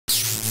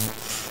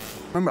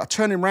remember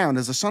turning around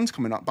as the sun's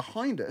coming up.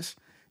 Behind us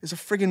is a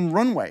friggin'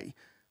 runway.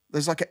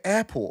 There's like an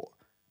airport.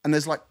 And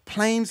there's like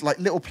planes, like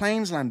little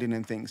planes landing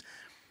and things.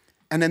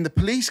 And then the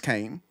police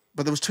came,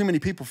 but there was too many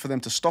people for them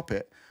to stop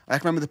it. I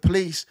can remember the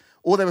police,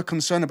 all they were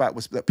concerned about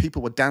was that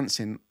people were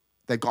dancing.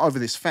 They got over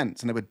this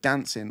fence and they were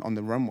dancing on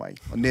the runway,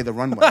 or near the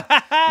runway.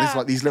 There's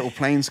like these little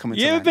planes coming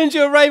You ever been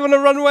to a rave on a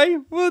runway?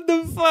 What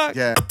the fuck?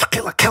 Yeah.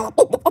 Killer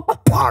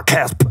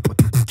podcast.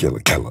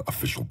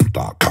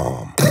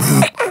 KillerOfficial.com.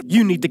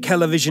 You need the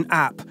KELAVISION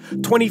app.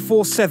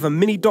 24/7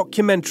 mini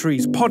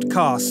documentaries,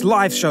 podcasts,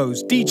 live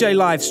shows, DJ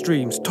live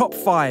streams, top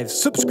 5,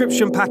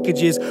 subscription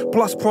packages,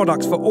 plus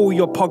products for all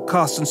your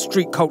podcasts and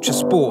street culture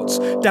sports.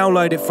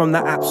 Download it from the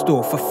App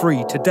Store for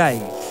free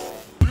today.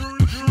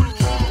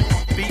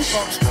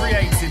 Beatbox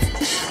created.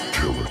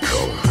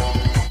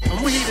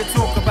 And we're here to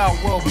talk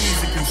about world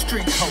music and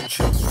street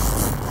culture.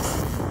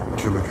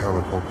 Killer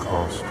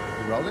podcast.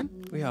 You rolling?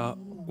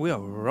 We are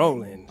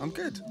rolling. I'm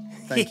good.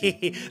 Thank you.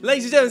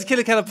 Ladies and gentlemen,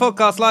 it's Killer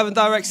podcast, live and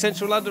direct,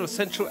 Central London, or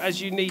Central as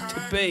you need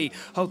to be.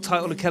 Hold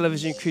tight on the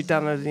KELAVISION crew,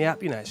 downloading the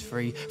app. You know it's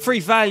free. Free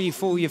value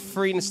for all your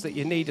freeness that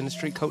you need in the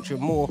street culture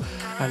and more.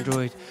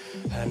 Android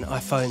and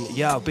iPhone.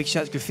 Yo, big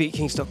shout to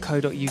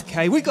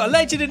graffitikings.co.uk. We got a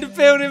legend in the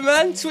building,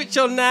 man. Switch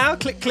on now.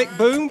 Click, click,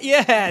 boom.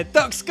 Yeah,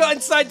 Doc Scott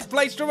inside the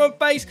place,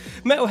 Drum&Bass,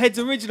 Metalheadz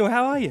original.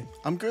 How are you?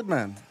 I'm good,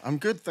 man. I'm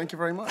good. Thank you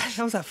very much.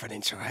 How's that for an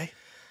intro, eh?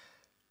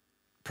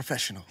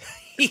 Professional.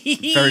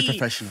 Very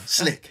professional.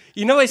 Slick.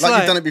 You know it's like like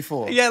you've done it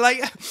before. Yeah,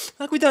 like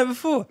we've done it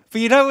before. But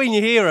you know when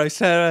your hero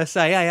say,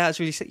 hey, that's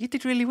really sick. You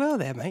did really well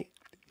there, mate.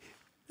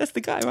 That's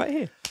the guy right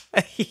here.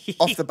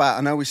 Off the bat,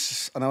 I know I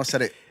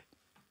said it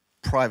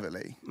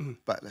privately,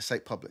 but let's say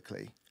it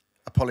publicly.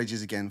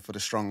 Apologies again for the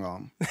strong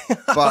arm.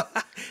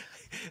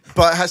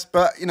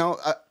 But you know,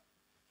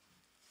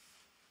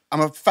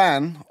 I'm a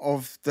fan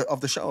of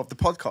the show, of the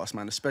podcast,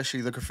 man,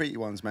 especially the graffiti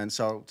ones, man.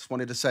 So just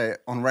wanted to say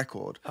it on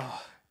record.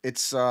 Oh.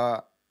 It's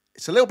a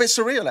little bit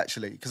surreal,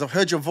 actually, because I've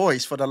heard your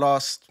voice for the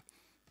last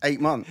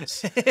 8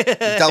 months,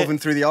 delving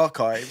through the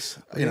archives.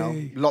 You know,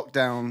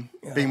 lockdown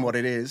being what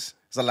it is,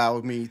 has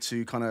allowed me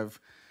to kind of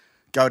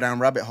go down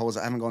rabbit holes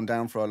that I haven't gone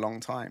down for a long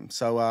time.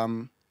 So,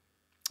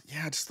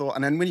 yeah, I just thought,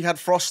 and then when you had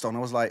Frost on, I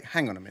was like,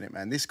 hang on a minute,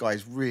 man, this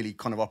guy's really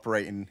kind of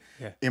operating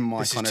in my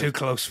this kind is of... too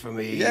close for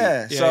me.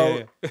 Yeah,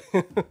 so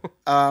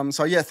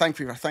yeah, thank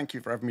you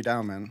for having me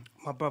down, man.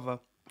 My brother,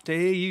 to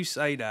hear you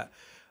say that,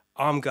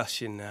 I'm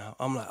gushing now.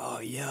 I'm like, oh,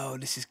 yo,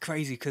 this is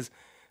crazy. Because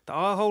the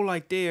whole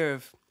idea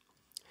of,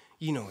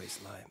 you know what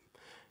it's like.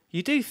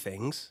 You do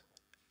things,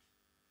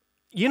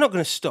 you're not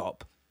going to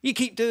stop. You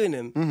keep doing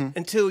them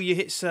until you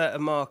hit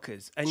certain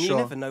markers. And you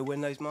never know when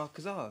those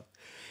markers are.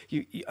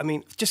 I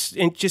mean, just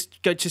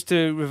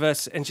to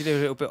reverse engineer a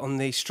little bit on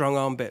the strong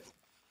arm bit.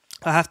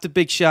 I have to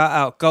big shout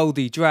out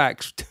Goldie,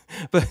 Drax,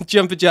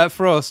 Jumper Jack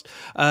Frost,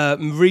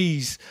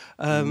 Reese,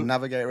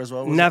 Navigator as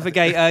well.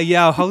 Navigator,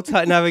 yeah, hold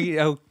tight,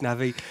 Navigator,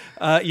 Navi.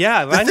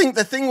 Yeah, man.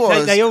 The thing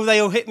was, they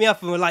all hit me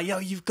up and were like, "Yo,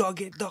 you've got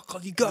to get Doc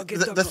on. You got to get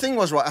Doc on." The thing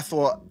was, right? I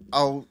thought,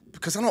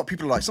 because I know what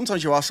people are like.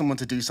 Sometimes you ask someone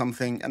to do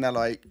something and they're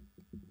like,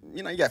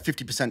 you know, you get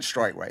 50%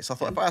 strike rate. So I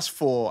thought if I asked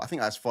 4, I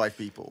think I asked 5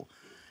 people.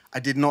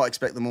 I did not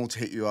expect them all to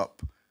hit you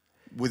up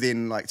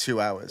within like 2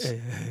 hours.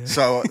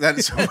 So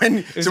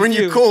when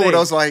you called, I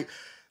was like,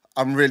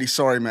 I'm really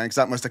sorry, man, because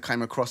that must have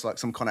came across like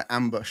some kind of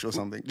ambush or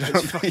something.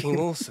 It's fucking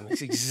awesome.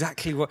 It's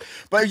exactly what...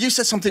 But you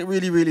said something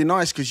really, really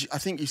nice, because I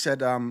think you said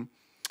that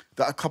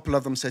a couple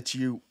of them said to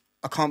you,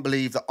 I can't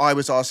believe that I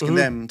was asking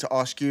them to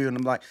ask you. And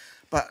I'm like,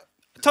 but...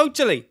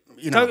 Totally.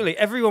 You know, totally.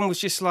 Everyone was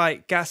just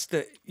like gassed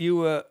that you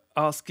were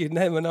asking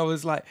them. And I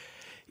was like...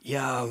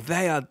 Yo,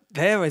 they're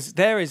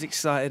as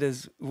excited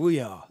as we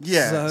are.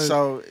 Yeah,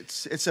 so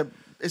it's a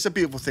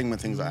beautiful thing when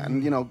things like that.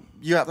 And you know,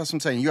 that's what I'm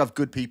saying. You have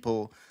good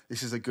people.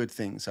 This is a good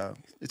thing, so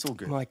it's all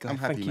good. My God, I'm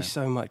happy, thank you man.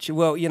 so much.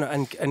 Well, you know,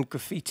 and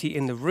Graffiti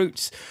in the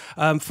Roots.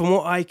 From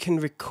what I can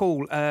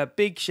recall,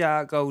 big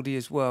shout out Goldie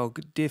as well,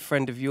 good dear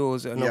friend of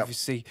yours, and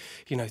obviously,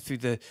 you know, through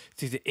the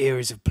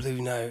eras of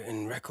Bluenote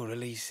and record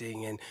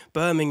releasing and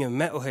Birmingham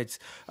Metalheadz.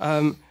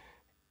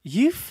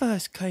 You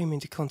first came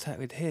into contact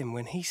with him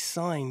when he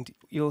signed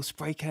your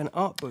spray can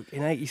art book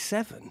in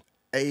 '87.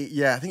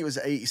 Yeah, I think it was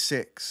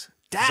 '86.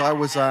 Because I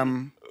was,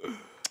 through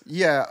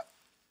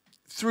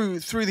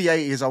the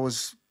 '80s, I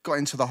got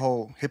into the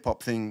whole hip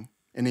hop thing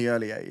in the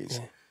early '80s.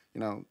 Yeah. You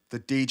know, the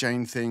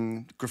DJing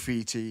thing,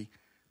 graffiti,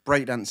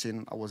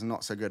 breakdancing, I was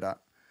not so good at.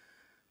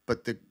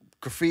 But the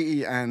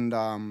graffiti and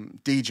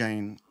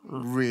DJing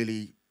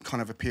really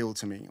kind of appealed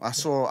to me. I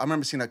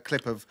remember seeing a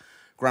clip of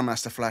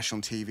Grandmaster Flash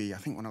on TV, I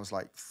think when I was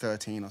like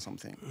 13 or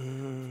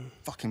something.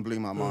 Fucking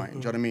blew my mind, do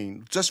you know what I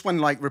mean? Just when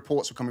like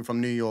reports were coming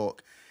from New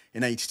York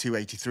in '82,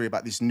 '83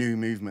 about this new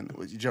movement,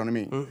 do you know what I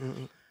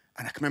mean?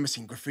 And I can remember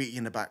seeing graffiti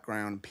in the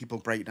background, people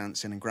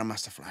breakdancing and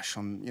Grandmaster Flash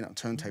on, you know,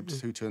 turntables,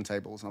 2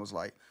 turntables. And I was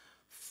like,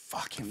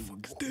 fucking,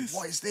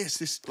 what is this?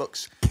 This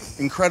looks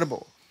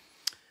incredible.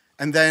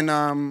 And then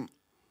I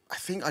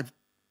think I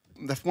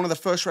one of the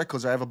first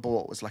records I ever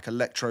bought was like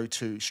Electro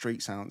 2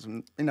 Street Sounds,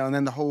 and and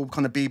then the whole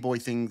kind of b-boy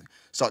thing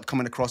started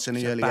coming across in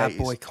the early 80s. Bad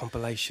Boy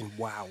compilation.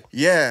 Wow.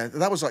 Yeah,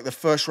 that was like the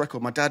first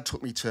record. My dad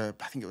took me to,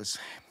 I think it was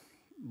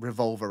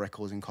Revolver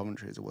Records in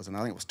Coventry as it was, and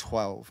I think it was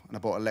 12, and I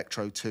bought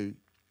Electro 2,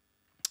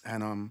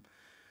 and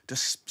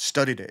just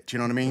studied it. Do you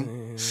know what I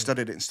mean?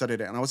 Studied it,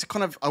 and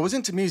I was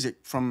into music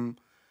from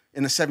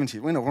in the 70s.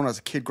 When I was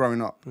a kid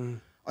growing up,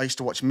 I used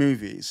to watch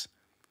movies,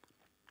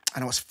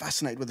 and I was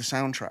fascinated with the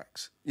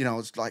soundtracks. I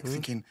was like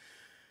thinking,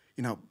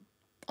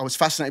 I was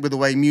fascinated with the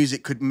way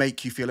music could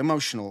make you feel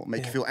emotional,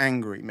 make you feel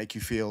angry, make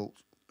you feel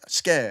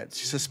scared,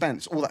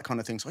 suspense, all that kind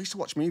of thing. So I used to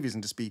watch movies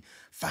and just be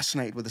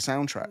fascinated with the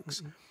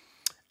soundtracks.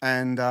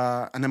 And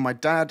then my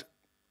dad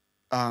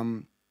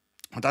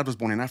was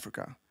born in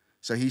Africa,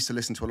 so he used to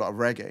listen to a lot of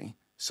reggae.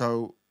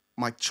 So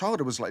my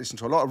childhood was like listening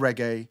to a lot of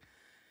reggae,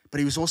 but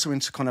he was also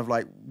into kind of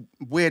like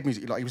weird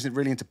music. Like he was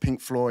really into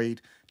Pink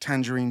Floyd,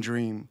 Tangerine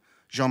Dream,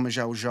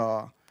 Jean-Michel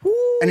Jarre,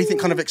 anything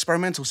kind of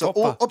experimental. So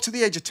up to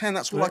the age of 10,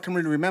 that's all I can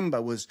really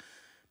remember was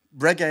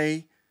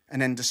reggae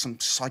and then just some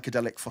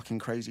psychedelic fucking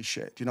crazy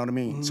shit. Do you know what I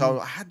mean?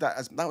 So I had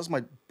that was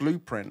my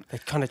blueprint. The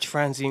kind of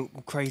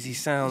transient crazy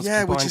sounds.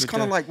 Yeah, which is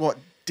kind of like what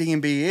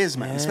D&B is,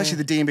 man. Especially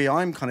the D&B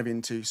I'm kind of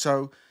into.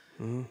 So,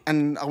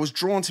 and I was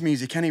drawn to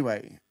music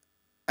anyway.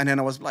 And then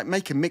I was like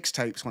making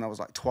mixtapes when I was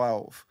like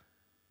 12.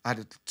 I had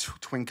a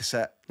twin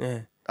cassette. Yeah.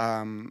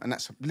 And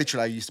that's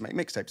literally, I used to make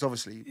mixtapes,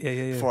 obviously,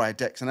 before I had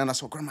decks. And then I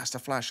saw Grandmaster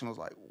Flash and I was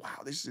like,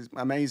 wow, this is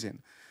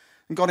amazing.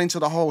 And got into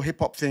the whole hip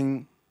hop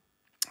thing.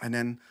 And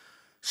then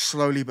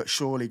slowly but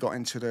surely got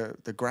into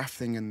the Graff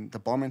thing and the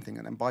bombing thing.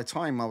 And then by the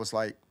time I was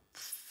like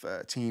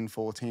 13,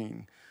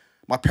 14,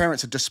 my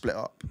parents had just split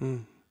up.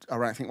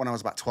 Around, I think when I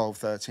was about 12,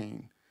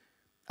 13.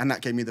 And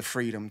that gave me the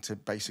freedom to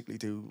basically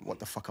do what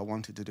the fuck I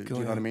wanted to do. Do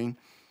you know what I mean?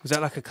 Was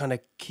that like a kind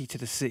of key to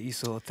the city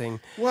sort of thing?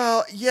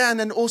 Well, yeah, and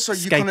then also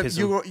you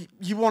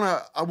want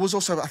to. I was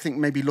also, I think,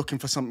 maybe looking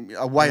for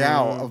a way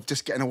out of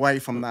just getting away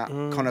from that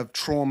kind of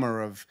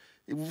trauma of.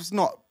 It was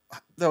not.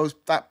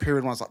 That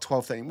period when I was like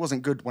 12, 13, it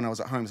wasn't good when I was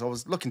at home. So I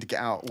was looking to get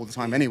out all the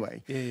time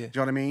anyway. Do you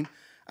know what I mean?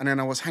 And then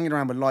I was hanging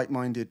around with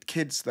like-minded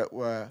kids that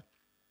were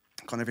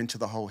kind of into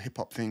the whole hip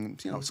hop thing.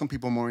 Some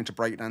people were more into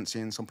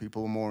breakdancing, some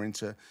people were more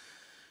into,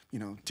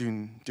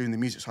 doing the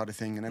music side of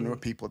thing, and then there were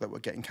people that were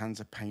getting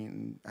cans of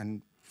paint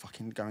and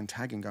fucking going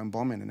tagging, going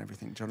bombing and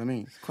everything. Do you know what I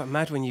mean? It's quite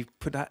mad when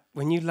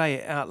you lay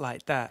it out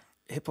like that.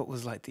 Hip hop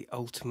was like the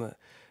ultimate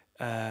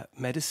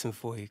medicine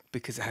for you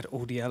because it had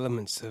all the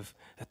elements of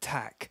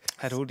attack,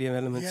 had all the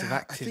elements of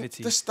activity. I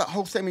think just that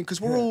whole thing. I mean, because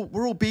we're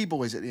all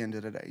b-boys at the end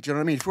of the day. Do you know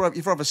what I mean?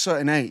 If we're of a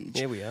certain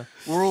age, we are.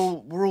 We're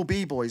all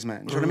b-boys,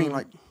 man. Do you know what I mean?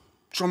 Like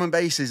drum and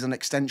bass is an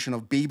extension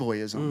of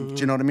b-boyism.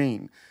 Do you know what I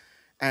mean?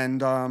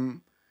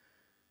 And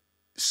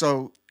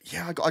so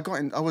yeah, I got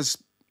in. I was,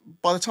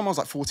 by the time I was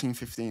like 14,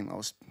 15, I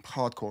was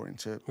hardcore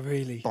into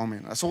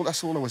bombing. That's all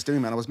I was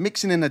doing, man. I was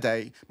mixing in the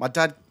day. My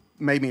dad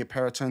made me a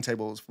pair of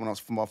turntables when I was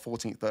for my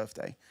 14th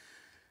birthday,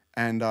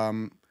 and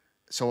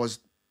so I was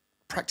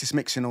practice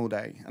mixing all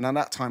day. And at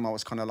that time, I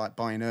was kind of like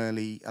buying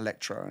early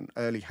electro and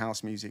early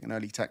house music and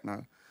early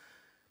techno.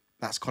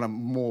 That's kind of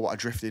more what I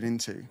drifted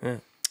into. Yeah.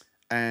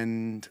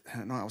 And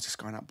at night, I was just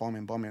going out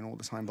bombing all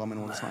the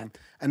time.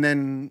 And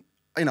then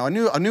I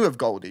knew of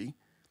Goldie.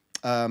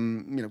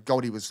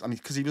 Goldie was,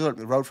 because he was up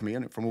the road from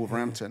me, from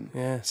Wolverhampton.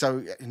 Yeah.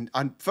 So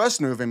I first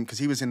knew of him because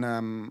he was in,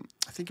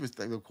 I think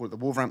they were called the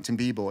Wolverhampton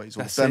B-Boys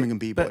or the Birmingham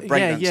B-Boys,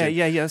 breakdancing.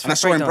 Yeah. And I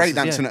saw him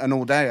breakdancing at an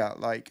all day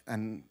out,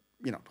 and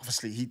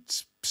obviously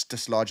he's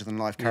just larger than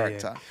life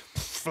character,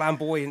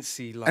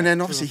 flamboyancy. And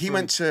then obviously he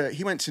went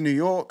to New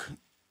York.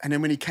 And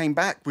then when he came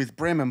back with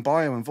Brim and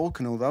Bio and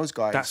Vulcan, all those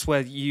guys. That's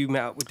where you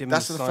met up with him.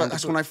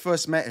 That's when I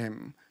first met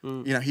him.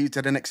 He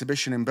did an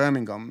exhibition in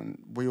Birmingham, and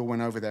we all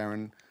went over there,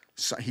 and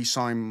he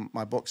signed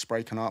my book,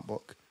 Spray Can Art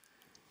Book,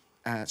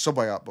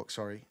 Subway Art Book,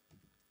 sorry.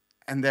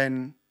 And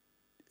then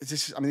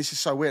this is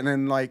so weird.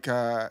 And then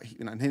I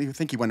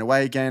think he went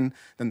away again.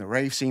 Then the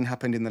rave scene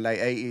happened in the late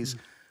 80s.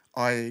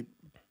 I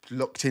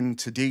looked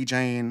into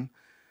DJing.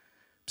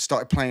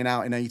 Started playing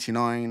out in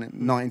 89,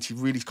 90,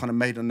 really kind of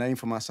made a name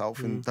for myself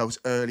in those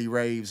early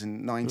raves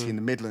in 90 in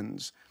the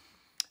Midlands.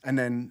 And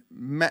then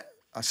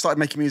I started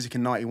making music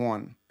in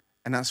 91,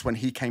 and that's when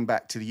he came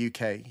back to the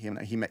UK.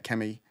 He met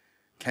Kemi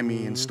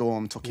and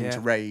Storm, took him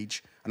to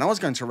Rage. And I was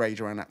going to Rage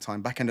around that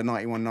time, back into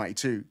 91,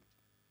 92.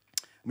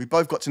 We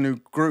both got to know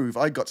Groove.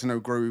 I got to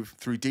know Groove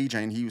through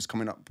DJing. He was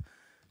coming up.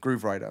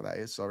 Groove Rider, that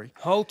is, sorry.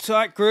 Hold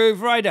tight,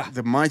 Groove Rider.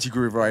 The mighty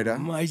Groove Rider.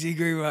 Mighty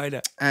Groove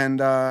Rider. And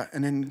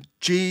then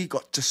G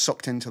got just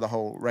sucked into the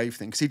whole rave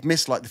thing because he'd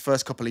missed like the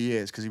first couple of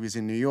years because he was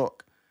in New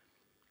York.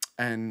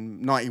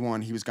 And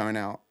 91, he was going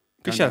out.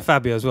 You shout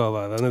Fabio as well,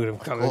 man.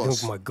 Oh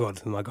my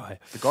God, my guy.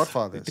 The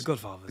Godfathers. The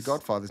Godfathers. The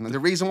Godfathers. And the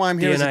reason why I'm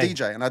here as a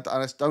DJ, and I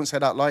don't say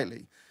that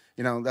lightly,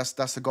 that's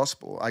the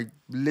gospel. I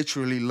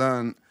literally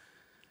learned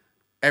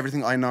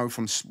everything I know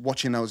from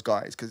watching those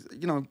guys, because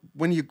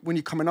when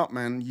you're coming up,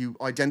 man, you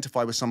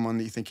identify with someone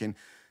that you're thinking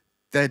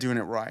they're doing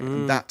it right,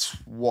 and that's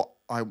what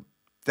I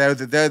they're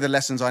the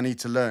lessons I need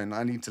to learn.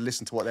 I need to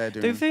listen to what they're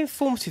doing. They were very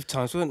informative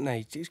times, weren't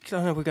they?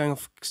 I know we're going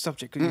off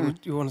subject.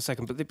 You want a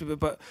second,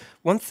 but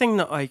one thing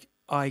that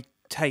I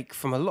take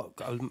from a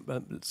lot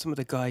some of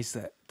the guys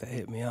that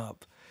hit me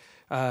up,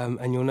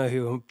 and you'll know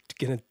who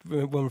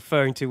I'm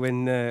referring to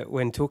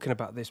when talking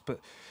about this. But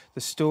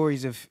the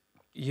stories of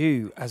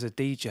you as a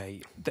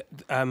DJ.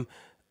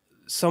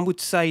 Some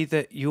would say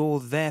that you're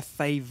their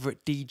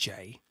favourite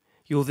DJ.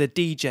 You're the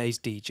DJ's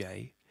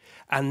DJ,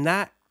 and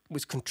that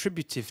was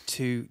contributive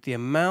to the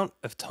amount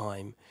of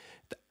time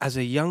that as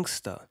a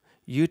youngster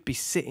you'd be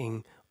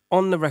sitting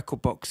on the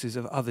record boxes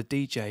of other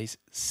DJs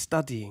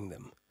studying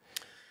them.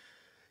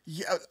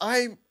 Yeah,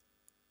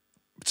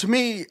 to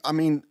me, I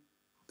mean,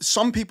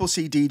 some people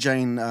see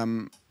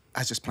DJing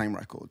as just playing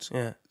records.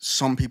 Yeah.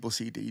 Some people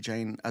see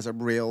DJing as a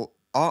real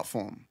art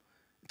form.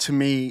 To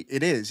me,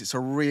 it is. It's a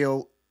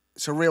real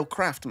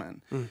craft,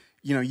 man.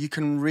 You know, you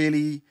can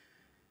really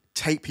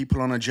take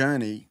people on a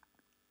journey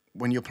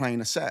when you're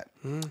playing a set.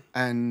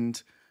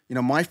 And you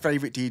know, my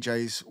favorite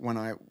DJs when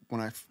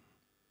I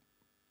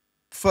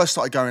first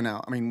started going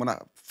out. I mean, when I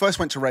first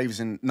went to raves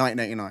in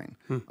 1989,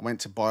 I went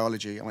to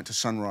Biology, I went to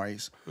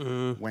Sunrise,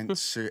 went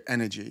to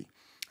Energy,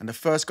 and the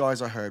first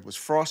guys I heard was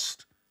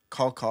Frost,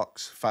 Carl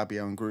Cox,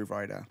 Fabio, and Groove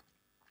Rider,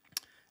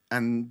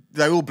 and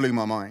they all blew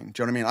my mind.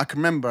 Do you know what I mean? I can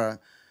remember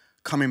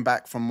coming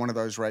back from one of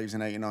those raves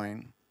in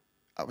 '89.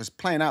 I was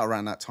playing out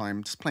around that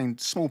time, just playing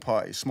small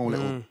parties, small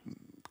little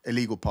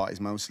illegal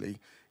parties mostly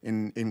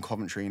in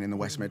Coventry and in the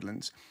West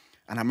Midlands.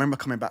 And I remember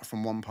coming back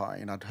from one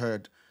party and I'd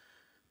heard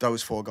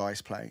those four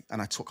guys play,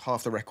 and I took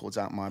half the records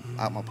out my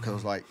because I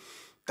was like,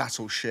 that's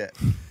all shit.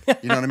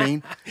 You know what I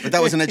mean? But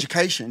that was an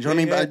education. Do you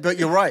know what I mean? But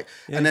you're right.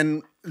 Yeah. And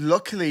then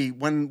luckily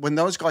when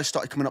those guys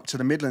started coming up to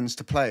the Midlands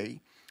to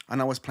play,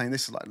 and I was playing,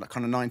 this is like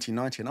kind of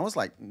 1990, and I was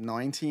like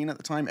 19 at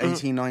the time,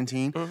 18,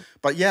 19.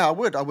 But yeah, I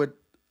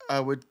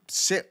would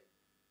sit,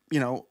 you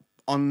know,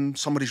 on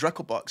somebody's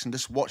record box and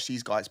just watch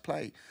these guys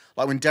play.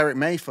 Like when Derek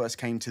May first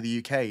came to the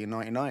UK in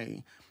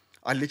 1990,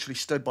 I literally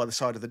stood by the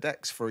side of the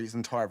decks for his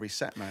entire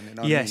reset, man. You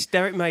know what I mean?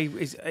 Derek May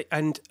is,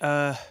 and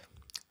there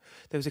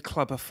was a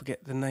club, I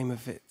forget the name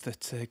of it,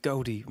 that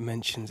Goldie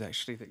mentions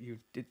actually,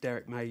 that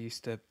Derek May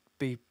used to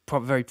be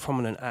very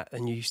prominent at,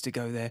 and you used to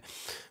go there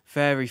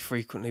very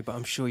frequently. But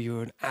I'm sure you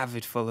were an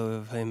avid follower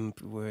of him,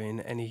 were in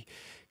any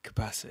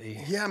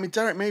capacity. Yeah, I mean,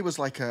 Derek May was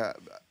like a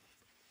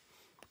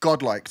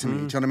godlike to me, do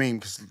you know what I mean?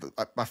 Because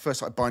I first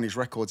started buying his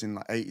records in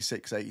like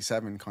 86,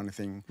 87 kind of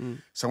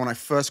thing. So when I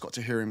first got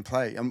to hear him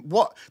play, and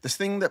the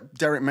thing that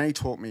Derek May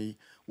taught me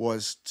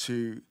was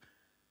to,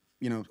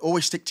 you know,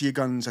 always stick to your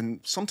guns,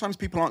 and sometimes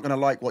people aren't going to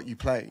like what you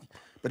play.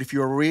 But if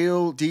you're a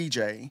real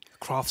DJ...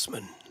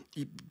 Craftsman.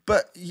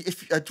 But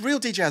if a real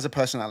DJ has a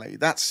personality,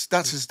 that's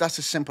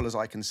as simple as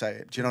I can say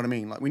it. Do you know what I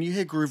mean? Like when you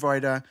hear Groove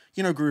Rider,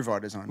 you know Groove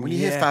Rider's on. When you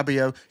hear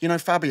Fabio, you know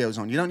Fabio's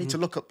on. You don't need to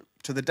look up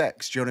to the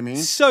decks. Do you know what I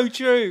mean? So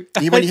true.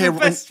 When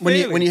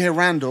you hear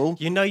Randall,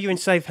 you know you're in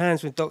safe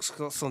hands when Doc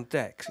Scott's on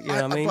deck. You know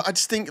what I mean? But I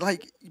just think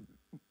like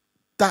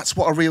that's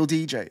what a real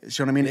DJ is.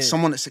 Do you know what I mean? It's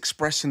someone that's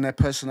expressing their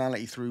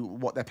personality through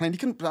what they're playing.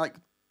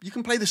 You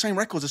can play the same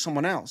records as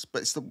someone else,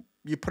 but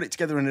you put it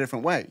together in a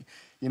different way.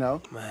 You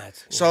know? Mad.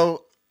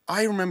 So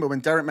I remember when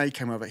Derek May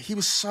came over, he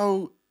was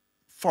so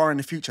far in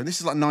the future. And this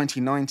is like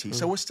 1990.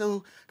 So we're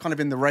still kind of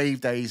in the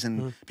rave days,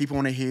 and people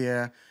want to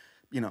hear,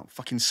 you know,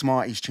 fucking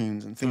Smarties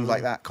tunes and things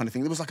like that kind of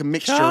thing. There was like a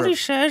mixture Charlie of...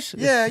 says.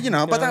 Yeah, you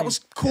know, but that was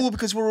cool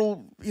because we're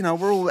all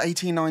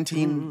 18,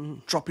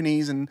 19, dropping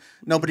these, and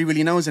nobody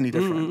really knows any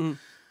different.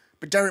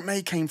 But Derek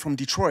May came from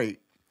Detroit,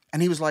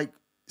 and he was like...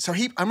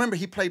 I remember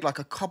he played like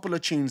a couple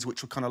of tunes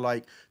which were kind of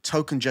like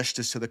token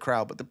gestures to the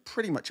crowd, but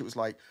pretty much it was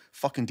like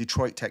fucking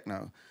Detroit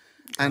techno.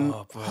 And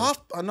I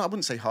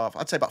wouldn't say half,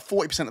 I'd say about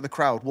 40% of the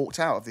crowd walked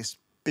out of this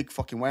big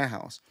fucking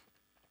warehouse.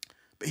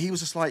 But he was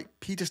just like,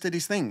 he just did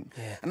his thing.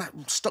 Yeah. And that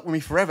stuck with me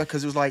forever,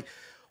 because it was like,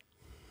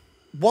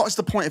 what is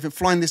the point of it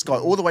flying this guy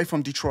all the way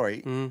from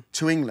Detroit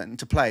to England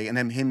to play, and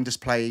then him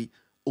just play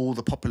all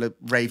the popular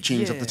rave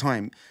tunes of the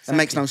time? Exactly. It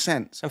makes no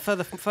sense. And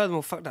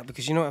furthermore, fuck that,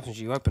 because you know what happens?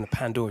 You open a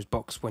Pandora's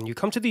box when you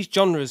come to these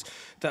genres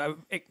that are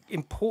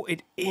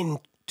imported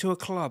into a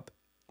club,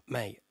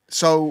 mate.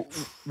 So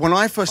when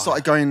I first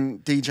started going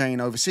DJing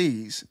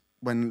overseas,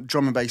 when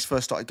drum and bass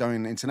first started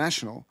going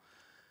international,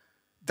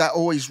 that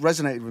always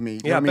resonated with me.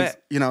 Yeah, I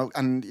bet. You know,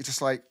 and it's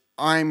just like,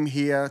 I'm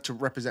here to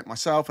represent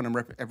myself, and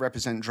I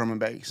represent drum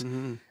and bass.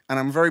 And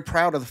I'm very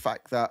proud of the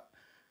fact that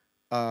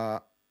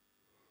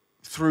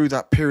through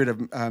that period of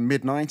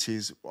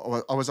mid-90s,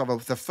 I was either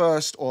the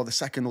first or the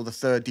second or the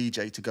third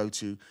DJ to go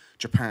to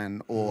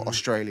Japan or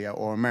Australia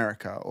or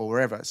America or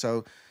wherever.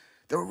 So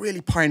they were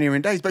really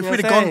pioneering days. But if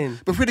we'd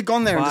have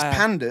gone there and just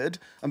pandered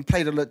and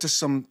played just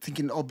some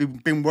thinking,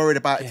 been worried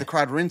about if the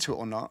crowd were into it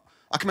or not.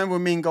 I can remember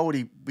when me and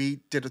Goldie, we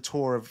did a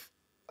tour of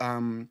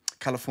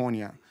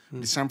California,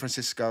 we did San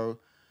Francisco,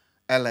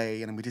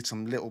 LA, and then we did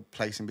some little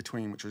place in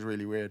between, which was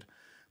really weird.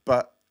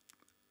 But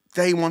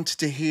they wanted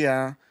to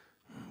hear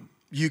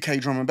UK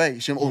drum and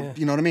bass, you know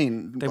what I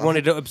mean? They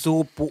wanted to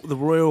absorb what the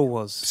royal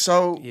was.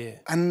 So,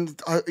 and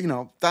you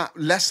know, that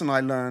lesson I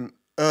learned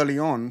early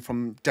on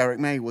from Derek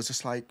May was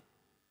just like,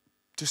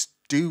 just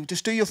do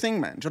your thing,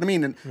 man. Do you know what I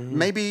mean?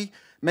 And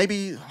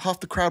maybe half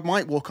the crowd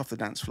might walk off the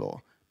dance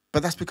floor,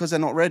 but that's because they're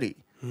not ready.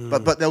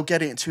 But they'll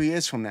get it in 2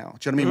 years from now.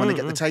 Do you know what I mean? When they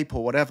get the tape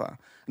or whatever.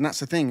 And that's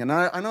the thing. And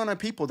I know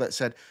people that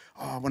said,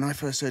 oh, when I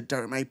first heard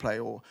Derek May play,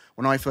 or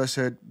when I first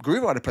heard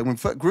Groove Rider play, when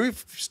Groove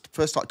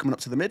first started coming up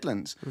to the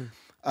Midlands,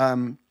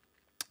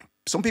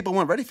 some people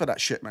weren't ready for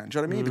that shit, man. Do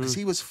you know what I mean? Because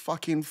he was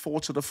fucking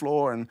four to the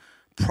floor and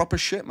proper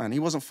shit, man. He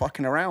wasn't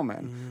fucking around,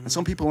 man. And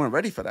some people weren't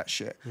ready for that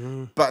shit.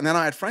 But then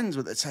I had friends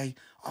that say,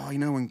 oh, you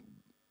know,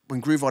 when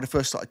Groove Rider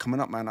first started coming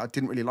up, man, I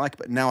didn't really like it,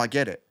 but now I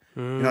get it.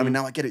 You know what I mean?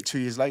 Now I get it 2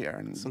 years later.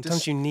 And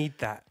sometimes you need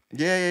that.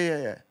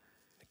 Yeah.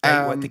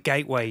 The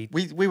gateway.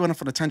 We went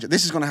off on a tangent.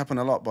 This is going to happen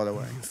a lot, by the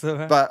way.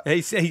 So, but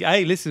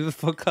hey, listen to the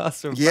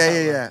podcast.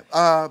 Yeah.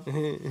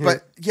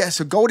 But yeah,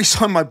 so Goldie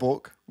signed my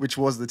book, which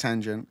was the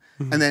tangent,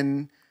 and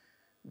then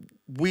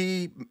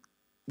we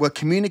were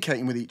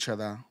communicating with each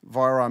other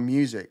via our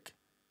music,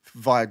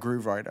 via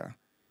Groove Rider.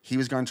 He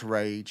was going to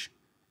Rage.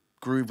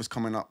 Groove was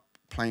coming up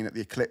playing at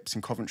the Eclipse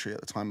in Coventry at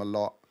the time a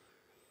lot,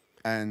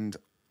 and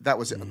that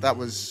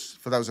was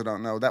for those who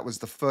don't know, that was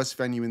the first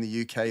venue in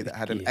the UK that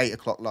had an 8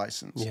 o'clock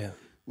license. Yeah, it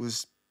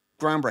was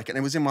groundbreaking. And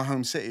it was in my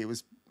home city. It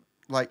was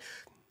like,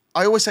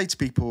 I always say to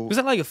people, was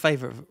that like your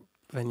favourite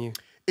venue?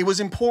 It was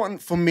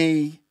important for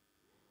me,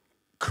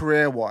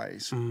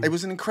 career-wise. It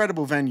was an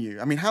incredible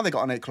venue. I mean, how they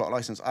got an 8 o'clock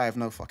license, I have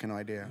no fucking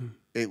idea.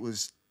 It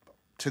was,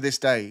 to this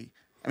day,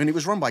 I mean, it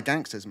was run by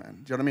gangsters, man. Do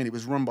you know what I mean? It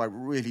was run by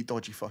really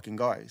dodgy fucking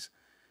guys.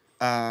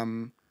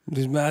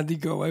 Just mad he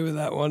got away with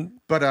that one.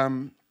 But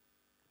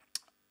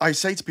I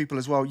say to people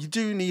as well, you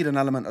do need an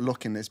element of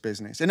luck in this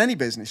business, in any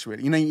business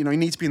really. You know, you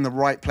need to be in the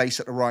right place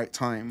at the right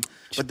time.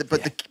 But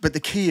the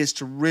key is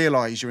to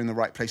realise you're in the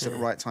right place at the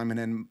right time and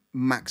then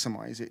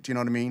maximise it. Do you know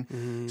what I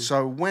mean?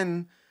 So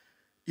when,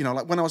 you know,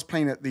 like when I was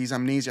playing at these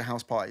Amnesia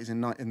house parties in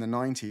the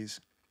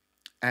 90s,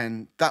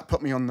 and that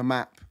put me on the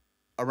map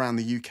around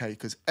the UK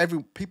because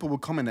people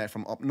would come in there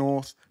from up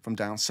north, from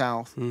down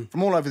south,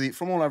 from all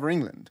over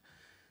England.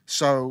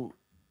 So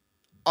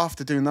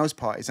after doing those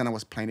parties, and I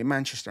was playing in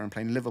Manchester and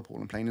playing in Liverpool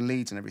and playing in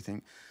Leeds and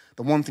everything,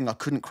 the one thing I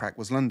couldn't crack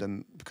was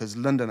London, because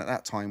London at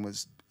that time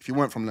was, if you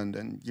weren't from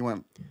London, you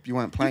weren't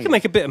playing. You can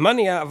make a bit of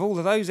money out of all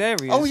of those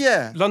areas. Oh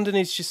yeah, London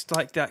is just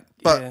like that.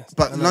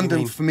 But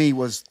London for me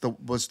was the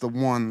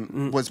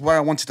one was where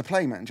I wanted to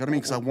play, man. Do you know what I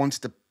mean? Because I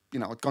wanted to, you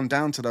know, I'd gone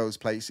down to those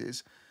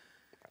places,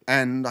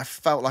 and I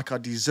felt like I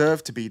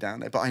deserved to be down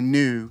there, but I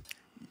knew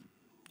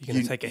you're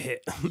gonna take a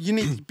hit. you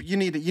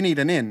need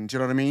an in. Do you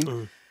know what I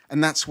mean?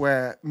 And that's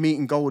where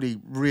meeting Goldie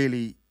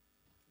really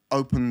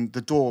opened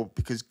the door,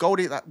 because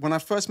Goldie, when I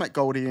first met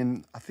Goldie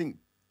in, I think,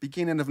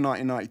 beginning of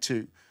 1992,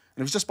 and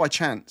it was just by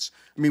chance.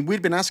 I mean,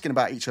 we'd been asking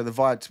about each other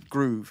via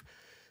Groove.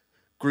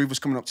 Groove was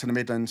coming up to the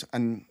Midlands,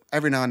 and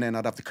every now and then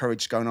I'd have the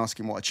courage to go and ask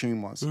him what a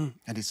tune was. And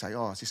he'd say,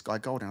 oh, it's this guy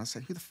Goldie. And I'd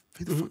say, who the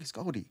fuck is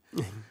Goldie?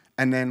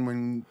 And then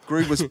when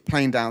Groove was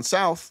playing down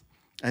south,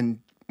 and,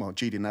 well,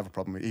 G didn't have a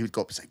problem, he would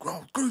go up and say,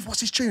 Groove, what's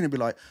his tune? And he'd be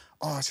like,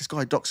 oh, it's this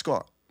guy Doc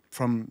Scott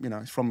from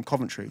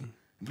Coventry. And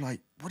be like,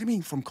 what do you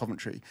mean from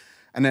Coventry?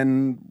 And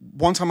then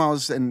one time I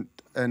was in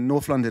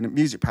North London at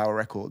Music Power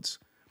Records,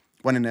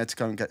 went in there to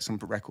go and get some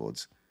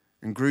records,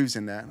 and Groove's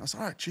in there. And I was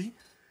like, all right, G. And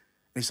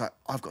he's like,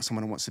 I've got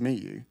someone who wants to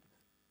meet you.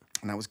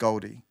 And that was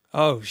Goldie.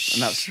 Oh,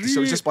 shit. So it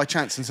was just by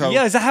chance. And so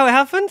yeah, is that how it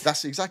happened?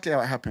 That's exactly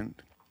how it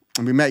happened.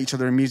 And we met each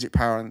other in Music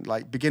Power, and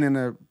like beginning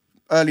of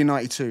early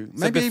 92.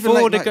 Maybe so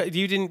before even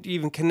you didn't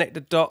even connect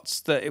the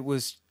dots that it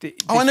was...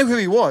 I knew who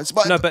he was.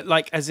 But no, but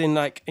like as in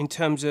like in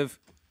terms of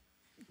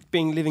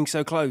living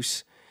so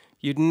close,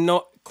 you'd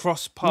not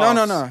cross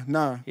paths.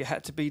 No. You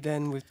had to be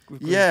then with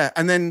yeah,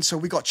 and then so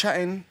we got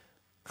chatting,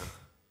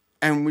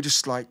 and we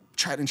just like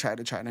chatting.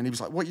 And he was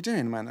like, what are you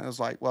doing, man? And I was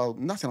like, well,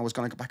 nothing. I was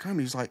going to go back home.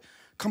 He was like,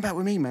 come back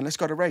with me, man. Let's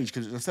go to Rage,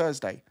 because it was a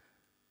Thursday.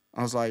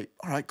 I was like,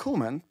 all right, cool,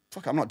 man.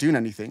 Fuck it, I'm not doing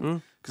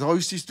anything. Because I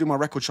always used to do my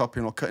record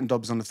shopping or cutting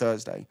dubs on a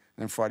Thursday. And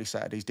then Friday,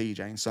 Saturdays,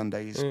 DJing,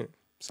 Sundays,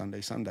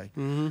 Sunday.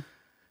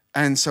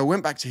 And so I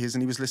went back to his,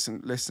 and he was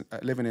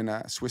living in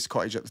a Swiss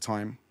cottage at the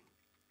time.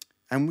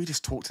 And we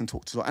just talked.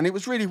 And it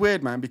was really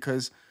weird, man,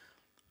 because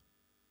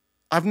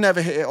I've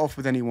never hit it off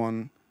with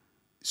anyone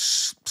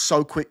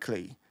so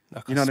quickly.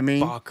 Like you know what I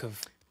mean?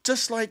 Of...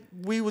 Just like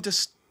we were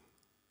just...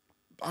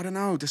 I don't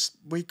know,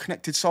 we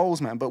connected souls,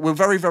 man. But we're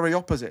very, very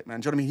opposite, man.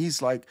 Do you know what I mean?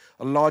 He's like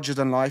a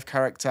larger-than-life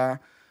character.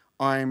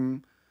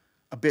 I'm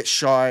a bit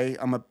shy.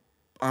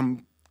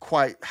 I'm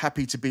quite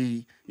happy to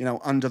be, you know,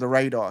 under the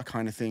radar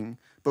kind of thing.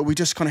 But we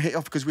just kind of hit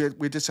off because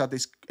we just had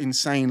this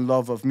insane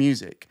love of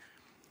music,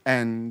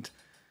 and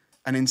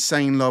an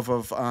insane love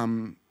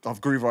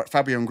of Groove Rider,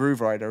 Fabio and Groove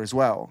Rider as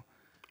well.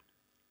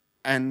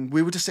 And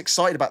we were just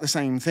excited about the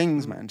same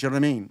things, man. Do you know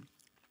what I mean?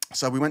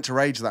 So we went to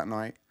Rage that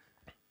night,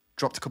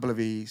 dropped a couple of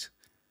E's,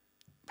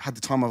 had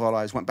the time of our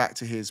lives, went back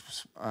to his,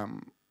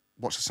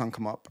 watched the sun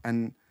come up,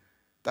 and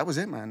that was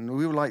it, man.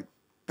 We were like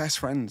best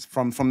friends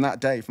from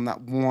that day, from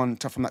that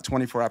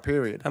 24-hour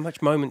period. How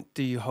much moment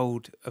do you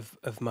hold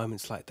of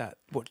moments like that?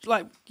 What,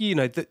 like, you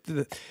know,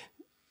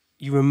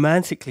 you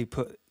romantically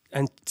put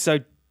and so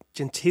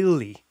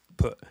genteelly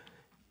put.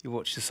 You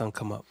watch the sun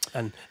come up,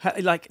 and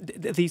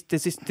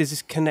does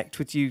this connect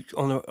with you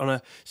on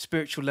a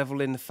spiritual level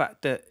in the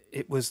fact that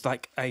it was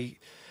like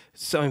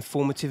so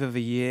informative of a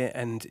year,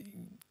 and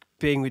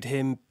being with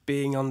him,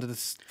 being under the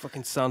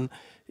fucking sun.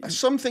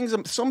 Some things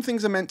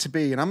are meant to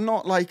be, and I'm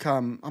not like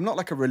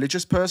a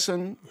religious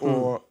person,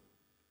 or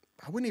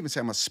I wouldn't even say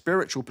I'm a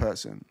spiritual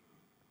person.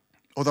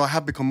 Although I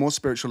have become more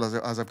spiritual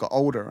as I've got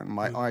older, and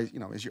my eyes,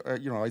 as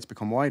your eyes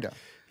become wider.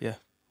 Yeah.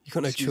 You've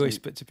got no choice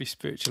but to be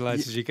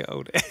spiritualized as you get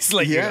older. It's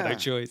like you've got no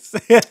choice.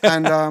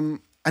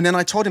 and then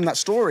I told him that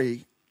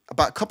story.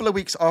 About a couple of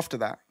weeks after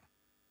that,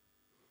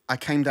 I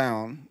came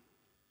down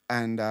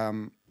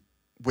and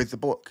with the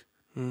book.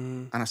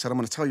 And I said, I'm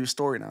going to tell you a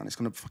story now, and it's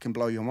going to fucking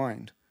blow your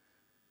mind.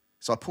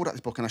 So I pulled out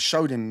this book and I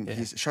showed him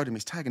his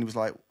tag, and he was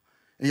like,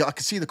 I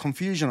could see the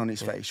confusion on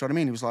his face. You know what I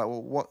mean? He was like,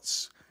 well,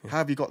 how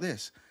have you got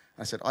this?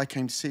 I said, I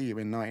came to see you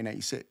in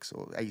 1986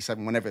 or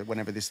 87,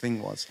 whenever this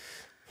thing was.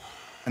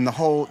 And the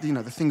whole,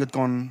 the thing had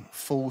gone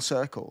full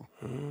circle.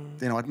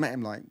 I'd met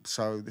him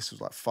so this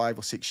was like 5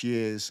 or 6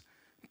 years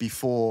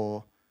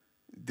before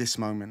this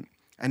moment.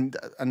 And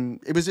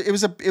it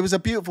was a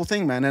beautiful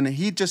thing, man. And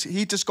he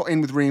just got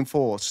in with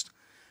Reinforced.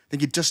 I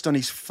think he'd just done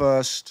his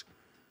first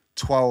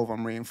 12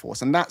 on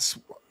Reinforced. And that's,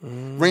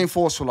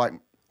 Reinforced were like...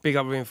 Big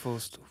up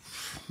Reinforced.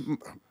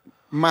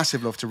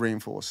 Massive love to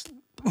Reinforced.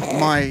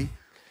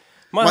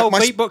 My whole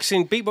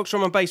beatbox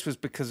drum and bass was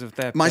because of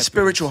their... My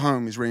spiritual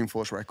home is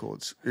Reinforced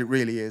Records. It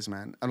really is,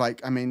 man.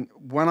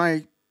 When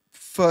I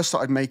first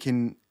started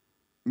making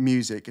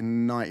music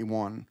in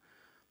 91,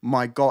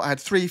 I had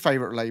 3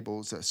 favourite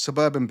labels: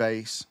 Suburban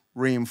Bass,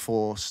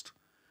 Reinforced,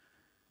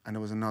 and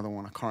there was another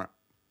one, I can't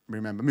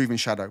remember. Moving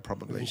Shadow,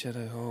 probably. Moving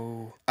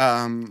Shadow,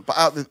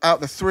 But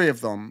out the 3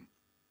 of them,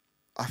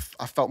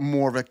 I felt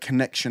more of a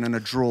connection and a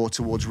draw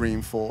towards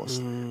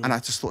Reinforced. And I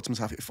just thought to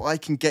myself, if I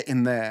can get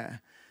in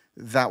there,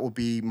 that will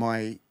be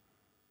my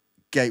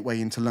gateway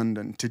into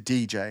London to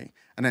DJ.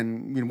 And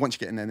then once you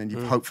get in there, then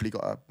you've hopefully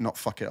got to not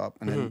fuck it up,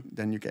 and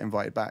then you get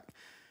invited back.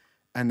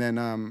 And then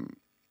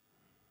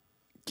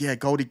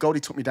Goldie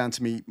took me down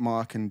to meet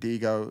Mark and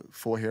Digo,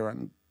 Four Hero,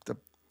 and the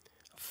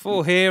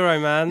Four Hero,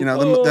 man.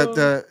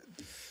 The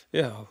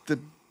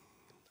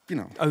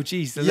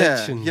OGs, the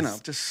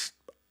legends. Just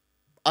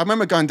I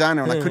remember going down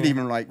there and I couldn't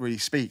even really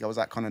speak. I was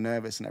that kind of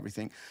nervous and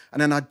everything. And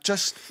then I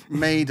just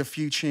made a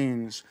few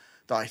tunes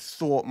that I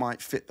thought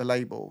might fit the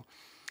label.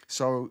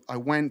 So I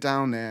went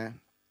down there.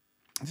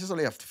 This is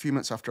only a few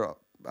months after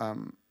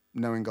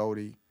knowing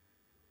Goldie,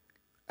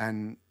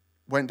 and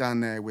went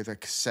down there with a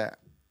cassette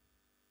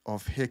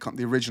of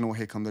the original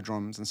Here Come the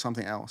Drums and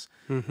something else.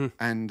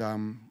 And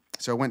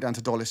so I went down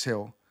to Dollis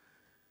Hill.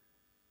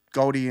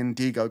 Goldie and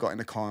Digo got in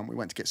the car and we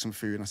went to get some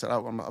food. And I said,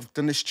 I've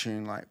done this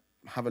tune,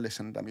 have a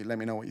listen, let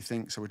me know what you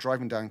think. So we're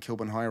driving down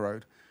Kilburn High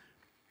Road,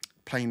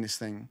 playing this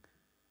thing.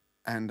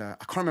 And I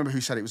can't remember who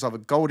said it. It was either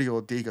Goldie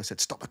or Digo said,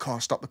 stop the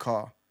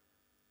car.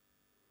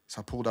 So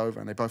I pulled over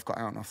and they both got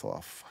out and I thought,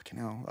 oh, fucking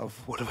hell.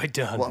 What have I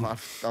done?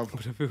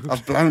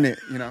 I've blown it,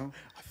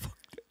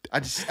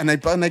 And they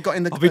got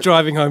in the... I'll be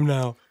driving home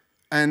now.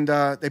 And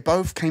they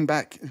both came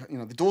back.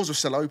 The doors were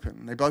still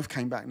open. They both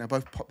came back and they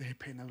both popped their head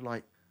in. They were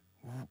like,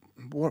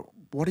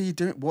 what are you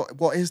doing?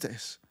 What is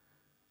this?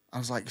 I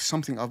was like,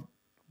 something I've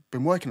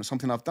been working on,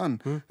 something I've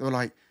done. They were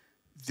like,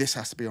 this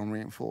has to be on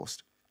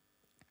Reinforced.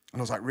 And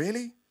I was like,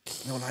 really?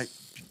 And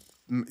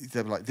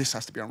they were like, this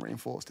has to be on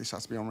Reinforced. This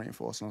has to be on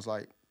Reinforced. And I was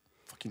like,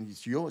 fucking,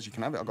 it's yours. You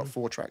can have it. I've got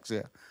 4 tracks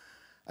here.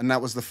 And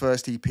that was the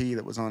first EP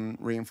that was on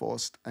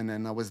Reinforced. And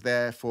then I was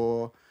there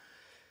for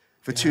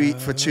 2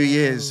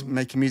 years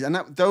making music.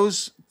 And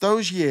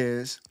those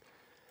years,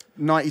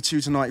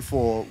 92 to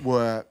 94,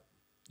 were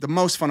the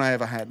most fun I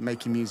ever had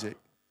making music.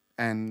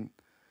 And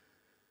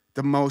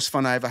the most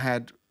fun I ever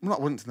had,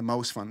 wasn't the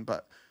most fun,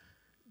 but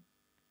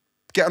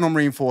getting on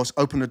Reinforced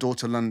opened the door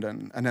to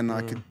London, and then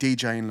I could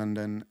DJ in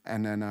London,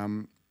 and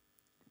then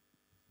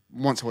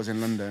once I was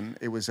in London,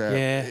 it was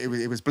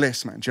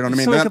bliss, man. Do you know what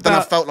I mean? Then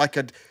I felt like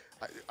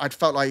I'd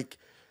felt like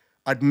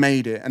I'd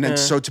made it, and then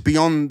so to be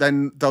on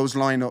then those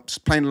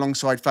lineups, playing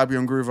alongside Fabio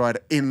and Groove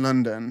Rider in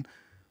London,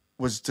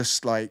 was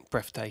just like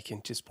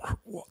breathtaking. Just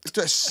what?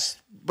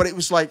 But it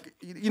was like,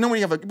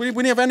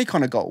 when you have any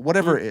kind of goal,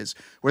 whatever it is,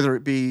 whether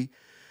it be,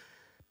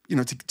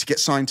 to get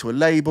signed to a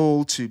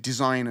label, to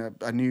design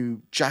a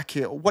new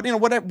jacket, or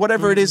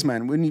whatever it is,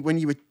 man. When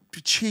you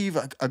achieve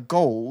a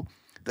goal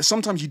that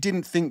sometimes you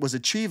didn't think was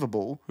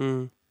achievable,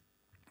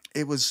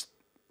 it was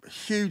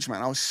huge,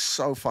 man. I was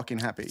so fucking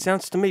happy. It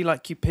sounds to me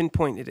like you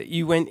pinpointed it.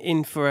 You went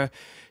in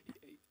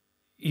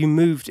you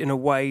moved in a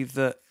way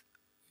that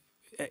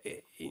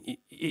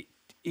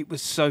it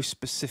was so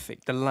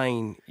specific. The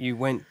lane, you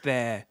went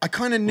there. I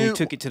kind of knew. You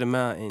took it to the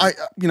mountain.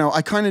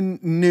 I kind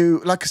of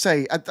knew. Like I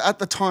say, at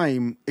the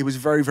time, it was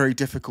very, very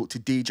difficult to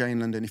DJ in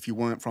London if you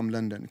weren't from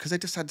London, because they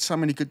just had so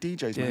many good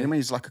DJs. Man. I mean, it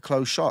was like a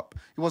closed shop.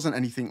 It wasn't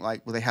anything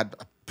like they had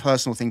a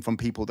personal thing from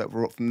people that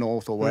were up from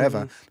North or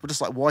wherever. We're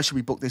just like, why should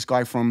we book this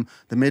guy from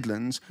the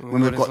Midlands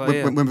when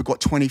we've got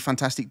 20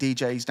 fantastic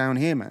DJs down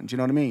here, man? Do you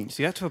know what I mean?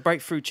 So you had to have a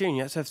breakthrough tune.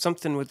 You had to have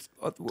something with.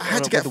 I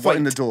had to get a foot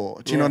in the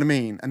door. Do you know what I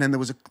mean? And then there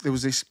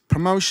was this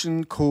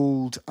promotion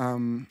called what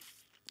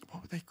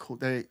were they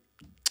called? I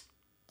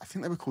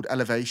think they were called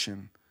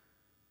Elevation.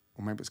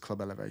 Or maybe it's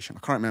Club Elevation.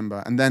 I can't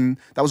remember. And then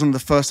that was one of the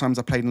first times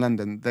I played in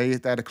London. They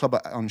had a club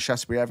on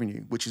Shaftesbury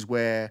Avenue, which is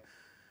where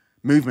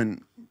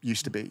Movement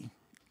used to be.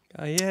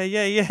 Oh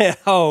yeah.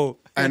 Oh.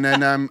 And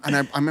then I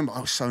remember I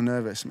was so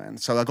nervous, man.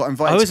 So I got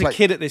invited. I was to play. a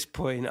kid at this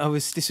point.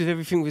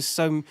 Everything was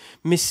so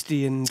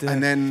misty and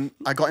then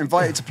I got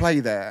invited to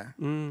play there,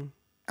 and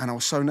I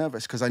was so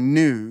nervous because I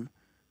knew,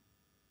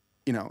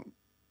 you know,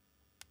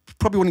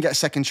 probably wouldn't get a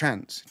second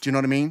chance. Do you know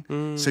what I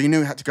mean? So you knew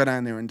you had to go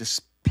down there and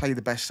just play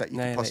the best set you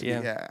could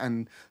possibly get.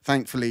 And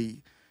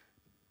thankfully,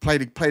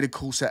 played a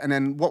cool set. And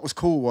then what was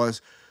cool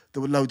was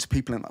there were loads of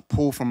people in. Like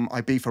Paul from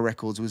Ibiza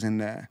Records was in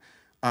there.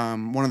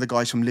 One of the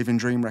guys from Living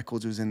Dream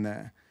Records was in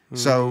there.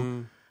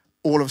 So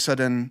all of a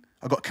sudden,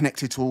 I got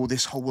connected to all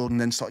this whole world,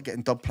 and then started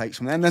getting dub plates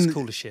from there. And then, it's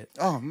cool as shit.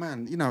 Oh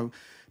man, you know,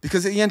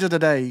 because at the end of the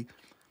day,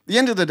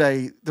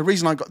 the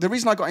reason I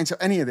got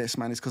into any of this,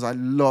 man, is because I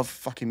love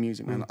fucking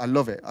music, man. I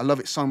love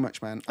it so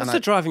much, man. That's the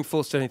driving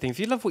force to anything. If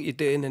you love what you're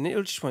doing, then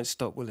it just won't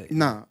stop, will it?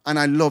 No, and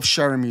I love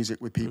sharing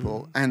music with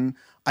people, and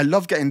I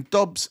love getting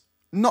dubs,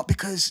 not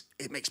because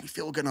it makes me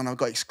feel good and I've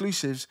got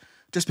exclusives,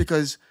 just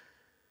because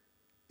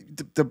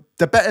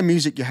the better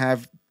music you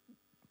have,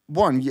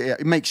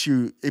 it makes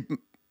you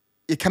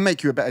it can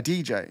make you a better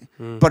DJ.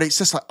 But it's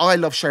just like I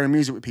love sharing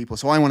music with people,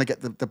 so I want to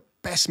get the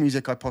best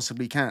music I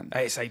possibly can.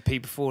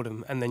 ASAP before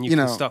them, and then you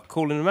can start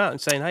calling them out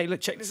and saying, "Hey, look,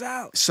 check this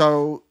out."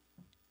 So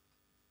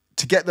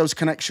to get those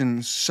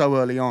connections so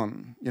early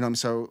on, you know,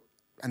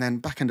 and then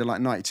back into like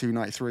 92,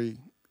 93,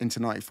 into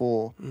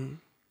 94,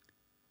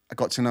 I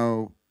got to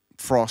know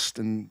Frost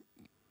and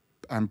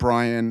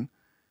Brian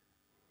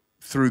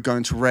through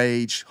going to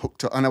Rage,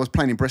 hooked up, and I was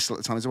playing in Bristol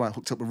at the time as well. I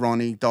hooked up with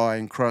Ronnie, Die,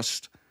 and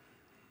Crust.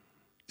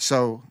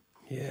 So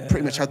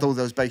pretty much had all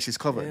those bases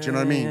covered. Do you know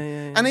what I mean?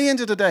 And at the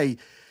end of the day,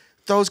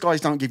 those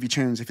guys don't give you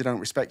tunes if they don't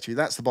respect you.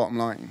 That's the bottom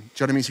line. Do you know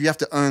what I mean? So you have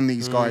to earn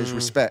these guys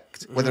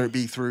respect, whether it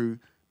be through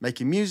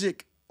making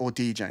music or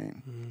DJing.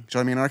 Do you know what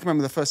I mean? I can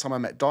remember the first time I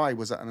met Die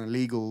was at an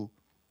illegal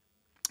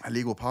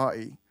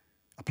party.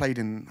 I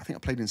think I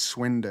played in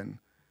Swindon.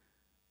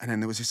 And then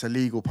there was this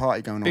illegal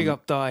party going on. Big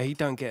up Die, he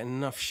don't get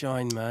enough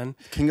shine, man.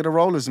 King of the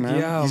Rollers, man.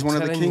 Yeah, he's one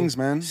of the kings,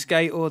 man.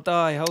 Skate or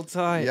die, hold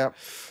tight. Yep.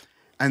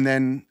 And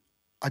then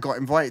I got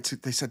invited to,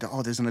 they said,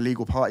 there's an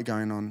illegal party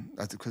going on.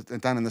 Because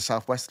down in the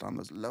southwest,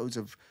 there's loads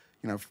of,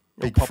 you know,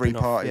 big free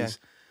parties.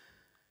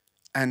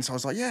 And so I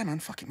was like, yeah, man,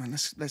 fuck it, man,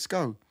 let's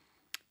go.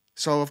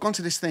 So I've gone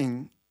to this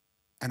thing,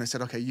 and they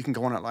said, okay, you can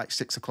go on at like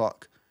 6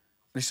 o'clock.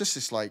 And it's just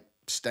this like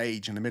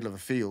stage in the middle of a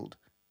field.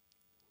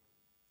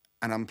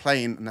 And I'm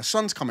playing, and the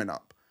sun's coming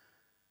up.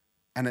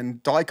 And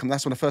then Die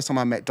that's when the first time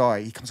I met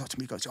Die, he comes up to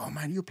me and goes, oh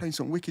man, you're playing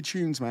some wicked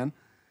tunes, man.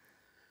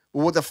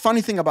 Well, what the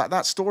funny thing about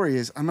that story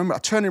is, I remember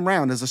turning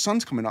around as the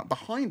sun's coming up,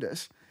 behind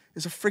us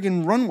is a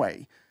friggin'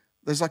 runway.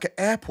 There's like an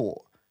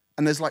airport,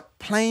 and there's like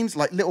planes,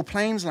 like little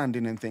planes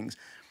landing and things.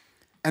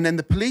 And then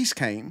the police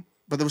came,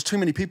 but there was too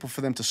many people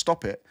for them to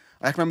stop it.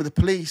 I can remember the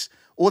police,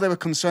 all they were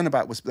concerned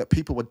about was that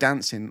people were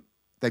dancing.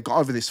 They got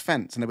over this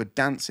fence and they were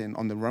dancing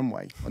on the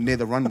runway, or near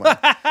the runway.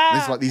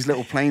 There's like these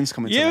little planes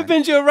coming. You ever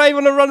been to a rave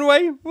on a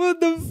runway? What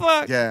the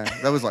fuck? Yeah,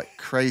 that was like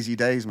crazy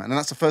days, man. And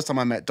that's the first time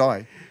I met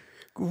Die.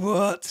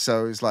 What?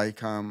 So it was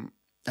like, and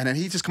then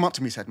he just come up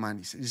to me and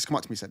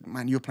said,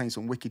 man, you're playing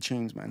some wicked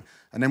tunes, man.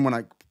 And then when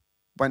I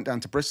went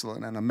down to Bristol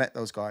and then I met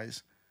those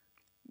guys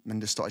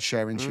and just started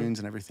sharing tunes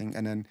and everything.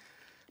 And then,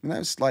 I mean, that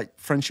was like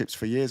friendships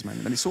for years, man.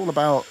 And it's all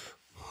about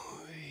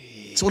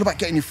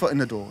getting your foot in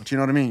the door. Do you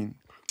know what I mean?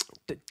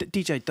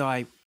 DJ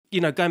Die,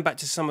 you know, going back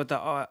to some of the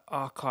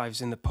archives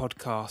in the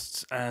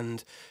podcasts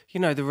and, you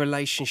know, the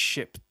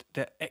relationship,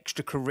 the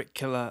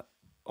extracurricular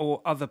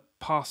or other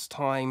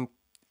pastime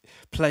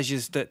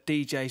pleasures that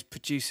DJs,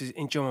 producers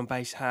in drum and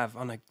bass have.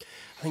 And I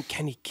think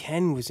Kenny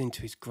Ken was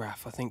into his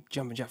Graff. I think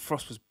Jumpin' Jack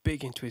Frost was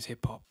big into his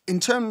hip hop. In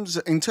terms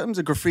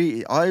of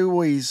graffiti, I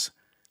always,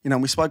 you know,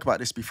 we spoke about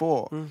this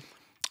before.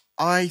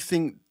 I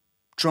think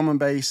drum and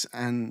bass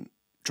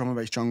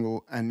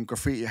jungle and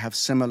graffiti have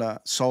similar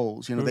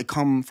souls. You know, they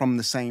come from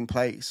the same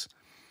place.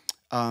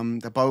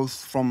 They're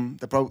both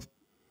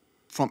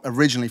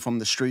originally from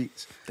the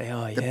streets. They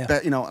are,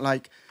 you know,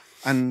 like,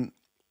 and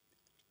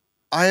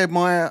I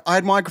admire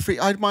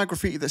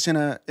graffiti that's in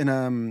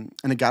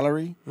a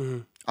gallery.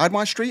 I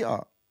admire street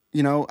art,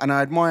 you know, and I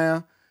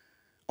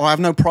have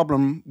no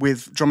problem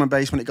with drum and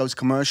bass when it goes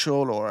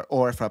commercial,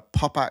 or if a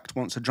pop act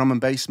wants a drum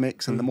and bass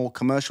mix and the more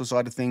commercial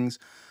side of things.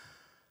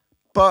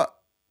 But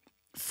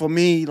for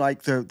me,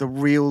 like the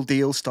real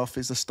deal stuff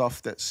is the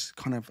stuff that's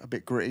kind of a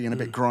bit gritty and a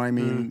bit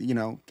grimy and, you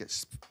know,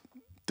 gets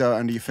dirt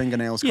under your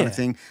fingernails kind of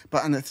thing.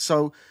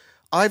 So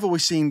I've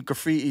always seen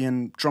graffiti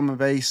and drum and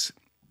bass,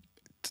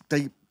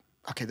 they're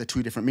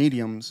two different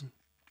mediums,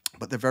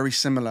 but they're very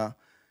similar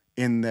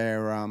in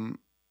their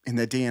in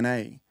their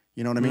DNA.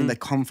 You know what I mean? They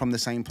come from the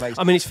same place.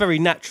 I mean, it's very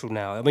natural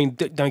now. I mean,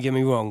 don't get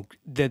me wrong.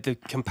 The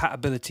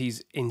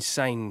compatibility's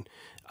insane.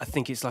 I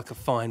think it's like a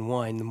fine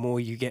wine. The more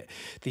you get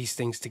these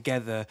things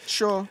together,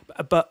 Sure.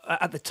 But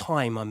at the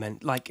time, I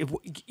meant like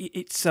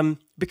it's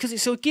because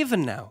it's a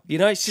given now. You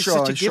know, it's just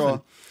such a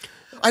given.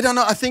 I don't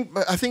know. I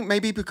think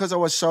maybe because I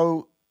was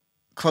so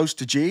close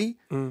to G.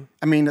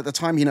 I mean, at the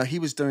time, you know, he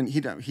was doing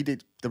he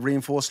did the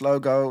reinforced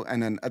logo,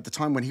 and then at the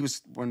time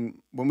when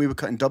we were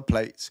cutting dub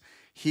plates,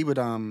 he would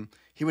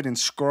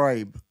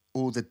inscribe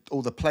all the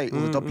dub plate,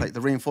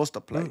 the reinforced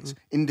dub plates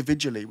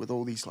individually with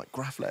all these like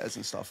graph letters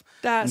and stuff.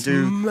 That's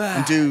mad.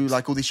 And do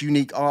like all this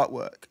unique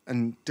artwork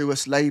and do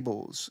us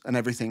labels and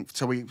everything.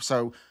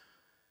 So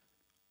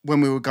when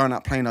we were going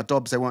out playing our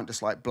dubs, they weren't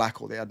just like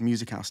black or they had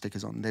Music House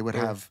stickers on. They would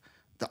have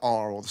the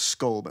R or the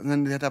skull, but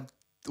then they'd have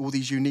all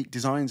these unique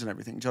designs and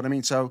everything. Do you know what I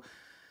mean? So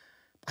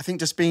I think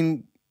just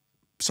being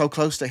so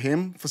close to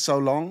him for so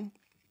long,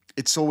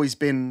 it's always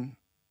been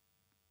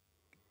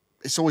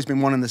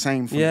one and the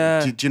same for me.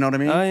 Do you know what I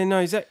mean? I know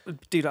exactly,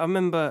 dude. I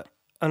remember,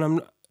 and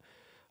I'm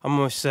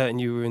almost certain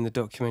you were in the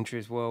documentary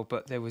as well.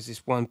 But there was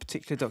this one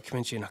particular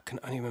documentary, and I can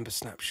only remember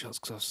snapshots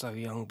because I was so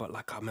young. But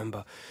like I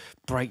remember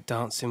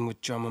breakdancing with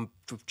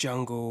with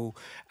jungle,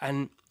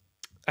 and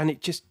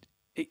it just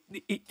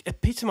it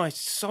epitomised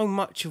so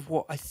much of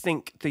what I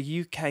think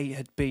the UK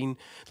had been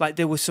like.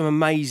 There were some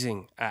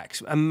amazing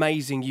acts,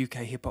 amazing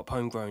UK hip hop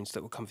homegrowns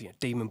that were coming,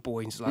 Demon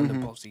Boys,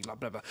 London Posse, blah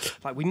blah blah.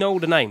 Like we know all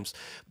the names,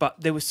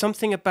 but there was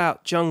something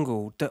about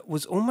jungle that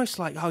was almost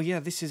like, oh yeah,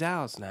 this is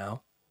ours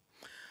now.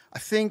 I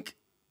think,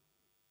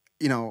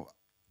 you know,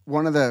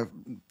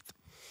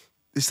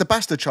 it's the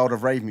bastard child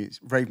of rave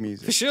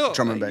music. For sure.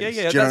 Drum and bass.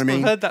 Yeah. Do you know what I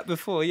mean? I've heard that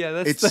before. Yeah,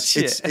 that's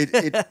it.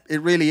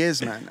 It really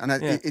is, man. And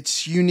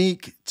it's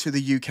unique to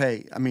the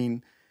UK. I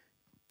mean,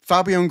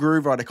 Fabio and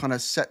Groove Rider kind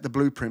of set the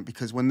blueprint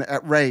because when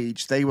at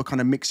Rage, they were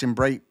kind of mixing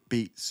break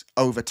beats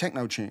over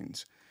techno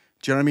tunes.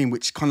 Do you know what I mean?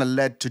 Which kind of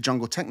led to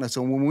jungle techno.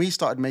 So when we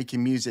started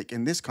making music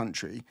in this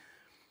country,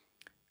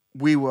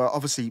 we were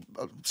obviously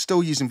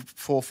still using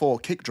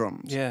 4/4 kick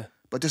drums. Yeah.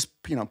 But just,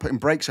 you know, putting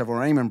breaks over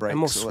or aiming breaks. And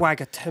more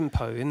swagger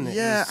tempo, isn't it?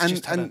 Yeah,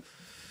 and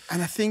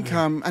I think,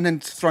 and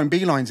then throwing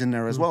B-lines in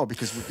there as well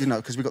because, you know,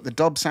 because we got the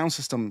dub sound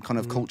system kind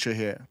of culture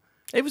here.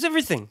 It was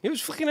everything. It was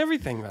fucking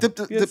everything, man.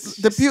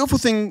 The beautiful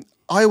thing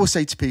I always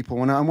say to people,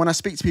 when I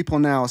speak to people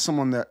now, as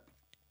someone that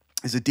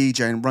is a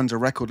DJ and runs a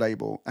record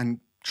label and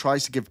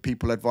tries to give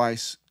people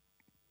advice,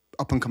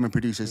 up-and-coming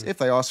producers, if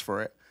they ask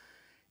for it,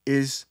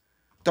 is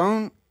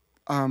don't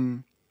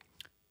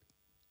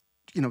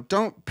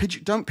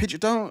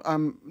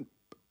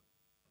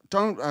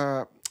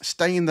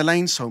stay in the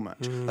lane so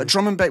much.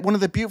 Drum and bass. One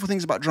of the beautiful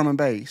things about drum and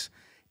bass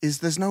is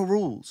there's no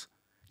rules.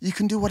 You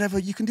can do whatever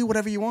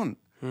you want.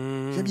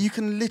 You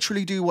can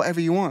literally do whatever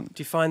you want.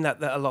 Do you find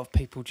that a lot of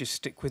people just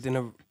stick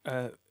within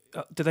a?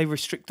 Do they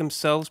restrict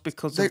themselves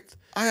because of?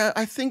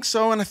 I think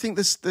so, and I think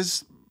there's.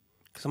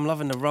 Because I'm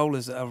loving the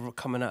rollers that are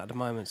coming out at the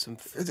moment.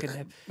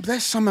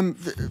 There's some.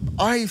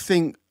 I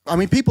think. I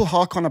mean, people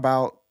hark on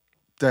about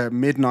the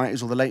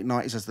mid-90s or the late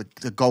 90s as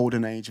the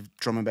golden age of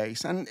drum and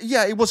bass. And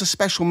yeah, it was a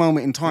special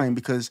moment in time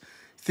because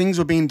things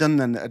were being done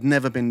then that had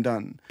never been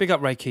done. Big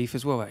up Ray Keith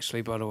as well,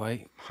 actually, by the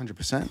way.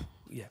 100%.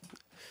 Yeah.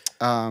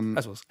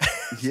 As was.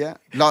 Yeah.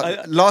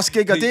 Last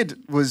gig I did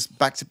was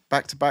back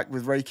to back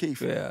with Ray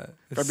Keith. Yeah.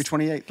 February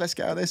 28th. Let's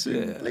get out of there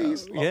soon, yeah.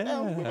 please.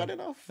 Yeah. We've had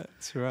enough.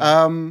 That's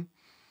right.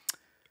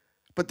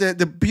 But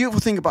the beautiful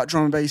thing about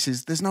drum and bass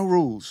is there's no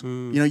rules.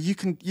 You know, you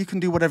can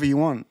do whatever you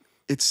want.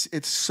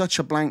 It's such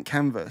a blank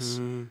canvas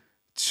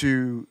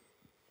to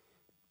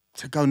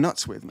go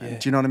nuts with, man. Yeah.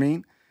 Do you know what I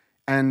mean?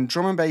 And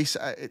drum and bass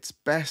at its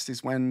best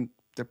is when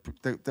the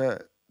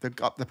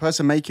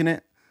person making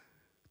it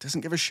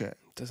doesn't give a shit.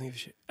 Doesn't give a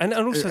shit. And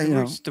also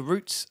the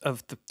roots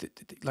of the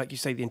like you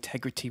say, the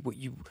integrity,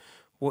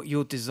 what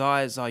your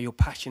desires are, your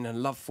passion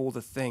and love for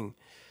the thing,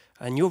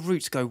 and your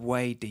roots go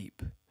way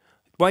deep.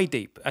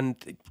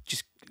 And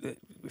just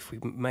if we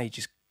may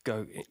just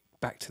go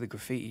back to the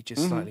graffiti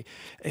just slightly.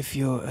 If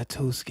you're at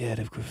all scared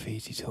of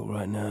graffiti talk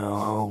right now,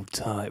 hold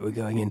tight. We're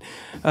going in.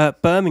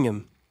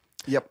 Birmingham.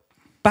 Yep.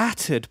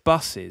 Battered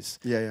buses.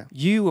 Yeah.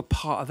 You were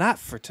part of that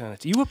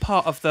fraternity. You were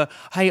part of the,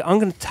 hey, I'm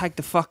going to tag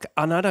the fuck,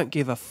 and I don't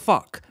give a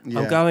fuck.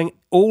 Yeah. I'm going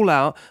all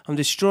out. I'm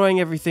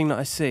destroying everything that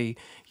I see.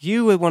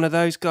 You were one of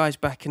those guys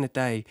back in the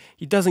day.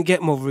 It doesn't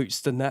get more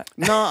roots than that.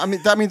 No, I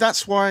mean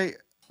that's why.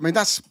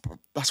 That's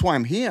why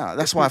I'm here.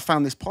 That's why I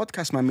found this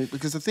podcast, man.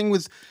 Because the thing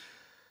with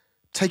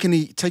taking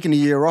a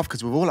year off,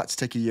 because we've all had to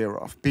take a year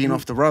off, being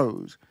off the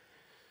road,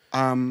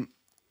 I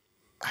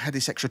had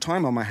this extra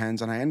time on my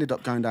hands, and I ended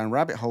up going down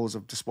rabbit holes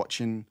of just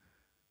watching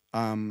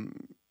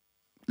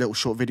little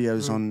short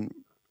videos on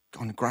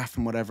Graff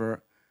and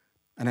whatever,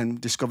 and then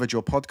discovered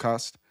your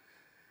podcast,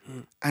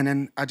 and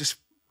then I just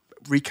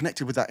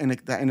reconnected with that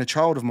inner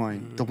child of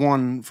mine, the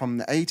one from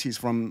the 80s,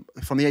 from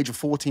the age of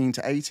 14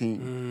 to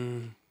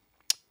 18.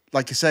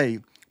 Like you say,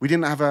 we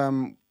didn't have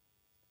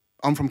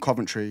I'm from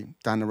Coventry,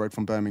 down the road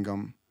from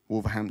Birmingham,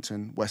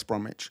 Wolverhampton, West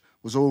Bromwich.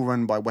 was all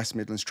run by West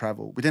Midlands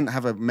Travel. We didn't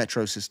have a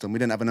metro system. We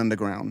didn't have an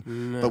underground,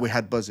 but we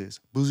had buzzies,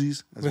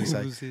 as we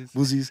say,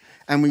 buzzies,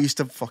 and we used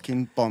to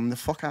fucking bomb the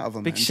fuck out of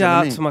them. Big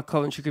shout out to my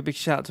Coventry crew. Big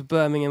shout out to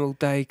Birmingham all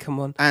day. Come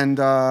on. And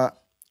I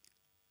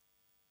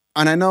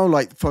know,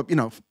 like, for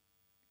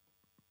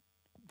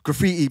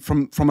graffiti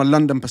from a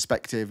London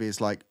perspective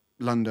is like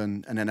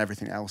London, and then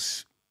everything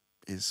else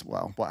is,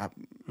 well, what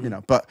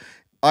But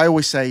I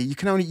always say you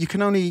can only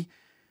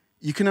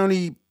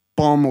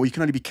bomb, or you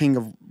can only be king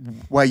of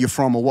where you're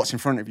from or what's in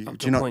front of you.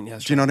 Do you know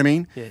what I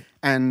mean? Yeah.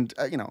 And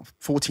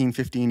 14,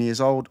 15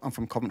 years old, I'm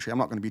from Coventry. I'm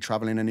not going to be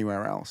traveling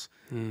anywhere else.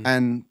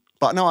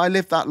 But no, I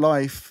lived that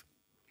life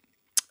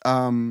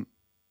about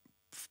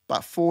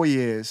 4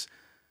 years,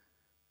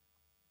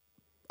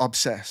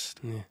 obsessed.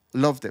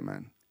 Loved it,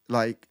 man.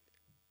 Like,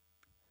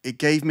 it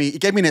gave me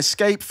an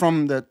escape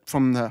from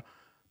the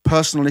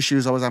personal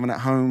issues I was having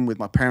at home with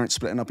my parents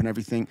splitting up and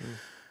everything.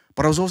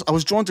 But I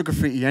was drawn to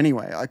graffiti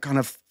anyway. I kind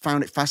of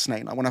found it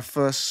fascinating. Like when I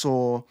first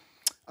saw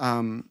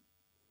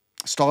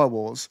Star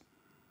Wars,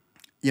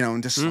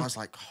 and just I was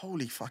like,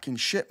 holy fucking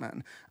shit,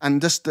 man. And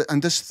just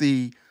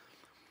the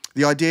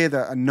idea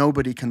that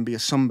nobody can be a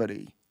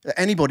somebody, that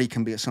anybody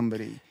can be a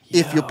somebody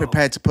if you're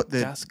prepared to put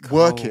the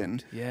work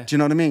in. Yeah. Do you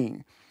know what I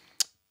mean?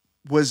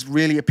 Was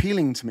really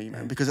appealing to me,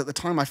 man, because at the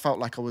time I felt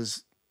like I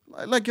was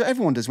like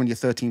everyone does when you're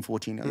 13,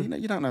 14.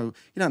 You don't know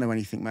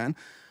anything, man.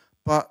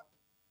 But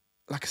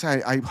like I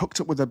say, I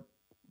hooked up with a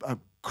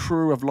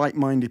crew of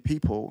like-minded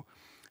people,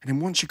 and then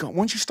once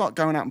you start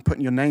going out and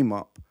putting your name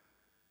up,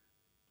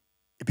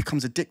 it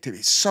becomes addictive.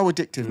 It's so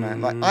addictive,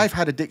 man. Like, I've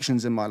had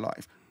addictions in my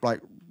life,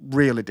 like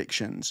real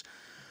addictions,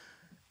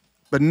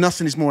 but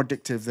nothing is more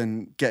addictive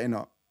than getting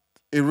up.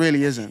 It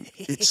really isn't.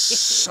 It's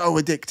so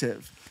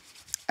addictive.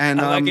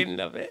 And I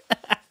love it.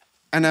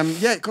 And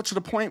it got to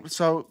the point.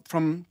 So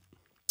from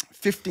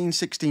 15,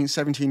 16,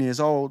 17 years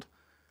old,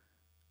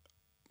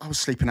 I was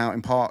sleeping out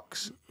in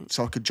parks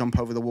so I could jump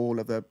over the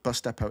wall of the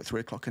bus depot at 3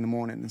 o'clock in the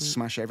morning and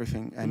smash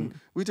everything. And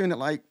we were doing it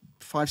like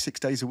 5-6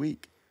 days a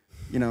week,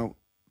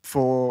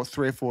 for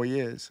 3 or 4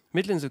 years.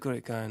 Midlands have got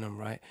it going on,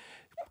 right?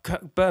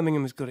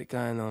 Birmingham has got it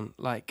going on.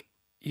 Like,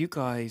 you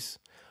guys,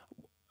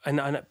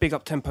 and big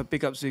up Tempo,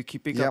 big up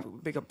Zuki, big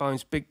up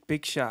Bones,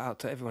 big shout out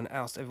to everyone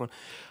else, everyone.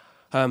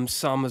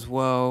 Some as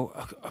well.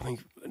 I mean,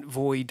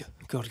 Void.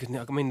 God, I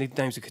mean, the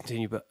names will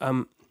continue, but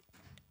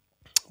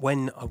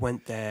when I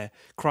went there,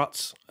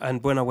 Krutz,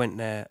 and when I went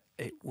there,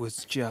 it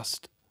was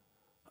just,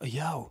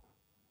 that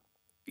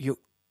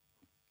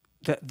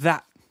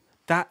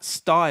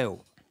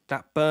style,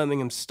 that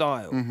Birmingham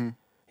style,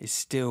 is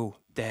still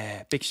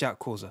there. Big shout,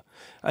 Causa.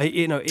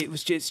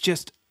 It's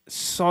just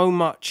so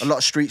much. A lot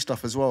of street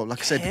stuff as well. Like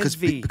I said,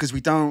 because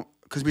we don't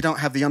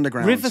have the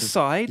underground.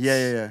 Riverside.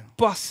 Yeah.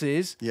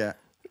 Buses. Yeah.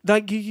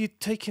 Like, you're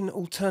taking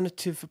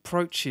alternative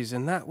approaches,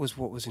 and that was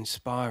what was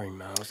inspiring,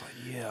 man. I was like,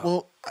 yeah.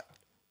 Well,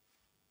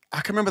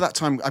 I can remember that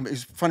time. It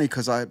was funny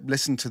because I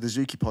listened to the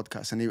Zuki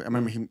podcast, and I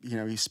remember him. He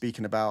was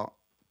speaking about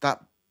that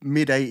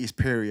mid-'80s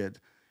period.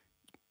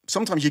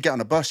 Sometimes you get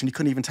on a bus and you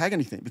couldn't even tag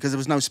anything because there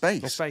was no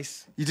space. No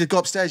space. You just go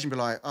upstairs and be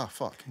like, oh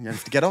fuck, you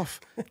have to get off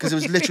because it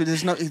was literally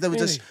they were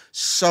just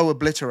so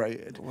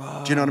obliterated.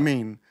 Wow. Do you know what I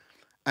mean?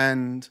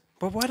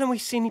 But why don't we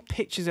see any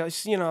pictures? I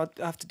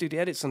have to do the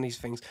edits on these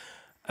things.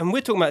 And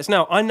we're talking about this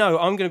now. I know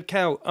I'm going to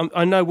count.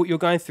 I know what you're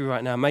going through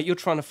right now, mate. You're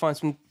trying to find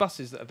some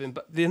buses that have been,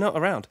 but they're not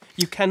around.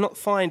 You cannot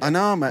find. I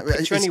know, mate.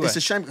 Anywhere. It's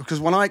a shame because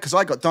when I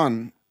got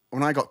done,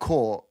 when I got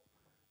caught,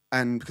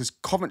 and because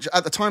Coventry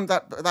at the time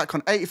that kind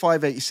of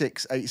 85,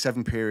 86,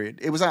 87 period,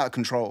 it was out of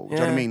control. Do you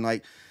know what I mean?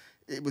 Like,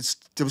 there was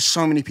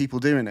so many people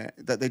doing it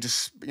that they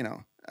just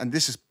And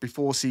this is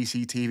before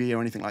CCTV or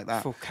anything like that.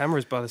 Before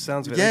cameras, by the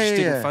sounds of it. They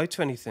just didn't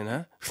photo anything,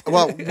 huh?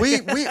 Well,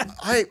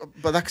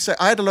 but like I say,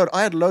 I had a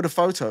load of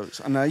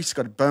photos, and I used to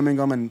go to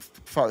Birmingham and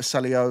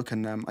Selly Oak,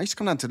 and I used to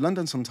come down to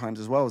London sometimes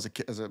as well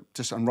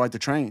and ride the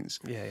trains.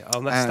 Yeah. Oh,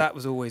 that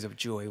was always a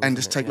joy. And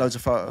just take loads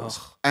of photos.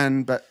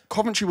 Oh. But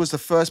Coventry was the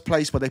first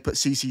place where they put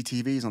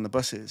CCTVs on the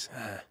buses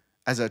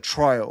as a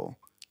trial.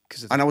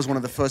 And I was one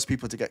of the first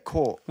people to get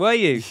caught. Were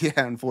you?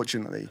 Yeah,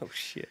 unfortunately. Oh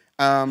shit.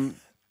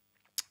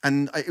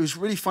 And it was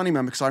really funny,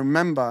 man, because I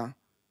remember,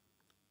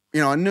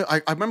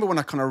 I remember when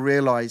I kind of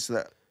realized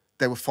that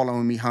they were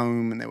following me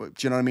home, and they were,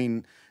 do you know what I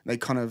mean? They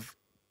kind of,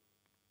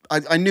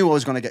 I knew I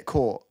was going to get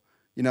caught.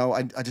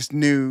 I just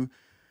knew,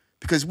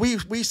 because we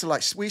used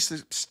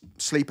to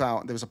sleep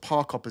out. There was a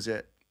park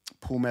opposite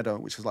Pool Meadow,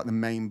 which was like the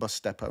main bus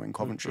depot in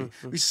Coventry.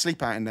 We used to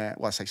sleep out in there.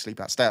 Well, I say sleep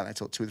out, stay out there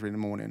till 2 or 3 in the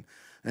morning, and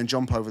then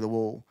jump over the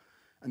wall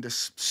and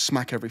just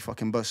smack every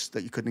fucking bus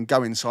that you could and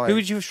go inside. Who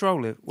would you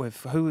stroll it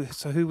with? Who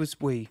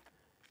was we?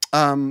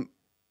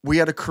 We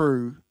had a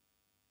crew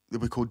that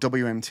we called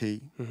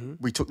WMT.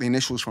 We took the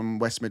initials from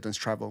West Midlands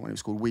Travel, and it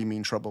was called We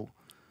Mean Trouble.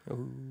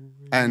 Ooh.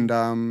 And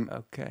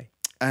okay.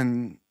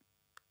 And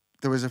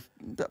there was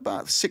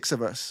about 6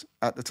 of us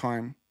at the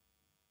time.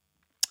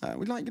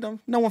 We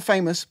no one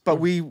famous,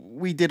 but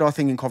we did our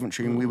thing in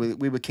Coventry, and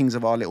we were kings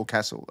of our little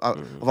castle,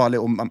 of our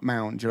little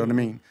mound. Do you know what I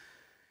mean?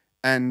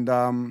 And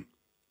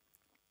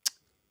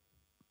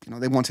you know,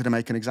 they wanted to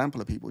make an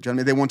example of people. Do you know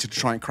what I mean? They wanted to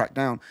try and crack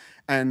down.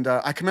 And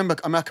I can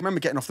remember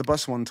getting off the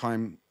bus one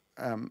time,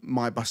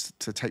 my bus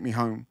to take me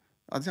home.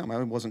 I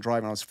wasn't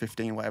driving, I was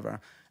 15 or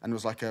whatever. And it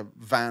was like a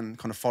van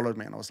kind of followed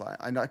me. And I was like,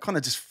 I kind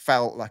of just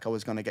felt like I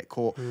was going to get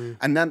caught.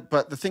 And then,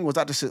 but the thing was,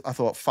 I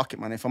thought, fuck it,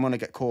 man. If I'm going to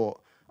get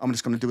caught, I'm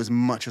just going to do as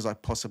much as I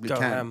possibly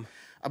can.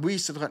 And we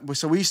used to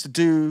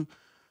do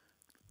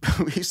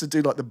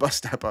like the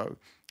bus depot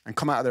and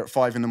come out of there at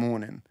 5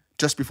 a.m,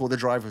 just before the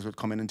drivers would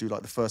come in and do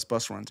like the first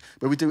bus runs.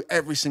 But we do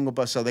every single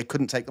bus so they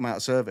couldn't take them out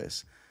of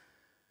service.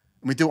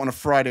 And we do it on a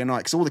Friday night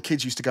because all the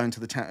kids used to go into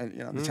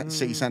the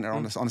city centre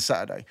on a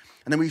Saturday.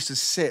 And then we used to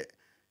sit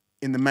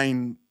in the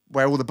main,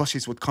 where all the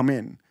buses would come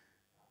in,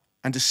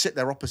 and just sit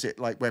there opposite,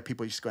 like where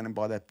people used to go in and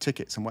buy their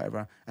tickets and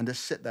whatever, and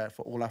just sit there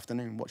for all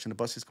afternoon watching the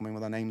buses come in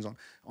with our names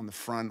on the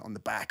front, on the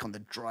back, on the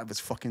driver's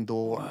fucking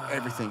door, and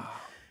everything.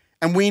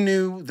 And we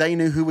knew, they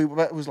knew who we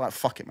were. It was like,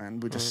 fuck it,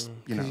 man. We just,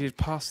 you know. You'd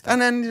passed that.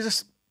 And then you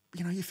just,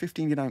 you know, you're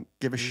 15, you don't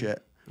give a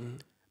shit.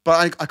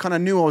 But I kind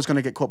of knew I was going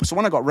to get caught. So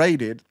when I got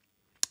raided,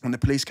 when the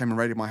police came and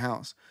raided my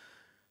house,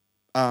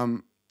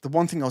 the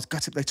one thing I was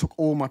gutted, they took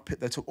all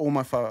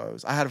my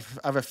photos. I have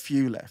a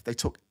few left. They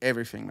took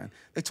everything, man.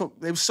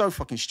 They were so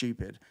fucking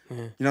stupid. You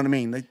know what I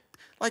mean? They,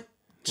 like,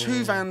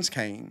 two vans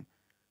came,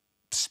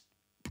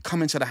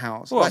 come into the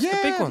house. What, like, the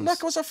big ones?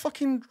 like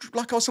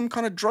I was some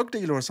kind of drug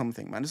dealer or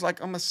something, man. It's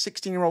like I'm a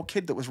 16-year-old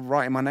kid that was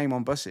writing my name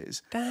on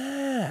buses.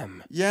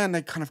 Damn. Yeah, and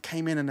they kind of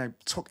came in and they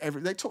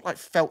took like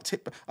felt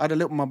tip. I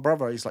had my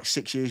brother, he's like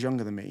 6 years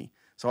younger than me.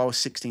 So I was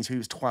 16, so he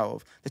was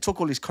 12. They took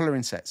all his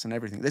colouring sets and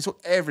everything. They took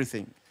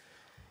everything.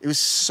 It was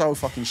so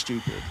fucking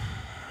stupid.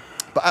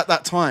 But at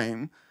that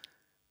time,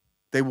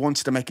 they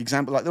wanted to make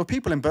examples. Like, there were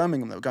people in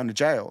Birmingham that were going to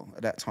jail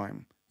at that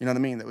time. You know what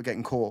I mean? That were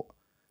getting caught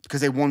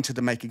because they wanted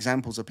to make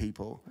examples of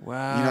people.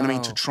 Wow. You know what I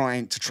mean? To try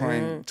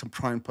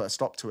and put a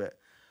stop to it.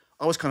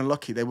 I was kind of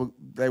lucky. They were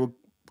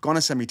going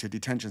to send me to a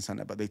detention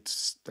centre, but they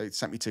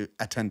sent me to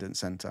attendance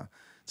centre.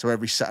 So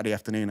every Saturday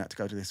afternoon, I had to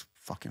go to this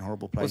fucking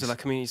horrible place. Was it like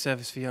community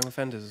service for young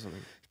offenders or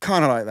something?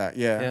 Kind of like that,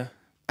 yeah. Yeah.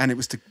 And it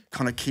was to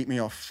kind of keep me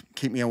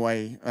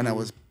away. And I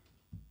was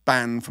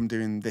banned from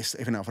doing this.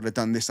 Even if I'd have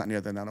done this, that, and the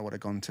other, then I would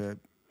have gone to,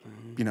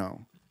 you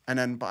know. And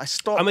then, but I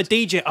stopped. I'm a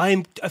DJ.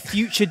 I'm a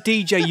future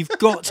DJ. You've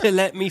got to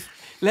let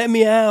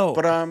me out.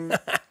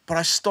 But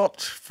I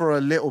stopped for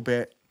a little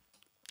bit.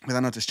 But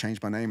then I just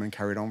changed my name and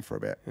carried on for a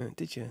bit.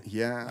 Did you?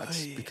 Yeah,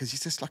 because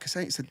it's just, like I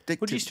say, it's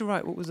addictive. What did you used to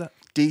write? What was that?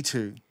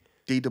 D2.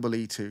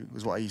 DEE2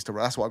 was what I used to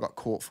write. That's what I got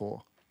caught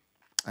for.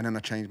 And then I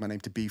changed my name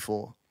to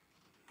B4.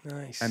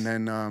 Nice. And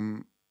then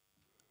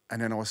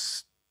I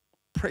was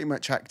pretty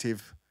much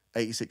active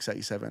 86,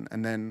 87.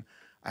 And then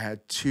I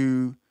had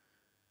two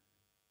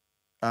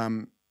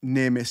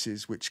near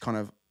misses, which kind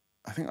of,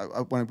 I think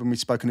when we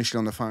spoke initially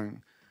on the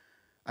phone,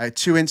 I had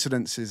two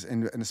incidences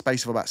in the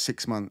space of about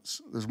 6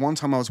 months. There's one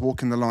time I was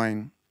walking the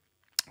line,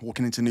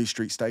 walking into New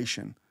Street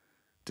Station,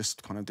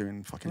 just kind of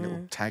doing fucking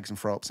little tags and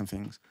throw-ups and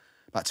things.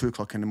 About 2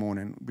 o'clock in the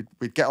morning,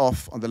 we'd get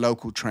off on the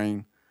local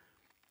train.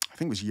 I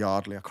think it was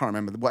Yardley. I can't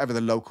remember. Whatever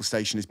the local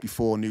station is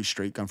before New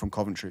Street, going from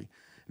Coventry.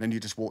 And then you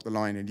just walk the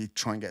line and you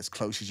try and get as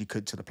close as you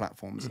could to the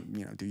platforms and,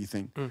 you know, do your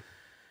thing. And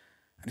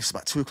it's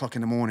about 2 o'clock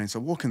in the morning. So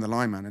walking the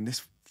line, man, and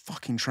this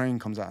fucking train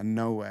comes out of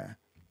nowhere.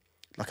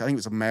 Like, I think it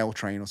was a mail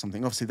train or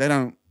something. Obviously, they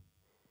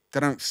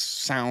don't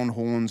sound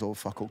horns or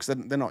fuck all because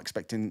they're not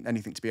expecting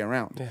anything to be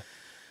around. Yeah.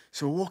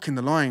 So we're walking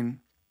the line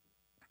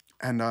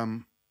and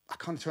I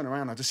kind of turn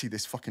around, I just see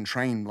this fucking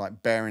train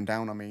like bearing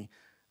down on me.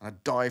 And I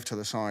dive to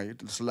the side,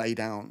 just lay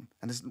down.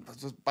 And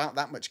there's about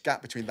that much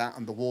gap between that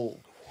and the wall.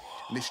 Whoa.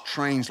 And this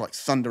train's like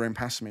thundering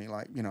past me,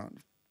 like, you know,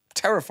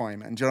 terrifying,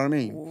 man. Do you know what I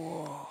mean?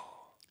 Whoa.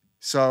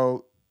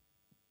 So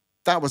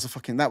that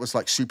was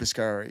like super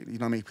scary, you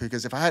know what I mean?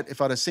 Because if I'd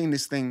have seen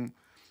this thing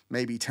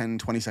maybe 10,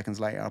 20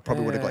 seconds later, I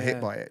probably would have got hit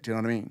by it. Do you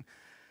know what I mean?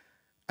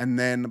 And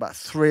then about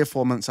 3 or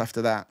 4 months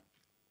after that,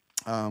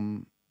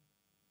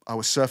 I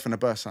was surfing a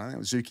bus. I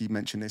think Zuki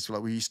mentioned this.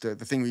 Like,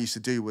 the thing we used to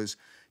do was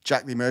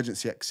jack the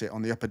emergency exit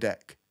on the upper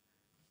deck.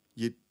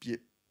 You'd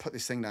put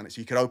this thing down it so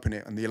you could open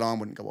it and the alarm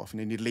wouldn't go off. And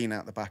then you'd lean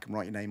out the back and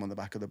write your name on the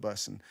back of the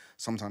bus. And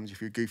sometimes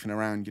if you're goofing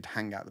around, you'd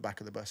hang out the back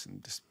of the bus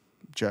and just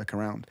jerk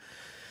around.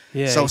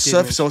 Yeah. So I was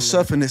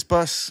surfing this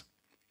bus,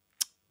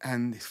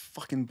 and this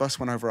fucking bus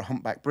went over a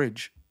humpback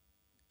bridge,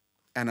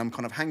 and I'm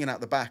kind of hanging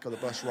out the back of the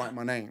bus writing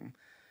my name.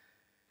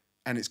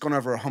 And it's gone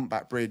over a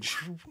humpback bridge.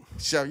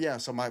 So, yeah,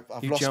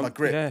 I've lost my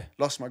grip. Yeah.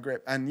 Lost my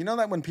grip. And you know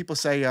that when people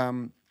say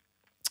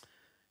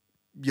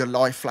your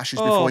life flashes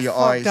before your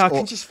eyes? I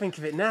can just think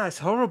of it now. It's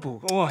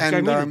horrible. Oh, it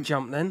gave me the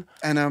jump then.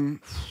 And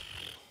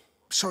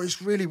so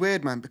it's really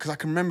weird, man, because I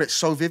can remember it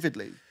so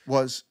vividly.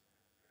 Was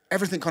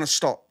everything kind of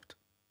stopped.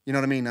 You know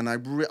what I mean? And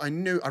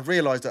I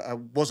realised that I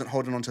wasn't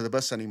holding on to the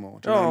bus anymore.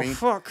 Do you know what I mean?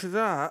 Fuck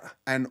that.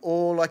 And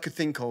all I could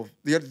think of,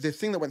 the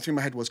thing that went through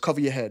my head was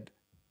cover your head.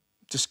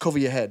 Just cover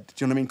your head. Do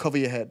you know what I mean? Cover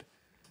your head.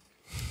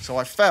 So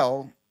I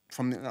fell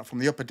from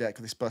the upper deck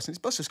of this bus. And this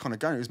bus was kind of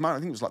going. I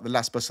think it was like the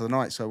last bus of the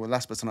night. So the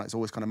last bus of the night is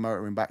always kind of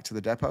motoring back to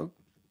the depot.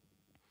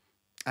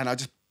 And I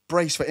just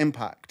braced for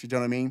impact. Do you know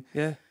what I mean?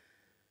 Yeah.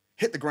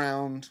 hit the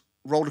ground,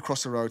 rolled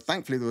across the road.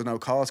 Thankfully, there were no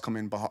cars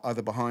coming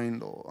either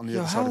behind or on the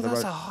other side of the road.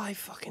 That's a high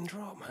fucking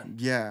drop, man.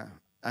 Yeah.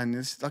 And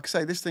it's, like I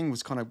say, this thing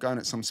was kind of going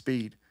at some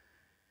speed.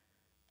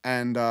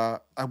 And I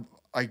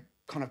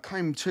kind of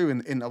came to,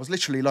 and I was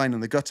literally lying in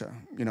the gutter,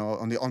 you know,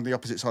 on the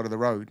opposite side of the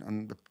road.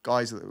 And the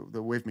guys that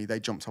were with me, they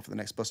jumped off at the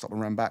next bus stop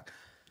and ran back.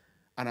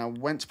 And I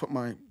went to put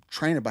my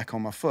trainer back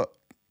on my foot,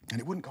 and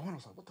it wouldn't go on. I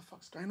was like, what the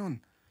fuck's going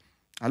on?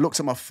 I looked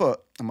at my foot,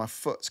 and my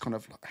foot's kind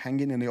of like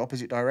hanging in the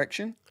opposite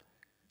direction.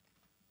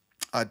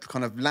 I'd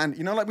kind of land,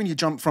 you know, like when you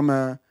jump from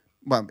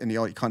well, in the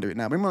old, you can't do it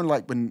now. Remember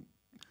like when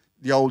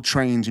the old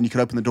trains and you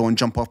could open the door and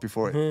jump off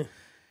before it?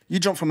 You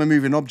jump from a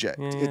moving object.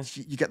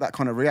 You get that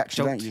kind of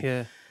reaction, don't you?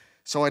 Yeah.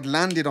 So I'd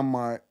landed on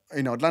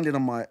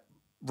my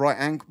right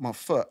ankle, my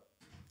foot,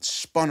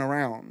 spun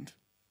around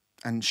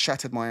and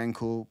shattered my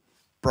ankle,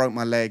 broke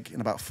my leg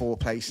in about 4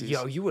 places.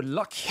 Yo, you were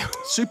lucky.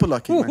 Super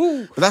lucky,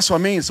 man. But that's what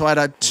I mean. So I'd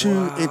had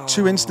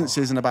two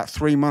instances in about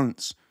 3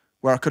 months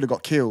where I could have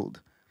got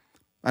killed.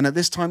 And at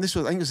this time, this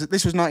was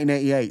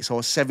 1988, so I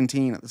was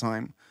 17 at the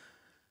time.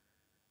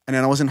 And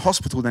then I was in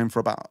hospital then for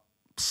about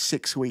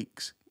 6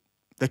 weeks.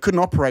 They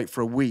couldn't operate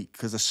for a week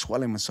because the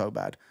swelling was so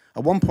bad.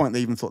 At one point, they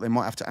even thought they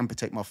might have to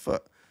amputate my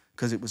foot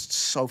because it was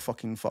so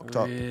fucking fucked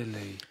up.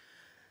 Really?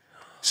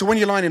 So when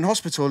you're lying in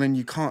hospital and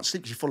you can't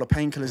sleep, 'cause you're full of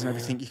painkillers and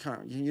everything,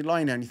 you're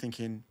lying there and you're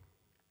thinking,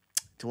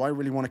 do I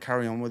really want to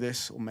carry on with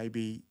this? Or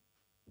maybe,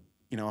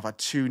 you know, I've had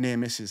 2 near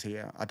misses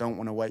here. I don't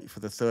want to wait for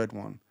the 3rd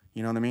one.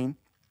 You know what I mean?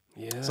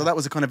 Yeah. So that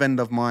was the kind of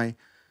end of my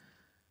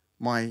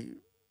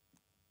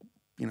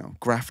you know,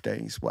 Graff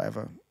days,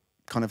 whatever,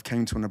 kind of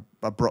came to an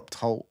abrupt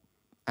halt.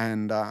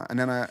 And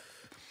then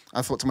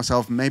I thought to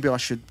myself, maybe I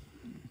should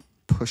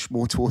push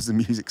more towards the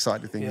music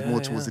side of things, more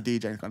towards the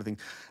DJing kind of thing.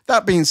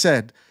 That being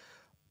said,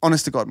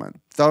 honest to God,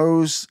 man,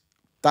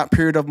 that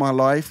period of my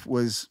life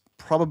was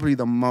probably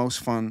the most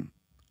fun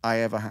I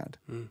ever had.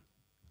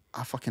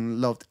 I fucking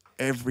loved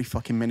every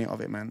fucking minute of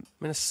it, man.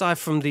 I mean, aside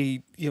from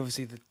these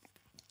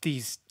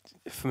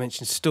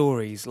aforementioned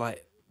stories,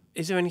 like,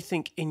 is there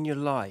anything in your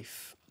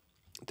life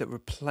that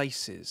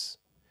replaces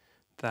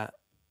that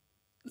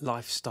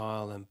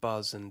lifestyle and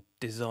buzz and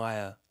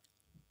desire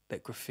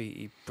that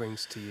graffiti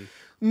brings to you?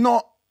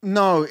 No,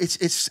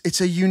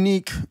 it's a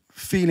unique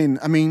feeling.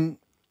 I mean,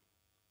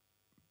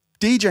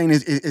 DJing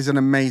is an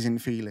amazing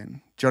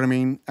feeling. Do you know what I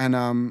mean?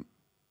 And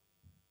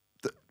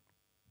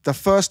the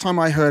first time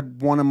I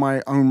heard one of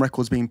my own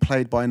records being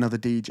played by another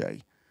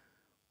DJ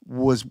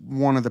was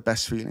one of the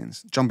best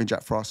feelings. Jumping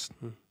Jack Frost,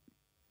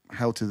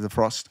 Hell to the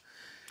Frost.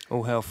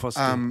 All hell, Frosty.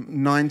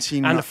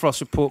 19 and the Frost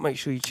Report. Make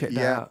sure you check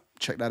that out.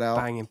 Check that out.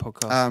 Banging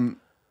podcast.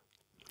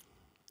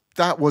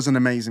 That was an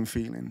amazing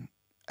feeling,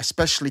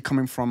 especially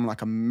coming from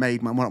like a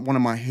made man, one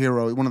of my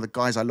heroes, one of the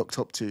guys I looked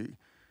up to.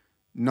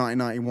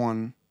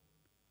 1991,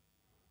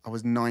 I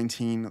was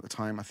 19 at the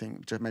time, I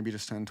think, maybe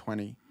just turned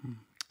 20.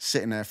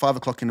 Sitting there, 5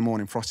 o'clock in the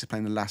morning, Frosty's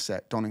playing the last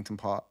set, Donington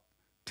Park,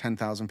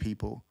 10,000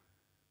 people,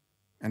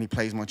 and he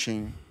plays my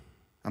tune.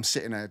 I'm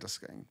sitting there just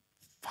going,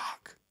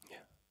 fuck. Yeah.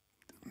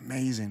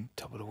 Amazing.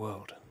 Top of the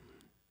world.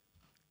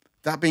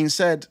 That being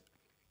said,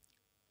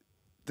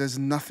 there's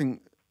nothing...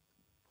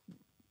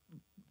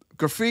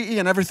 Graffiti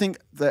and everything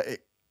that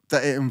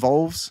it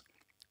involves,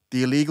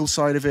 the illegal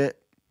side of it,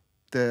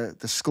 the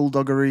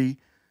skullduggery,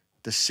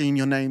 the seeing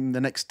your name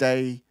the next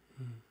day,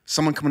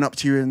 someone coming up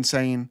to you and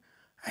saying,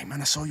 hey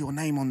man, I saw your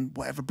name on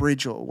whatever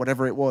bridge or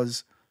whatever it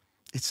was.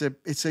 It's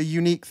a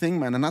unique thing,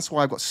 man. And that's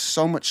why I've got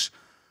so much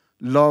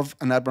love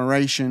and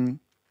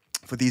admiration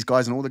for these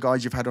guys and all the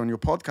guys you've had on your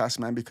podcast,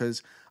 man,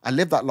 because I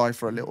lived that life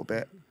for a little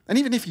bit. And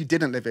even if you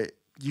didn't live it,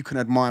 you can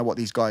admire what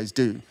these guys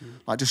do.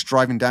 Like just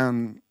driving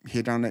down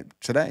it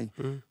today,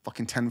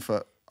 fucking 10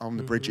 foot on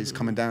the bridges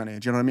coming down here.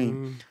 Do you know what I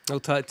mean?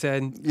 Old tight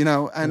 10. You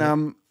know,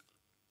 and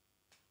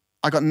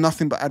I got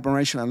nothing but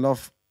admiration and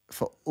love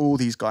for all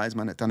these guys,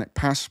 man, that done it,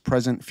 past,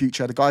 present,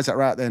 future. The guys that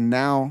are out there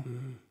now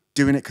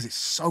doing it, because it's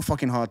so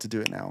fucking hard to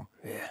do it now.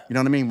 Yeah. You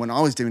know what I mean? When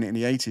I was doing it in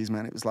the 80s,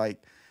 man, it was like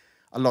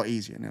a lot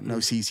easier. You know, no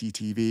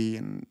CCTV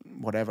and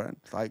whatever.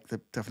 Like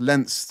the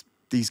lengths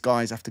these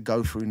guys have to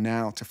go through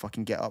now to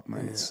fucking get up,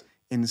 man. It's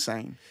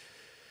insane.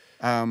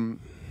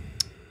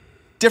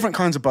 Different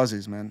kinds of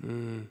buzzes,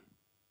 man.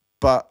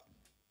 But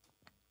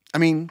I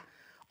mean,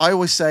 I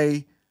always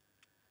say,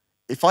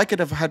 if I could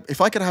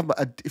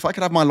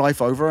have my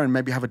life over and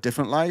maybe have a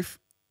different life,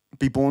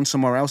 be born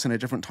somewhere else in a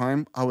different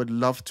time, I would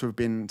love to have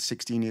been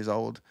 16 years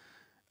old,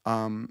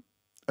 early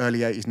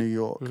 80s New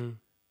York.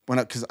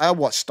 Because I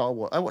watched Star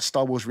Wars. I watched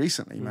Star Wars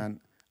recently, man,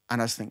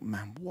 and I just think,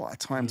 man, what a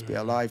time to be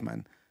alive,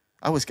 man.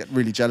 I always get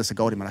really jealous of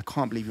Goldie, man. I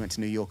can't believe he went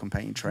to New York and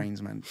painting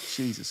trains, man.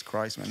 Jesus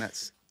Christ, man,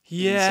 that's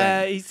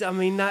insane. I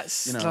mean,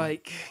 that's, you know,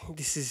 like,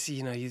 this is,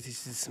 you know,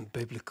 this is some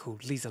biblical.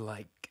 These are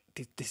like,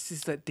 this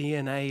is the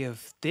DNA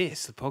of the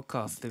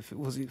podcast. If it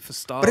wasn't for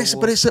Star Wars,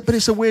 but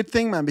it's a weird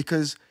thing, man,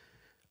 because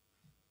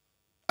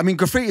I mean,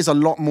 graffiti is a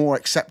lot more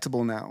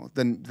acceptable now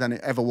than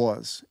it ever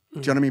was. Do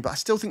you know what I mean? But I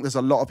still think there's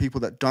a lot of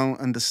people that don't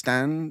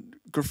understand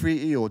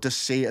graffiti or just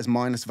see it as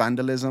mindless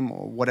vandalism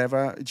or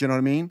whatever. Do you know what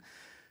I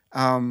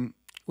mean?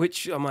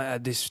 Which I might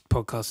add, this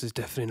podcast is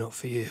definitely not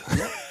for you.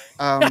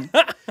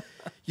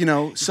 You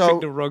know, Picked so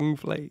the wrong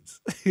place.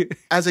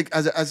 as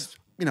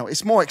you know,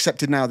 it's more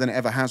accepted now than it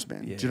ever has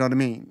been. Yeah. Do you know what I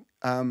mean?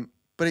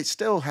 But it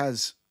still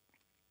has.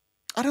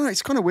 I don't know.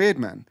 It's kind of weird,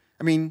 man.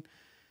 I mean,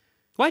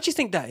 Why do you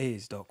think that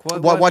is, Doc?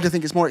 why do you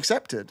think it's more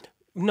accepted?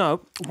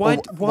 No. Why?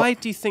 Or Why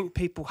do you think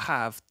people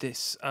have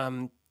this?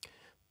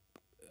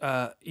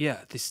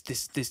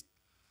 This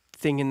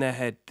thing in their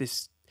head.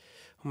 This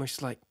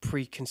almost like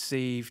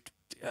preconceived,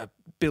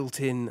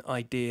 built-in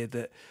idea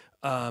that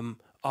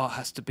art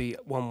has to be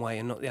one way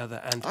and not the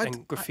other,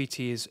 and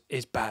graffiti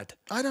is bad.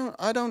 I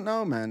don't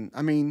know, man.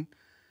 I mean,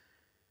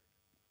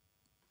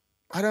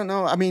 I don't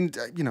know. I mean,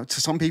 you know,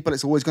 to some people,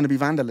 it's always going to be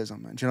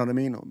vandalism. Do you know what I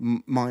mean? Or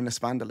mindless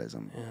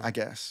vandalism, I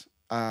guess.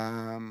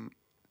 I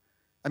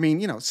mean,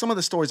 you know, some of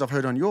the stories I've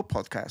heard on your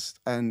podcast,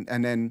 and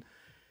then,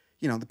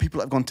 you know, the people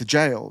that have gone to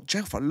jail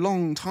for a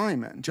long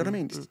time, man. Do you know what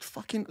I mean? It's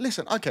fucking,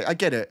 listen, okay, I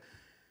get it.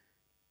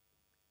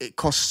 It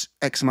costs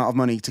X amount of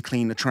money to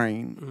clean the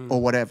train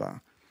or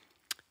whatever.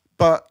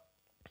 But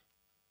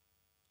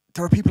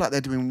there are people out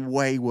there doing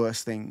way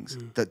worse things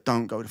that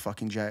don't go to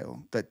fucking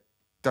jail, that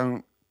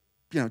don't,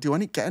 you know,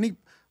 get any,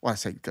 well, I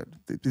say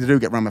they do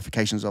get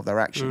ramifications of their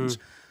actions.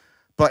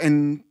 But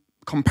in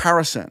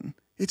comparison,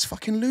 it's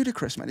fucking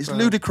ludicrous, man. It's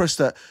ludicrous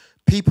that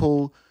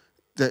people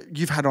that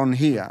you've had on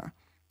here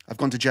have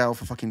gone to jail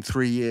for fucking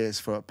 3 years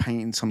for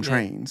painting some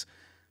trains.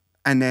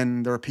 And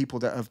then there are people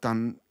that have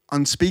done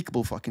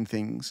unspeakable fucking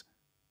things,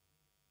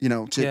 you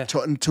know,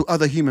 to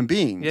other human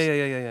beings.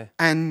 Yeah.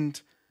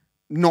 And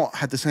not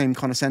had the same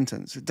kind of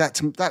sentence. That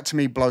to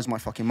me blows my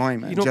fucking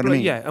mind, man. Do you know what I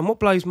mean? Yeah, and what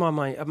blows my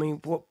mind, I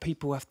mean, what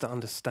people have to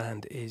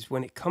understand is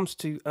when it comes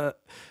to,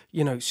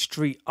 you know,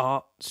 street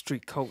art,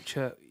 street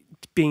culture,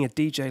 being a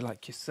DJ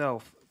like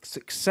yourself,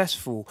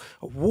 successful,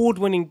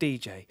 award-winning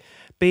DJ,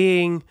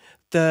 being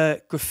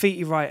the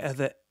graffiti writer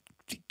that,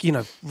 you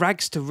know,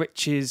 rags to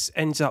riches,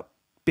 ends up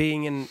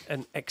being in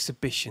an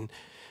exhibition.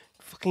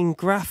 Fucking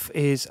Graff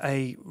is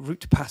a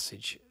route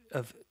passage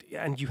of,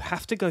 and you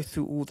have to go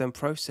through all them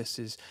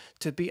processes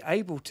to be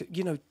able to,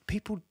 you know,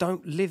 people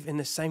don't live in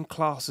the same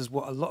class as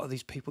what a lot of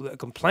these people that are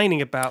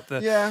complaining about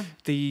the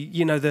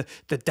you know, the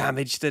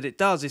damage that it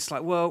does. It's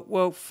like,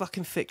 well,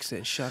 fucking fix it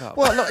and shut up.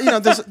 Well, you know,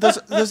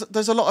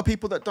 there's a lot of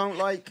people that don't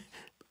like,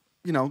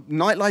 you know,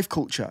 nightlife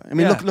culture. I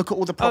mean, look at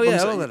all the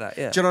problems. all of that.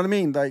 Yeah. Do you know what I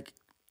mean? Like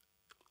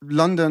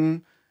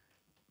London,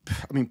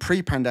 I mean,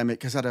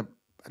 pre-pandemic has had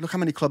look how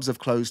many clubs have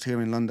closed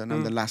here in London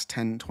in the last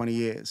 10, 20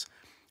 years.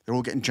 They're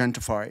all getting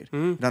gentrified. You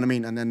know what I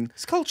mean? And then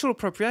it's cultural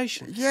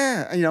appropriation.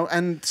 Yeah, you know,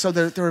 and so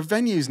there are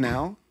venues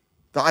now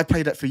that I've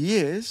played at for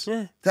years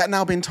that are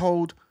now being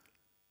told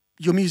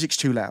your music's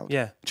too loud.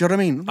 Yeah. Do you know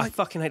what I mean? I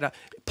fucking hate that.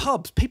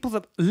 Pubs, people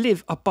that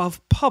live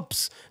above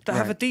pubs that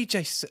have a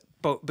DJ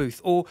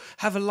booth or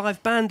have a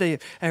live band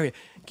area.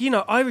 You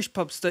know, Irish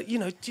pubs that, you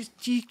know,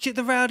 just you get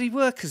the rowdy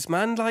workers,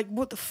 man. Like,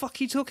 what the fuck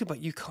are you talking about?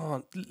 You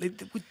can't.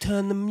 It would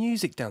turn the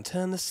music down,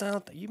 turn the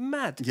sound down. You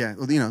mad? Yeah,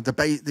 well, you know, the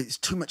bass, it's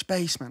too much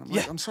bass, man. I'm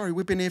like, I'm sorry,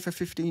 we've been here for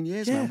 15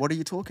 years, man. What are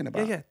you talking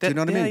about? Yeah. Do you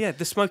know what I mean? Yeah,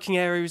 the smoking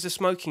area is a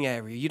smoking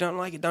area. You don't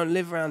like it, don't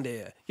live around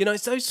here. You know,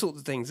 it's those sorts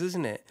of things,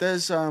 isn't it?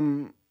 There's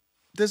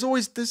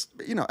always this,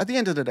 you know, at the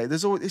end of the day,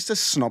 it's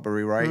just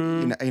snobbery, right?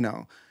 You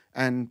know,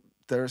 and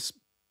there's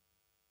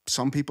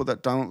some people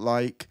that don't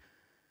like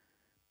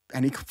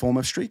any form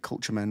of street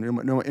culture, man,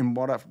 in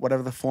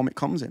whatever the form it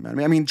comes in, man.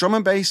 I mean, drum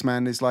and bass,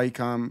 man, is like,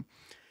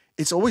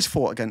 it's always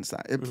fought against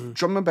that.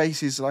 Drum and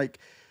bass is like,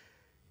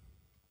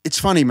 it's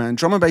funny, man.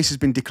 Drum and bass has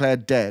been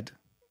declared dead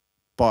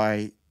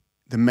by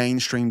the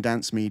mainstream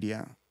dance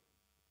media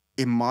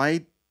in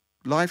my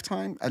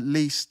lifetime at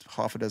least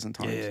half a dozen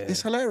times. Yeah.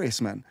 It's hilarious,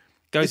 man.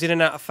 Goes in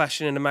and out of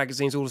fashion in the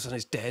magazines. All of a sudden,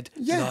 it's dead,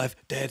 alive,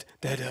 dead,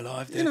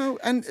 alive. Dead. You know,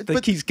 but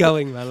it keeps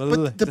going, man.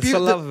 But that's what I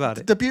love about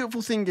it. The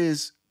beautiful thing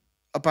is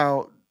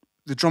about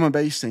the drum and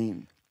bass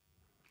scene,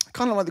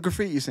 kind of like the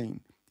graffiti scene,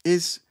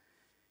 is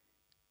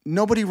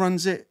nobody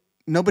runs it,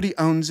 nobody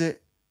owns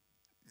it,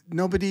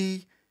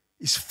 nobody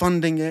is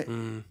funding it.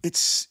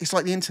 It's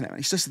like the internet.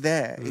 It's just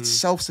there. It's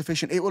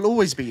self-sufficient. It will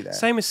always be there.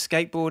 Same as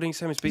skateboarding.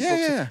 Same as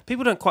beatboxing. Yeah.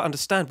 People don't quite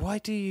understand, why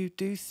do you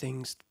do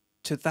things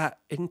to that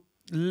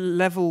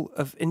level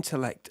of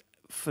intellect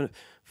for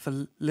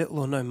little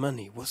or no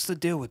money? What's the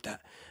deal with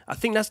that? I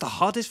think that's the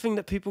hardest thing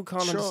that people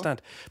can't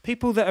understand.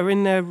 People that are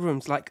in their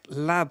rooms, like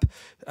lab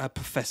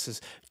professors,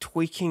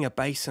 tweaking a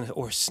bass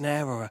or a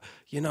snare or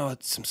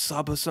some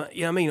sub or something,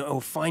 you know what I mean?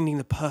 Or finding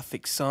the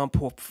perfect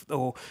sample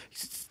or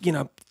you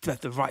know,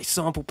 the right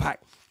sample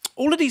pack.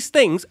 All of these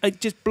things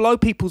just blow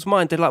people's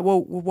mind. They're like,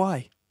 well,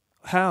 why?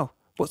 How?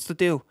 What's the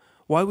deal?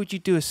 Why would you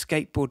do a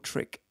skateboard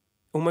trick,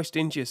 almost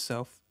injure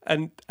yourself,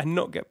 and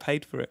not get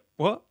paid for it?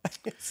 What?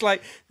 It's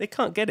like they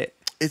can't get it.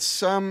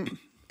 It's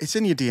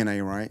in your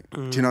DNA, right?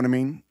 Do you know what I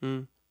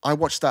mean? I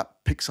watched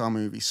that Pixar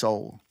movie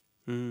Soul,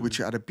 which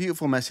had a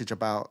beautiful message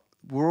about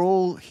we're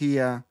all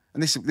here,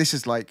 and this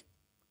is like,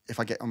 if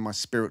I get on my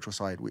spiritual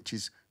side, which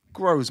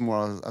grows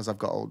more as I've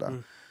got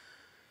older.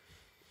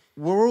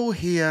 We're all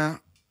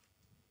here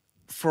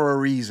for a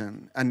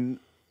reason, and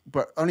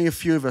but only a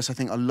few of us, I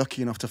think, are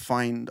lucky enough to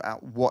find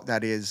out what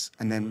that is,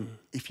 and then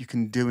if you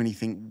can do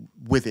anything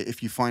with it,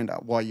 if you find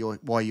out why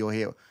you're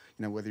here,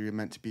 whether you're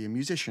meant to be a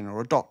musician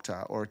or a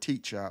doctor or a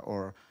teacher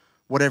or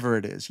whatever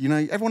it is.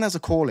 Everyone has a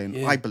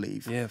calling, I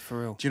believe. Yeah,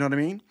 for real. Do you know what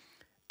I mean?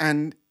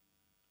 And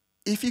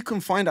if you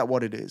can find out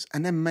what it is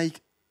and then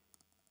make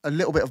a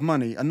little bit of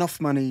money, enough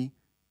money,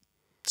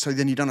 so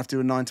then you don't have to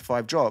do a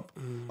 9-to-5 job.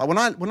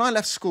 Like when I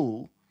left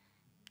school,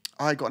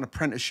 I got an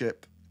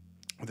apprenticeship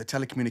with a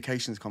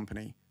telecommunications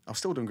company. I was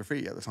still doing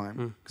graffiti at the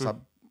time because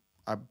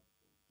I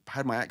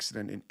had my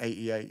accident in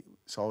 '88,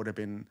 so I would have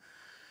been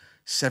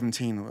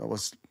 17. I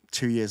was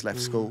 2 years left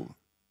school,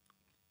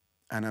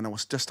 and then I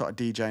was just started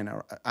DJing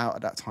out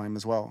at that time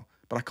as well.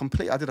 But I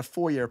did a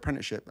 4-year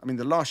apprenticeship. I mean,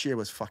 the last year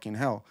was fucking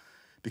hell,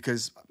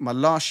 because my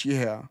last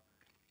year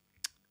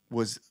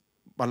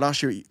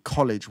at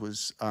college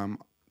was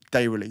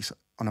day release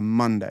on a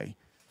Monday,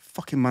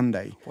 fucking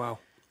Monday. Wow.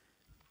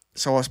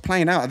 So I was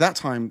playing out at that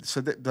time.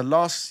 So the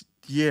last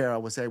year I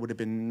was there would have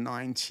been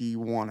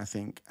 91, I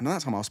think. And at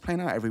that time I was playing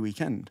out every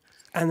weekend.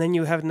 And then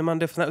you were having the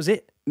Monday off and that was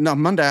it? No,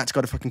 Monday I had to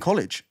go to fucking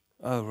college.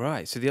 Oh,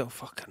 right. So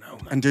fucking hell,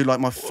 man. And do like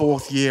my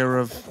 4th year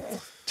of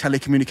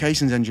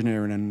telecommunications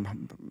engineering. And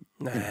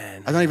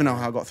I don't even know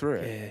how I got through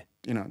it,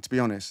 to be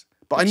honest.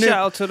 But I knew.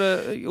 Shout out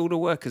to all the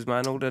workers,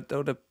 man, all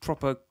the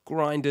proper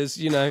grinders,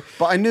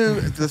 But I knew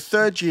the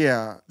third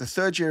year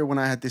when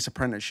I had this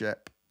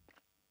apprenticeship,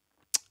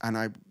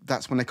 and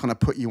that's when they kind of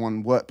put you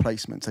on work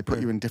placements. They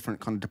put you in different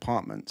kind of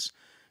departments,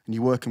 and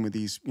you're working with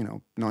these,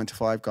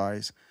 9-to-5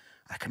 guys.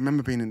 I can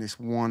remember being in this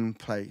one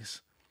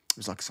place. It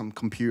was like some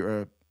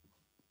computer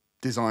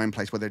design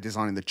place where they're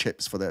designing the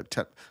chips for the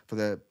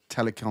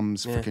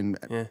telecoms freaking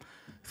thing.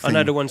 I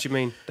know the ones you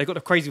mean. They got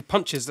the crazy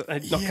punches that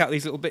they knock out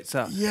these little bits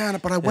out. Yeah,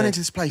 but I went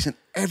into this place and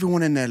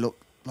everyone in there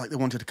looked like they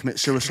wanted to commit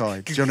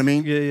suicide. Do you know what I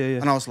mean?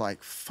 Yeah. And I was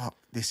like, fuck,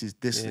 this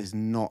is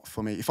not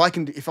for me. If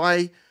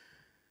I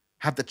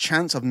have the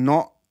chance of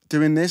not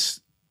doing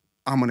this,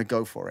 I'm gonna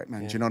go for it,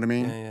 man. Do you know what I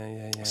mean?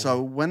 Yeah. So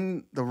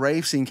when the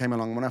rave scene came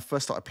along, when I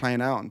first started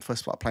playing out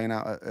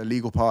at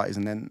illegal parties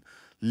and then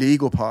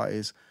legal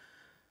parties,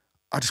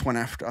 I just went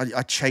after.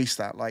 I chased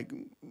that like,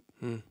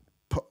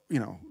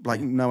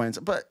 no ends.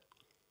 But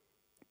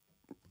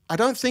I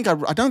don't think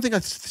I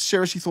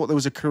seriously thought there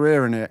was a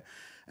career in it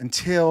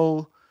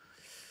until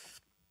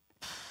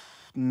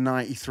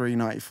 93,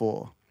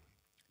 94.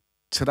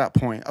 To that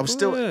point, I was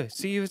still.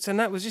 And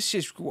that was just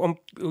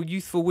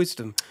youthful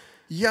wisdom.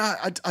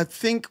 Yeah, I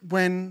think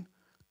when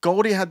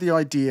Goldie had the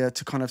idea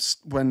to kind of,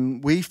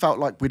 when we felt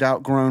like we'd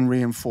outgrown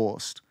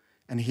Reinforced,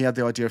 and he had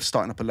the idea of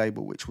starting up a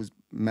label, which was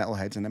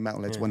Metalheadz, and then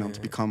Metalheadz went on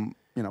to become,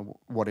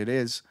 what it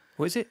is.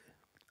 What is it?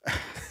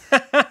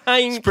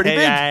 It's pretty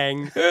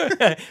big.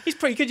 He's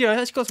pretty good,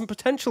 That's got some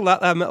potential,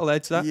 that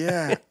Metalheadz. That.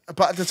 Yeah,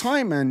 but at the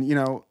time, man,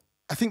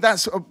 I think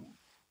that's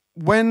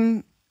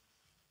when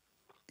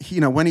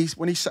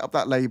he set up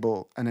that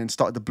label and then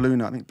started the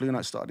Bluenote. I think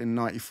Bluenote started in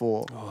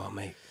 '94. Oh,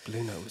 mate,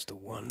 Bluenote was the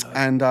one. Though.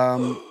 And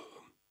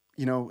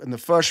and the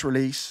first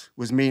release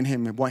was me and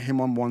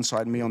him on one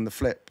side, me on the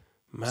flip.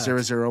 Mad.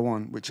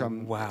 001, which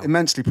I'm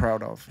immensely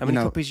proud of. How many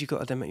copies you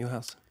got of them at your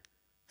house?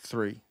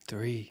 3.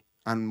 3.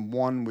 And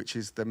one which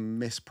is the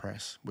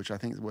mispress, which I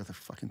think is worth a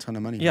fucking ton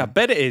of money. Yeah, I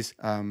bet it is.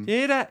 You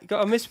hear that?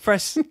 Got a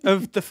mispress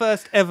of the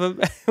first ever.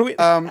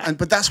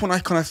 But that's when I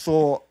kind of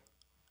thought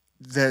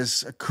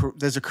there's a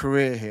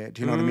career here.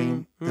 Do you know what I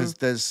mean?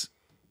 There's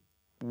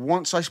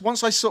once I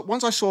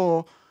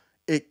saw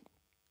it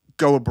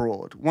go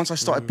abroad. Once I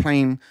started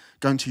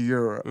going to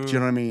Europe, do you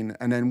know what I mean?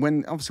 And then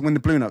when the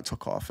Bluenote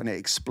took off and it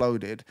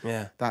exploded,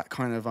 that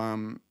kind of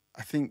I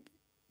think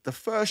the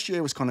first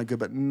year was kind of good,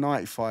 but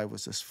 '95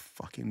 was just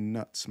fucking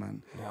nuts,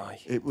 man.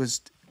 It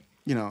was,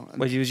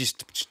 Well, you was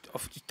just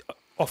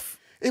off.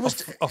 It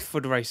was off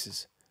for the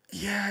races.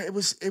 Yeah,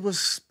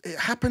 it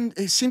happened.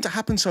 It seemed to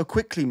happen so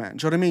quickly, man.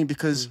 Do you know what I mean?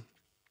 Because,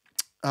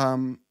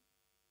 the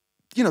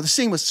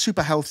scene was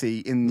super healthy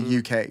in the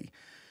UK.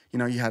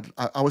 You had,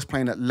 I was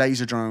playing at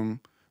Laserdrome.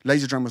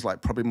 Laserdrome was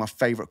like probably my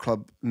favorite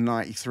club,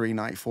 93,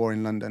 94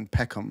 in London,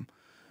 Peckham.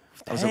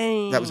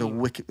 That was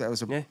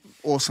a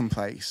awesome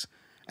place.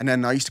 And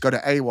then I used to go to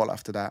AWOL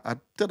after that. I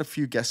did a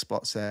few guest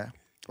spots there.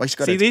 I used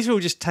to go these are all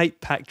just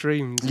tape pack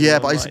dreams. Yeah,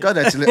 but I used to go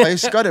there. I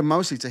used to go there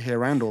mostly to hear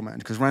Randall, man,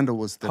 because Randall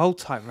was the hold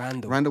tight.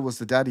 Randall was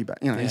the daddy, but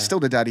he's still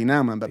the daddy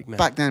now, man. But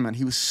back then, man,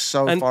 he was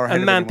so far ahead.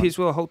 And Mampy as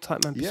well. Hold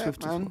tight, Mampy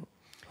Swift man. as well.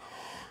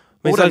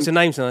 There's loads of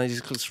names, and I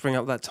just spring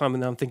up that time,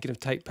 and now I'm thinking of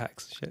tape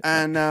packs. Shit.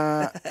 And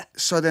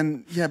so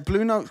then,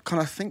 Bluenote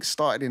kind of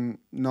started in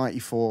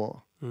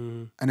 '94,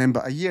 and then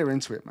but a year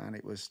into it, man,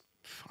 it was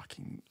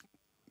fucking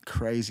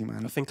crazy,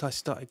 man. I think I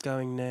started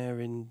going there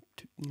in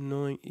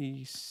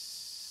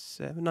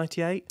 97,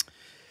 98.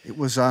 It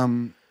was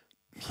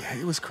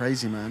it was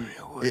crazy, man.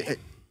 It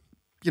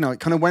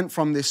kind of went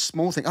from this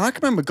small thing. And I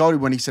can remember Goldie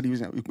when he said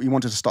he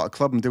wanted to start a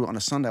club and do it on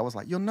a Sunday. I was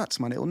like, you're nuts,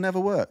 man. It'll never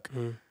work.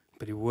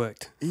 But it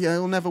worked. Yeah,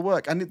 it'll never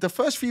work. And the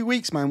first few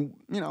weeks, man,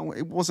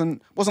 it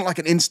wasn't like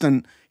an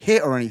instant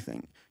hit or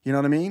anything. You know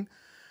what I mean?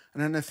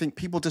 And then I think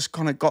people just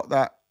kind of got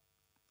that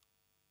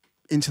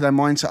into their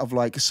mindset of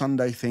like a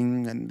Sunday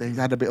thing, and they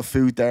had a bit of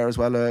food there as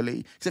well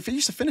early. Because it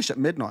used to finish at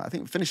midnight. I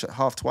think it finished at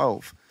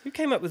 12:30. Who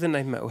came up with the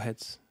name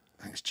Metalheadz?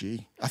 Thanks,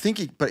 G. I think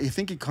he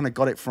kind of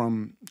got it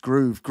from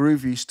Groove.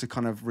 Groove used to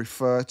kind of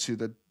refer to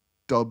the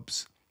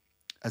dubs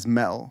as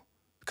metal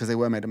because they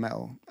were made of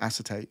metal,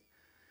 acetate.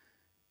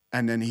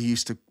 And then he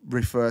used to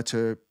refer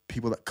to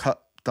people that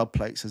cut dub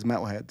plates as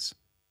metalheads.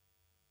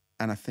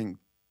 And I think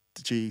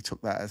G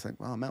took that as like,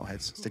 well,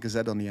 metalheads, stick a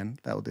Z on the end,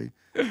 that'll do.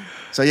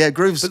 So yeah,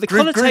 Groove's... But the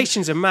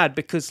connotations are mad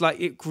because like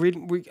it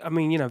really, I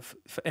mean, you know,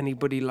 for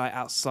anybody like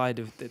outside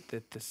of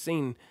the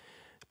scene,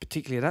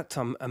 particularly at that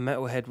time, a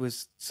metalhead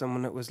was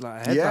someone that was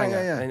like a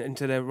headbanger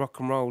into their rock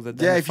and roll,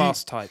 the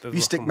fast type of if you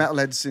rock stick and roll.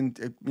 metalheads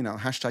in, you know,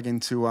 hashtag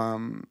into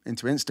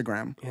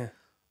Instagram,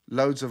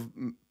 loads of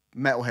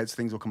metalheads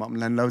things will come up,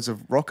 and then loads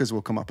of rockers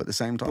will come up at the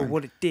same time. But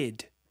what it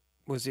did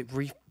was it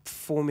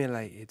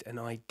reformulated an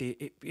idea.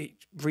 It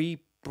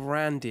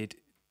rebranded.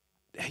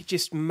 It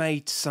just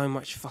made so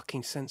much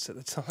fucking sense at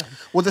the time.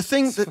 Well, the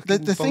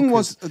thing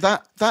was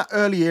that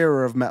early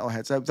era of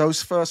metalheads,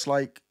 those first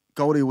like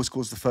Goldie always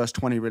calls the first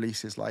 20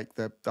 releases like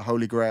the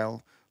Holy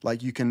Grail.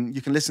 Like you can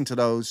listen to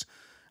those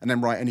and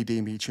then write any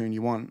D&B tune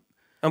you want.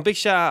 And big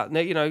shout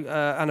out, you know,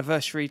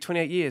 anniversary,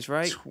 28 years,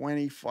 right?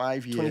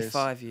 25 years.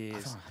 25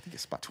 years. I think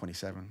it's about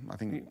 27. I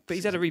think. But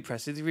he's had a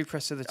repress. Did he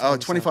repress of the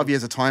Timeless 25 album?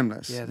 Years of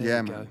Timeless. Yeah, there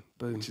you man. go.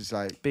 Boom. Which is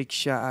like... Big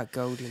shout out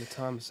Goldie and the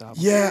Timeless album.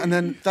 Yeah, and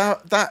then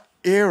that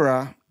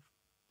era,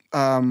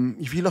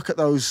 if you look at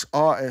those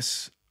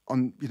artists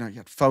on, you know, you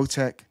had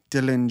Photek,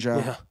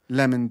 Dillinger,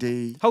 Lemon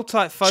D, Hold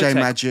tight, Photek. J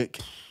Magic,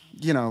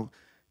 you know,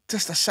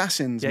 just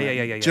assassins, man.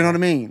 Yeah. Do you know what I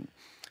mean?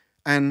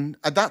 And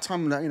at that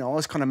time, you know, I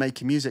was kind of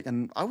making music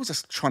and I was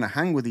just trying to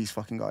hang with these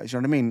fucking guys, you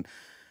know what I mean?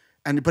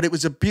 But it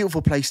was a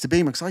beautiful place to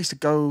be because I used to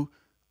go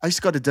to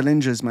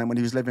Dillinger's, man, when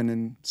he was living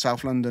in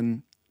South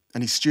London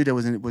and his studio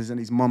was in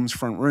his mum's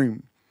front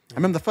room. I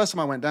remember the first time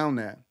I went down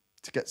there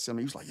to get some,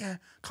 he was like, yeah,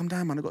 come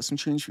down, man, I got some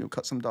tunes for you,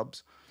 cut some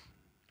dubs.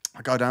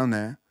 I go down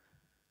there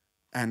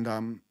and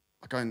I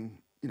go in,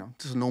 you know,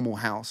 just a normal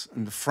house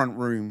and the front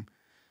room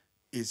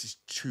is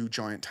just two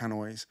giant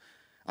tannoys.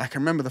 I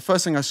can remember the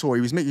first thing I saw,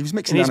 he was mixing down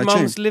a tune. In his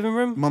mum's living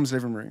room? Mum's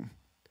living room.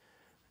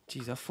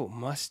 Jeez, I thought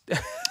my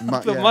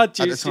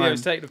studio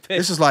was taking a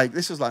piss.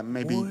 This was like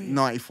maybe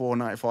 94,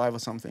 95 or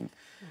something.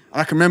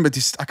 And I can remember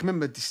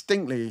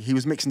distinctly he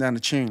was mixing down the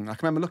tune. I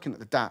can remember looking at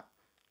the DAT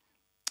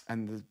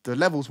and the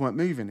levels weren't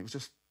moving. It was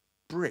just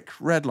brick,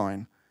 red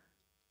line.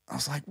 I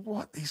was like,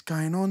 what is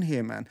going on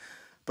here, man?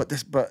 But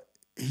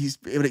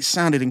it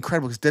sounded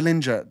incredible because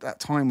Dillinger at that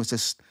time was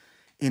just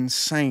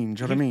insane.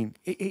 Do you know what I mean?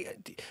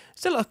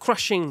 Still a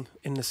crushing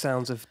in the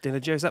sounds of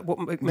Dillinger. Is that what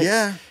makes?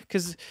 Yeah.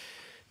 Because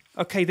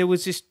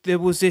there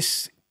was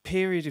this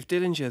period of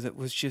Dillinger that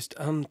was just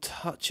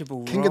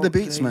untouchable. King of the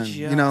Beats, man.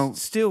 You know,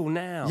 still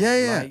now.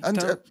 Yeah.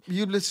 Like,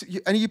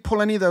 and you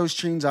pull any of those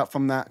tunes out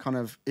from that kind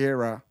of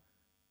era,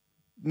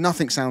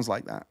 nothing sounds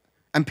like that.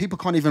 And people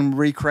can't even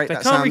recreate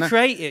that sound. They can't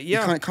recreate it.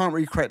 Yeah, you can't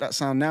recreate that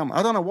sound now.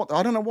 I don't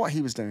know what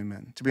he was doing,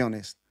 man. To be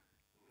honest.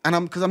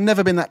 And because I've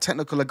never been that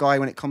technical a guy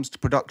when it comes to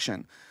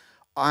production.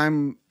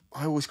 I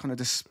always kind of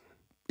just,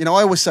 you know,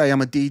 I always say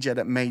I'm a DJ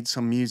that made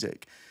some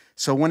music.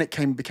 So when it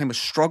became a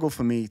struggle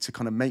for me to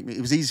kind of make me,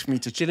 it was easy for me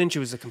to... Dillinger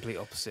was the complete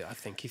opposite, I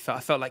think. I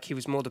felt like he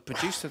was more the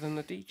producer than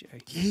the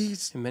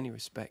DJ. In many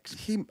respects.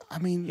 He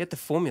had the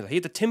formula. He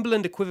had the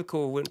Timbaland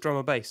equivocal with drum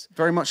and bass.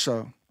 Very much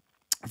so.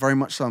 Very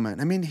much so, man.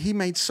 I mean, he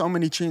made so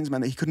many tunes, man,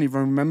 that he couldn't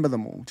even remember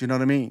them all. Do you know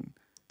what I mean?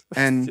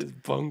 And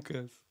just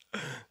bonkers.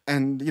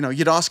 And, you know,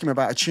 you'd ask him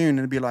about a tune and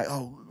he'd be like,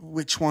 oh,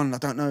 which one? I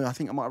don't know. I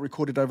think I might have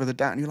recorded over the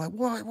DAT. And you're like,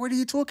 what are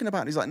you talking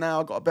about? And he's like,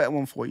 no, I've got a better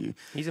one for you.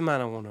 He's a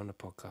man I want on the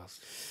podcast,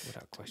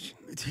 without question.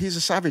 He's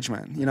a savage,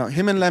 man. You know,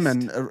 him and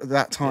Lemon at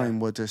that time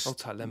were just... Hold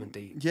tight, Lemon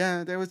D.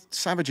 Yeah, they were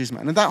savages,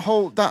 man. And that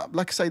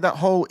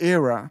whole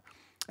era.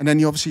 And then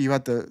you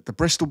had the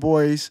Bristol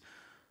boys,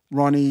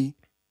 Ronnie,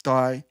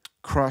 Die,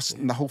 Crust,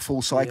 and the whole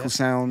Full Cycle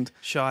sound.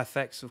 Shy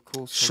Effects, of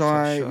course.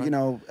 Shy,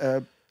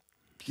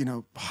 you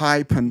know,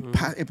 Hype and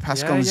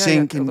Pascal and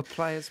Zinc and the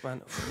players,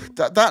 man.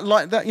 that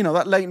late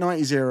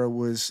 '90s era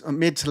was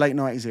mid to late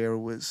 '90s era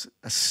was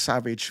a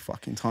savage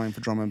fucking time for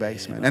drum and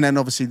bass, man. And then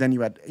obviously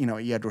you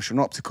had Russian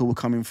Optical were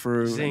coming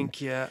through.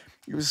 Zinc, it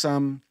was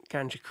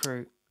Ganja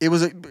Crew. It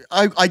was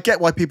I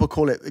get why people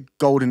call it the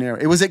golden era.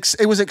 It was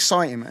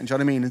exciting, man. Do you know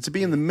what I mean? And to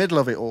be in the middle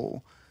of it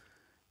all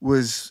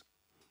was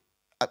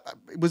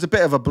a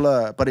bit of a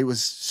blur, but it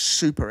was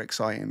super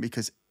exciting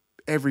because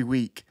every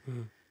week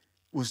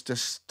was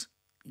just.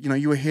 You know,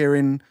 you were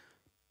hearing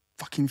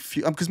fucking...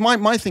 Because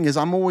my thing is,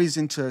 I'm always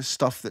into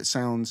stuff that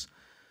sounds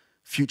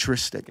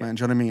futuristic, man.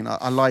 Do you know what I mean?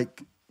 I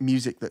like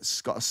music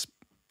that's got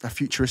a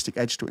futuristic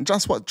edge to it. And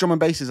that's what drum and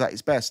bass is at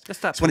its best. That's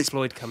that Pink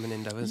Floyd coming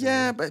in, though, isn't it?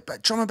 Yeah,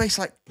 but drum and bass,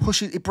 like,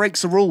 pushes... It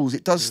breaks the rules.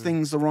 It does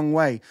things the wrong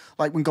way.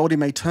 Like, when Goldie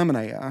made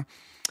Terminator,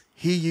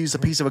 he used a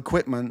piece of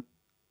equipment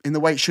in the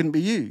way it shouldn't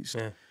be used.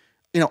 Yeah.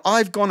 You know,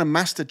 I've gone and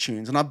mastered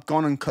tunes, and I've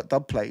gone and cut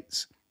dub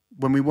plates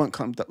when we weren't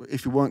cutting...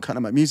 If we weren't cutting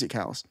them at Music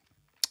House...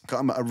 cut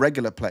them at a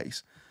regular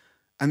place,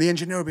 and the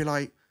engineer will be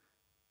like,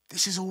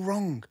 "This is all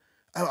wrong,"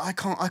 oh, I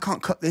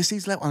can't cut this.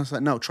 He's like, I was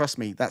like, no, trust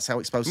me, that's how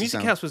it's supposed to Music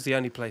sound. House was the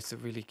only place that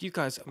really, you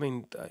guys, I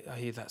mean, I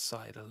hear that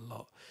side a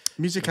lot.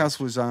 Music House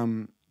was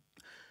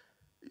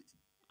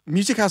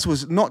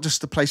not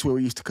just the place where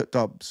we used to cut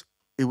dubs.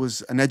 It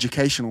was an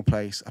educational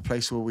place, a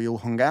place where we all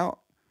hung out,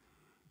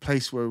 a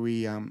place where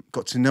we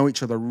got to know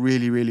each other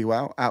really, really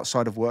well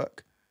outside of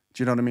work.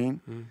 Do you know what I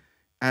mean?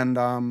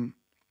 And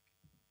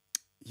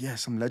yeah,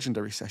 some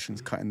legendary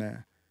sessions cut in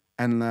there.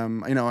 And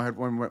you know, I heard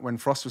when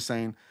Frost was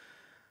saying,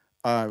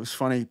 it was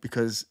funny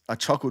because I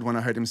chuckled when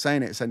I heard him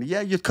saying it, saying,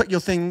 yeah, you'd cut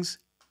your things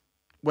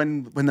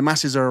when the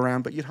masses are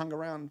around, but you'd hung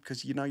around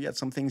because, you know, you had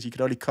some things you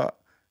could only cut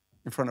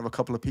in front of a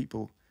couple of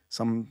people,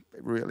 some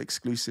real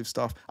exclusive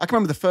stuff. I can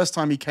remember the first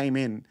time he came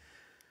in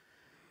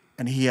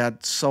and he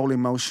had Soul in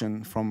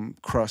Motion from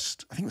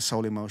Crust. I think it was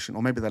Soul in Motion,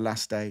 or maybe the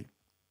last day.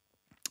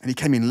 And he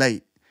came in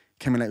late.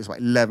 It was like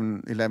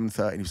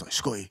 11:30, and he was like,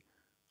 Scotty,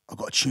 I've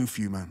got a tune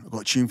for you, man. I've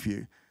got a tune for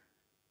you.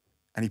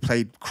 And he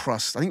played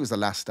Crust. I think it was the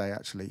last day,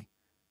 actually.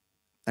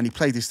 And he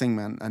played this thing,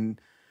 man,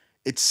 and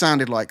it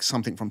sounded like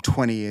something from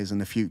 20 years in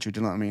the future. Do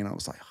you know what I mean? I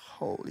was like,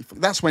 holy fuck.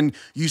 That's when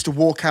you used to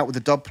walk out with a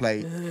dub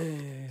plate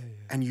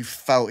and you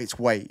felt its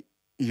weight.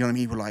 You know what I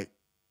mean? You were like,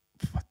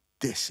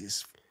 this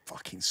is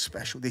fucking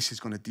special. This is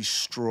going to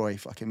destroy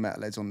fucking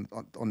Metalheadz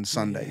on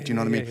Sunday. Do you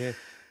know what I mean? Yeah.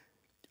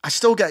 I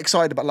still get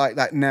excited about like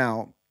that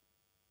now,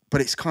 but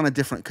it's kind of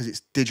different because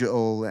it's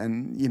digital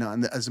and, you know,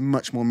 and there's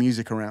much more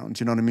music around.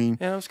 Do you know what I mean?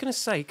 Yeah, I was going to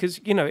say,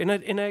 because, you know,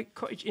 in a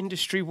cottage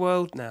industry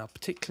world now,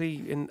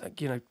 particularly in,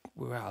 you know,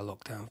 we're out of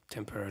lockdown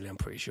temporarily, I'm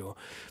pretty sure,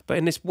 but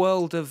in this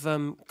world of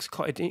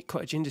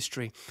cottage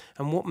industry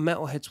and what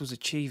Metalheadz was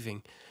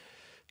achieving,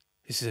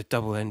 this is a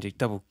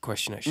double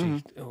question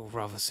actually, or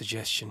rather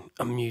suggestion,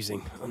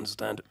 amusing,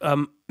 understand.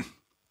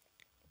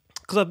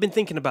 Because I've been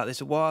thinking about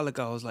this a while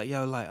ago. I was like,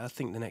 yo, like, I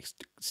think the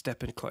next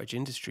step in the cottage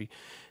industry,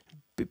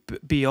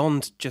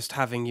 beyond just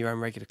having your own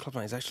regular club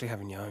night, is actually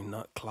having your own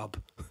nightclub.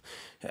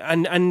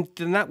 And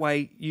in that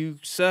way, you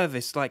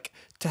service, like,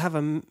 to have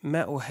a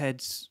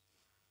Metalheadz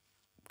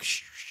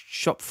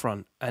shop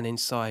front, and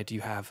inside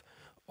you have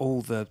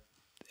all the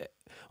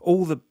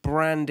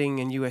branding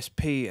and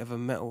USP of a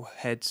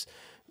Metalheadz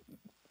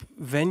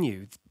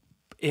venue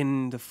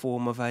in the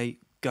form of a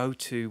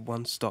go-to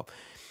one-stop.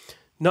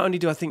 Not only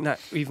do I think that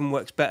even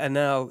works better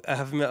now,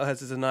 having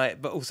Metalheadz as a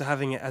night, but also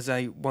having it as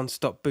a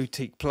one-stop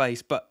boutique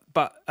place. But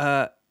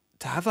to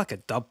have like a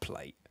dub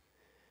plate,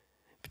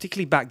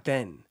 particularly back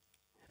then,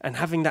 and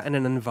having that in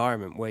an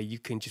environment where you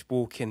can just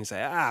walk in and say,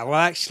 well,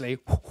 actually,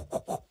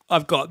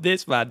 I've got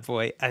this bad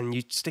boy, and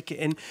you stick it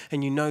in,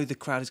 and you know the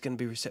crowd is going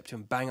to be receptive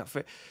and bang up for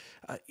it.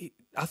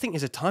 I think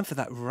there's a time for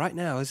that right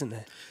now, isn't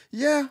there?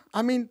 Yeah,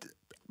 I mean,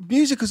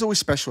 music is always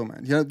special,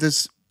 man. You know,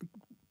 there's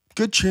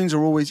good tunes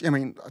are always, I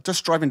mean,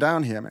 just driving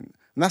down here, man,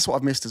 and that's what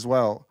I've missed as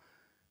well.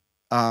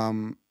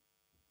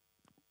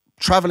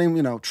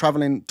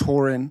 Traveling,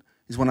 touring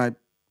is when I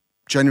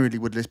genuinely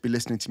would be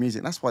listening to music.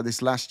 And that's why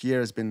this last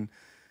year it's been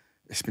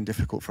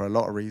difficult for a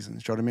lot of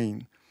reasons. Do you know what I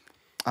mean?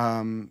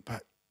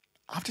 But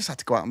I've just had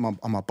to go out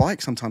on my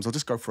bike sometimes. I'll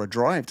just go for a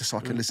drive just so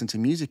I can listen to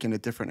music in a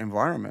different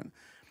environment.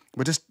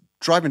 But just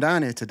driving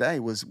down here today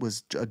was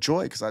a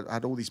joy because I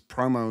had all these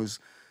promos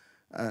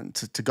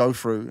to go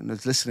through, and I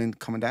was listening,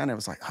 coming down there. I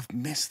was like, I've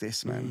missed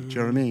this, man. Do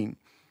you know what I mean?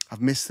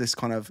 I've missed this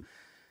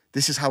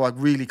this is how I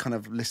really kind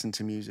of listen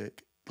to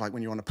music, like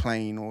when you're on a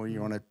plane or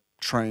you're on a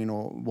train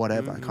or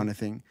whatever kind of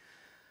thing.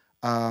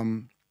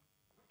 But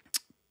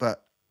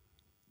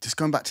just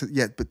going back to,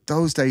 but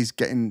those days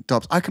getting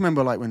dubs. I can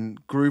remember like when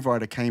Groove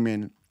Rider came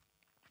in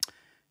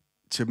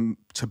to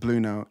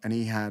Bluenote and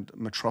he had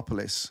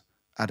Metropolis,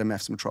 Adam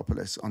F's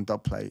Metropolis on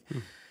dub plate.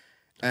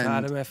 And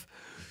Adam F.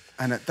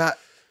 And at that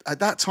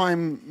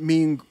time,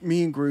 me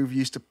and Groove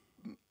used to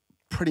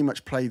pretty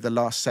much play the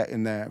last set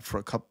in there for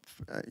a couple,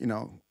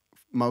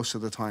 most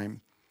of the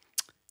time.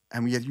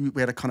 And we had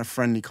a kind of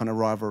friendly kind of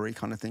rivalry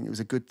kind of thing. It was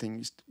a good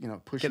thing,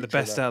 push get the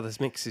best out of those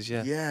mixes,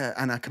 yeah. Yeah,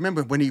 and I can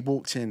remember when he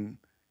walked in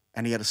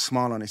and he had a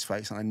smile on his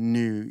face, and I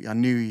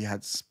knew he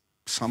had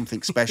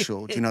something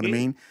special. Do you know what I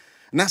mean?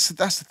 And that's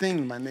the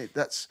thing, man.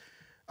 That's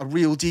a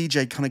real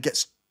DJ kind of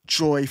gets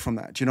joy from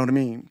that. Do you know what I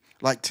mean?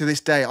 Like to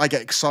this day, I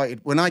get excited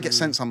when I get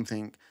sent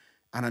something,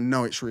 and I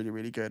know it's really,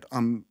 really good.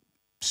 I'm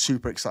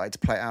super excited to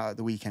play it out at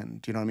the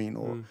weekend. Do you know what I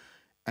mean?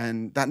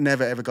 And that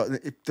never ever got.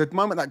 The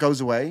moment that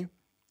goes away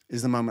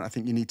is the moment I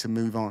think you need to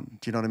move on.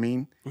 Do you know what I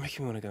mean? You're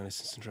making me want to go and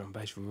listen to drum and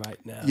bass right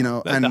now.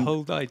 Like and the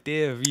whole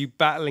idea of you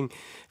battling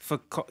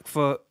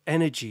for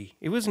energy.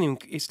 It wasn't even.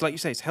 It's like you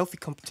say. It's healthy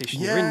competition.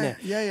 Yeah, you're in there.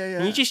 Yeah.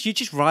 And you're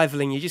just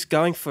rivaling. You're just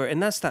going for it,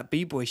 and that's that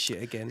b-boy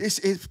shit again.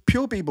 It's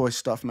pure b-boy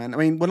stuff, man. I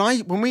mean, when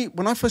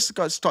I first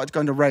started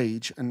going to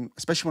Rage, and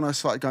especially when I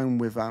started going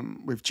with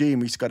G,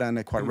 and we used to go down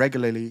there quite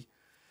regularly,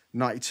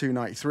 92,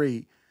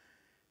 93.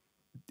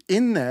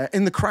 In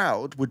the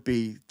crowd would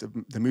be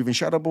the Moving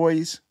Shadow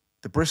Boys,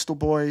 the Bristol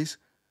Boys,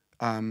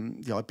 the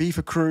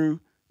Ibiza crew,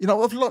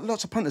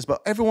 lots of punters,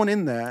 but everyone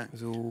in there,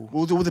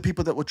 all the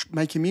people that were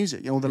making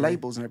music, all the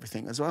labels and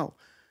everything as well.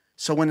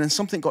 So when then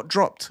something got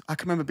dropped, I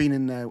can remember being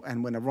in there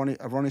and when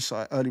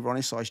early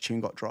Ronnie Size tune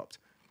got dropped,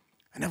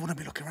 and everyone would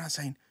be looking around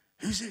saying,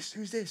 "Who's this?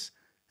 Who's this?"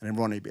 And then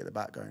Ronnie would be at the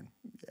back going,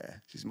 "Yeah,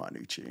 this is my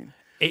new tune."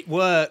 It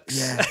works.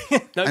 Yeah.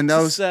 Note and to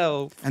those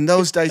self. and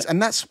those days,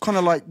 and that's kind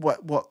of like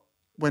what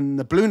when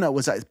the Bluenote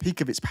was at the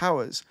peak of its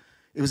powers,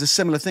 it was a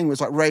similar thing. It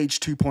was like Rage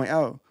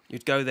 2.0.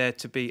 You'd go there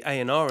to be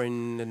A&R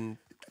and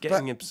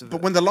getting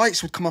But when the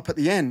lights would come up at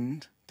the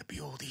end, there'd be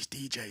all these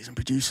DJs and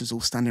producers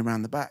all standing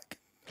around the back,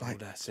 like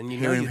and you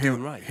know you're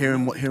doing right.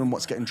 hearing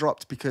what's getting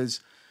dropped,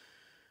 because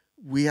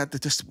we had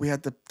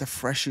the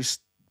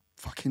freshest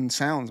fucking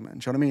sounds, man.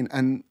 Do you know what I mean?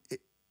 And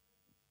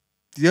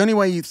the only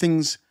way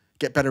things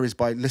get better is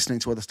by listening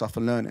to other stuff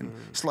and learning.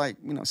 It's like,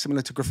 you know,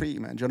 similar to graffiti,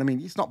 man. Do you know what I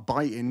mean? It's not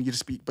biting,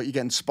 but you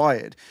get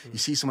inspired. You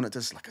see someone that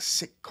does like a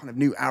sick kind of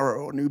new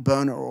arrow or new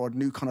burner or a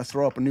new kind of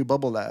throw up, a new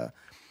bubble there.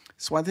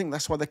 So I think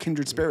that's why they're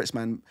kindred spirits,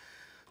 man.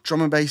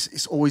 Drum and bass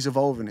is always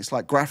evolving. It's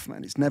like Graff,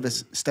 man. It never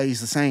stays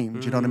the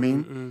same. Do you know what I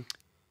mean?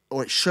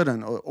 Or it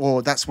shouldn't,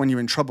 or that's when you're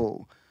in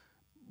trouble.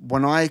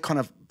 When I kind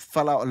of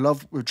fell out of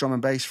love with drum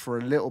and bass for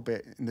a little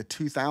bit in the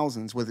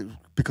 2000s,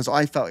 because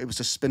I felt it was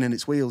just spinning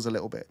its wheels a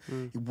little bit.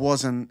 It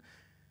wasn't.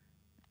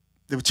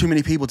 There were too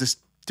many people just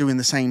doing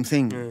the same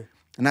thing,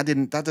 and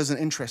that doesn't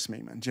interest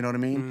me, man. Do you know what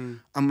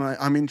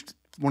I mean?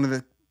 One of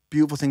the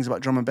beautiful things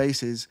about drum and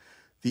bass is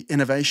the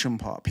innovation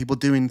part. People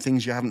doing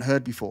things you haven't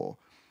heard before.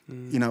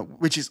 You know,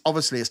 which is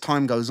obviously as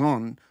time goes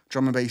on,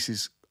 drum and bass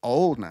is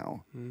old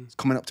now. It's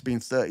coming up to being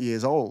 30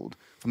 years old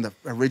from the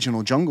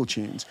original jungle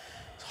tunes.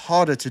 It's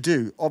harder to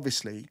do,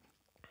 obviously,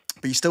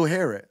 but you still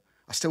hear it.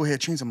 I still hear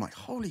tunes. I'm like,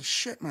 holy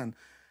shit, man.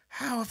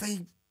 How have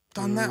they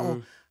done that?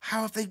 Or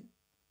how have they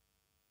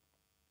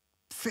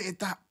fitted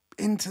that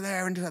into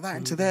there, into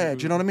there?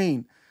 Do you know what I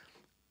mean?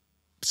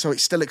 So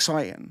it's still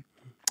exciting.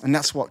 And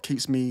that's what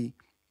keeps me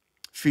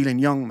feeling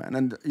young, man.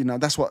 And, you know,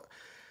 that's what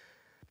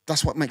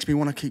makes me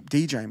want to keep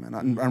DJing, man,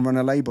 and run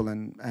a label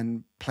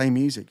and play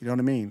music. You know what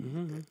I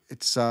mean?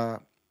 It's a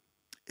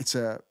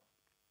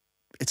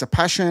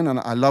passion, and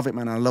I love it,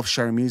 man. I love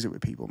sharing music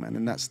with people, man,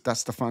 and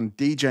that's the fun.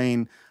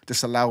 DJing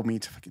just allowed me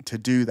to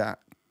do that.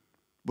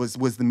 Was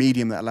the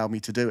medium that allowed me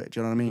to do it. Do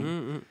you know what I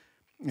mean?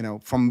 You know,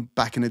 from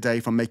back in the day,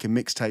 from making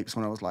mixtapes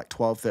when I was like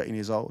 12, 13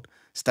 years old,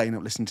 staying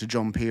up listening to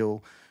John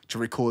Peel to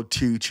record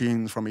 2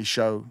 tunes from his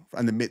show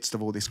in the midst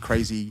of all this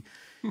crazy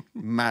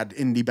mad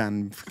indie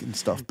band and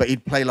stuff, but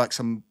he'd play like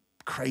some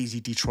crazy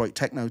Detroit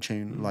techno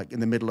tune like in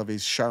the middle of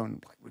his show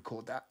and like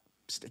record that,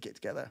 stick it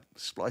together,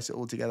 splice it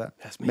all together.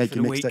 That's me for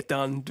the week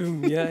done.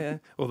 Yeah.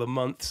 Or the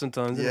month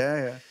sometimes.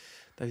 Yeah.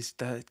 Those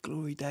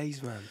glory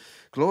days, man.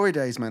 Glory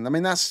days, man. I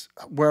mean, that's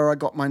where I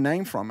got my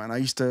name from, man. I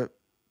used to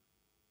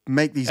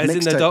make these mixtapes.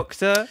 As in the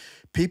Doctor?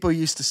 People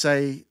used to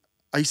say,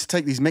 I used to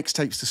take these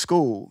mixtapes to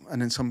school,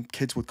 and then some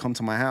kids would come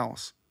to my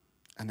house.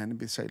 And then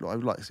it'd say,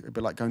 look, it'd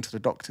be like going to the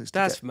doctors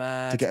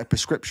to get a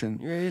prescription.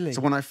 Really?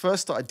 So when I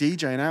first started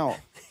DJing out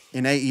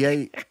in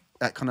 '88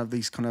 at kind of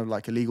these kind of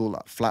like illegal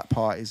like flat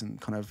parties and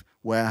kind of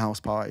warehouse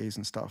parties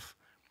and stuff,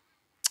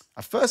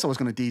 at first I was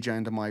going to DJ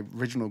under my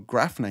original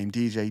Graff name,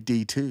 DJ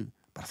D2,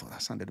 but I thought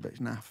that sounded a bit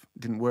naff.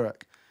 It didn't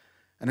work.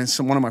 And then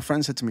one of my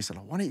friends said to me,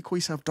 why don't you call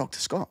yourself Dr.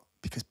 Scott?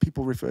 Because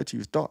people refer to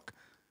you as Doc.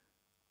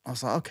 I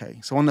was like, okay.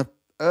 So on the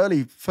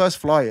first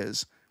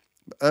flyers,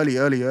 early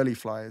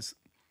flyers,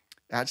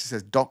 it actually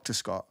says Dr.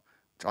 Scott.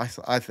 I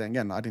think,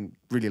 again, I didn't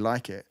really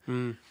like it.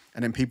 And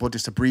then people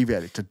just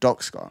abbreviated it to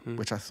Doc Scott,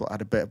 which I thought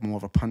had a bit more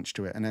of a punch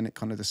to it. And then it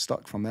kind of just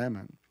stuck from there,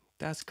 man.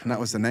 That's crazy. And that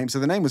was the name. So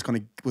the name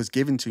was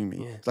given to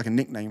me. It's like a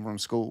nickname from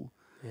school.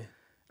 Yeah.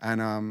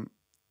 And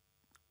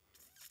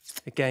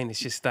again,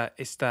 it's that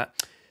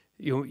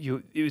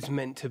it was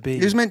meant to be.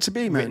 It was meant to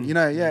be, man. You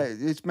know,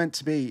 it's meant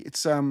to be.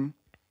 It's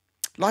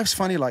life's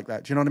funny like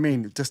that. Do you know what I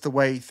mean? Just the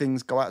way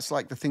things go out. It's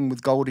like the thing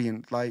with Goldie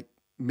and like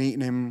meeting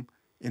him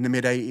in the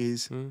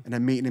mid-'80s and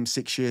then meeting him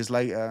 6 years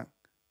later.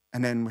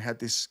 And then we had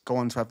go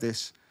on to have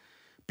this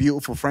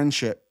beautiful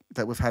friendship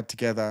that we've had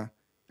together,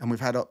 and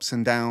we've had ups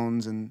and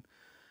downs and,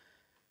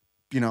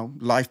 you know,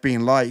 life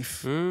being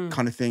life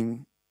kind of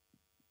thing.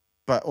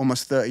 But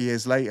almost 30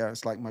 years later,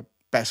 it's like my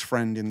best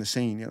friend in the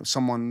scene, you know,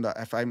 someone that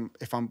if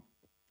I'm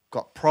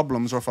got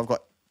problems or if I've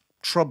got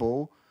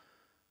trouble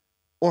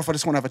or if I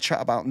just want to have a chat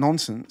about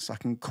nonsense, I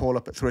can call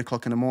up at 3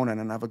 o'clock in the morning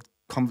and have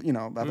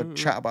a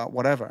chat about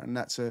whatever. And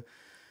it's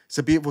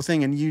a beautiful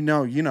thing. And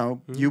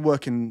you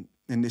work in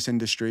this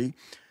industry.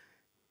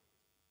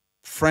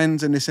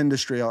 Friends in this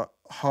industry are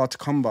hard to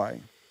come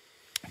by.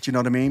 Do you know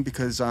what I mean?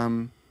 Because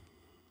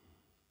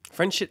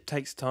friendship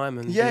takes time,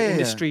 and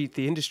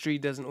the industry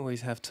doesn't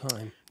always have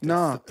time.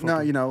 No,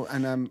 you know,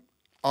 and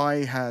I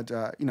had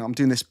I'm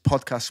doing this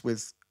podcast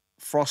with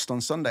Frost on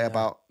Sunday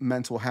about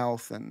mental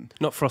health and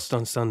not Frost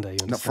on Sunday.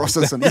 Not Frost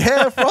on Sunday.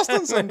 Yeah, Frost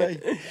on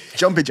Sunday.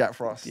 Jumpy Jack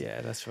Frost.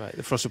 Yeah, that's right.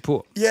 The Frost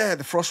Report. Yeah,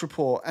 the Frost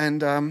Report,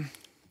 and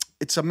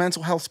it's a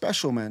mental health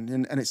special, man,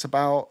 and it's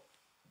about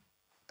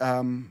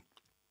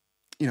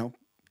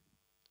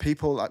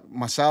people like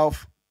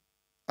myself.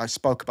 I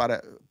spoke about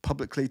it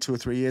publicly 2 or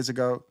 3 years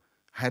ago.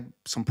 I had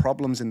some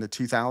problems in the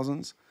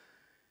 2000s,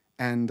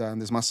 And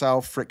there's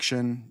myself,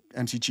 Friction,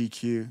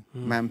 MCGQ,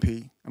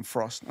 Mampy, and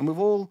Frost. And we've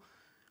all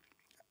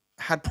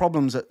had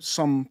problems at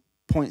some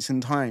points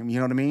in time, you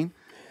know what I mean?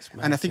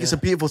 And I think it's a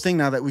beautiful thing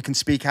now that we can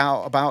speak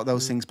out about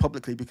those things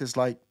publicly, because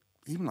like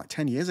even like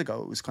 10 years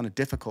ago, it was kind of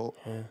difficult,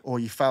 or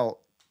you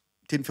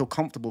didn't feel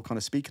comfortable kind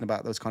of speaking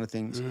about those kind of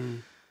things.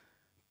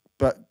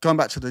 But going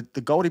back to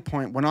the Goldie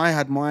point, when I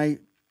had my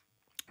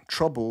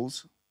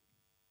troubles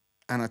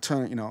and I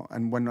turned, you know,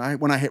 and when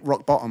I hit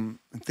rock bottom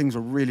and things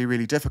were really,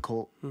 really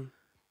difficult,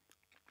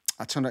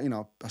 I turned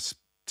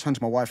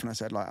to my wife and I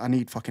said, like, I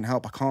need fucking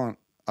help.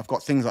 I've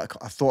got things that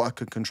I thought I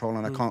could control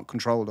and I can't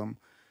control them.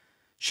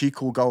 She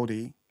called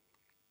Goldie.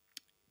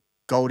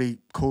 Goldie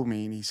called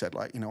me and he said,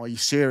 like, you know, are you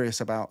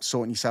serious about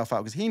sorting yourself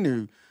out? Because he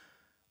knew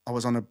I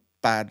was on a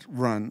bad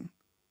run.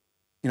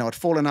 You know, I'd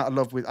fallen out of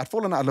love with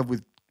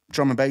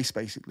drum and bass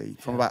basically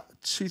from about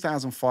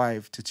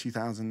 2005 to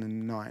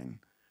 2009.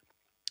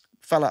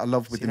 Fell out of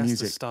love with the music.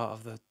 That's the start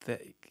of the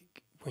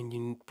when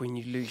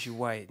you lose your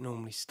way, it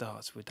normally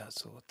starts with that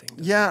sort of thing.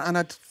 Yeah, and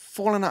I'd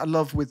fallen out of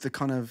love with the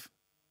kind of,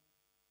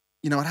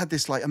 you know, I'd had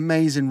this like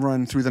amazing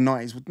run through the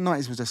 90s. The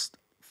 90s was just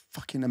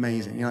fucking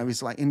amazing. You know, it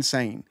was like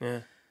insane.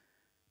 Yeah.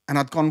 And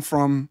I'd gone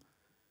from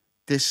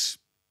this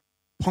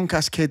punk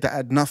ass kid that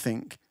had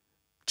nothing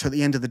to at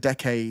the end of the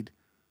decade,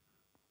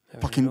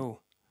 fucking,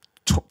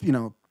 you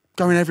know,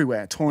 going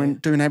everywhere, touring,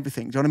 doing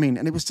everything. Do you know what I mean?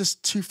 And it was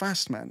just too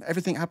fast, man.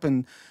 Everything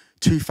happened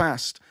too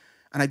fast.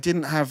 And I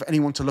didn't have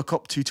anyone to look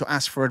up to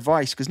ask for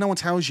advice, because no one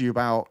tells you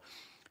about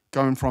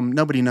going from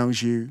nobody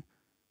knows you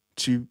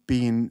to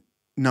being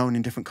known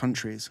in different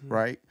countries,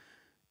 right?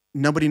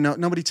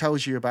 Nobody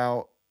tells you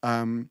about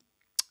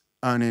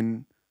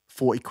earning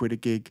 40 quid a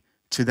gig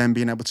to then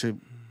being able to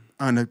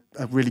earn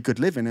a really good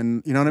living.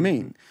 And you know what I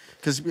mean?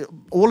 Because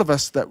all of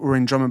us that were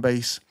in drum and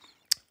bass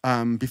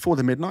before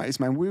the mid-90s,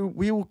 man,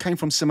 we all came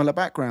from similar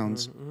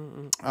backgrounds.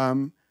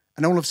 And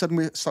all of a sudden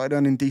we started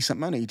earning decent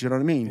money. Do you know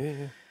what I mean?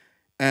 Yeah.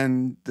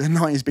 And the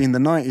 90s being the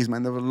 90s,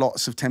 man, there were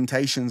lots of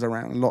temptations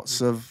around,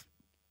 lots of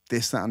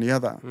this, that, and the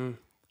other. And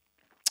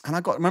I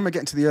remember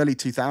getting to the early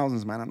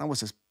 2000s, man, and I was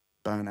just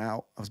burnt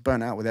out. I was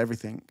burnt out with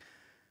everything.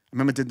 I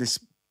remember did this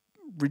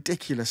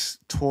ridiculous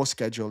tour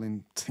schedule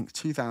in, I think,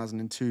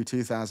 2002,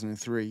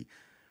 2003,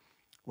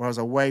 where I was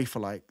away for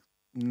like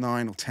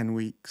 9 or 10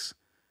 weeks.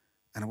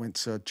 And I went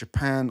to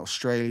Japan,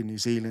 Australia, New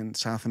Zealand,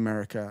 South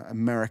America,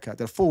 America. I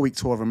did a 4-week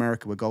tour of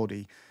America with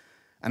Goldie.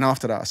 And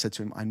after that, I said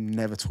to him, I'm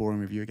never touring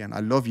with you again.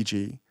 I love you,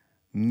 G.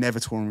 Never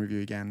touring with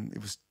you again.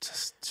 It was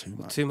just too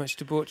much. Too much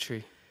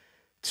debauchery?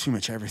 Too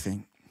much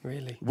everything.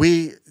 Really?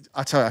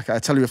 I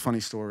tell you a funny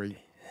story.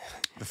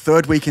 The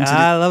third week into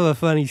I love a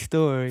funny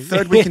story.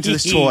 Third week into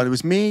this tour, it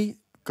was me,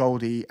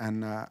 Goldie,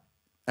 and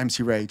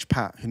MC Rage,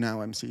 Pat, who now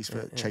MCs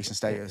for Chasing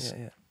Status.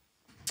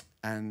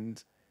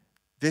 And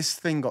this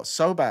thing got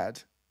so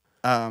bad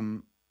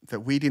that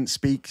we didn't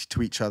speak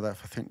to each other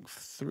for, I think,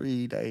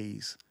 3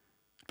 days.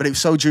 But it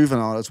was so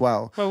juvenile as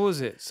well. What was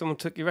it? Someone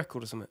took your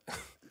record or something?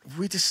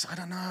 I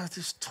don't know,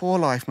 this tour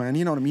life, man.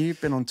 You know what I mean?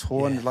 You've been on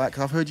tour, and like,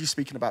 cause I've heard you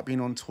speaking about being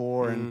on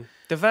tour. And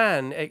the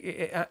van,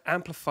 it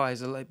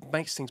amplifies, it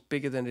makes things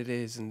bigger than it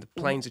is, and the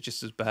planes are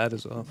just as bad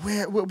as well.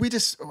 It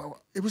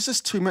was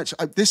just too much.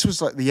 This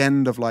was like the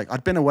end of like,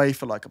 I'd been away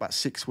for like about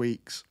 6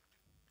 weeks.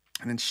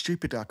 And then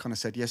stupidly, I kind of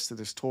said yes to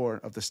this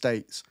tour of the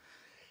States.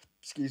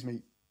 Excuse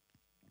me.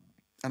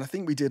 And I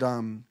think we did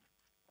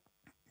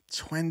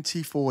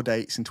 24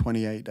 dates in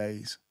 28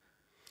 days.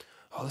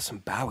 Oh, that's some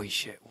Bowie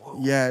shit. Whoa.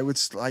 Yeah, it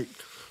was like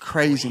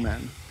crazy,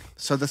 man.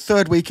 So the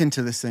third week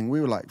into this thing, we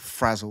were like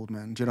frazzled,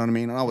 man. Do you know what I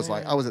mean? And I was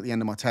like, I was at the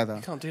end of my tether.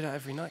 You can't do that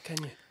every night, can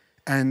you?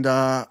 And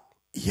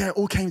yeah, it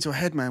all came to a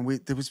head, man. We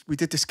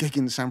did this gig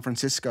in San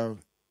Francisco.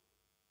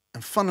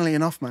 And funnily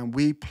enough, man,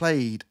 we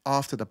played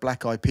after the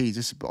Black Eyed Peas.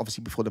 This is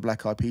obviously before the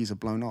Black Eyed Peas had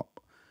blown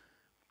up.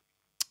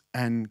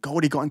 And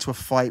Goldie got into a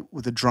fight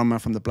with the drummer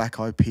from the Black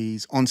Eyed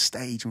Peas on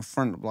stage in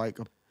front of like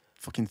a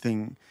fucking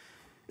thing.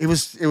 It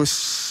was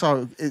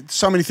so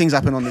many things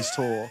happened on this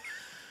tour.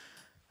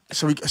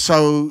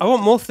 So I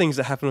want more things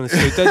that happen on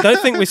this tour.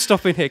 Don't think we're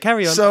stopping here.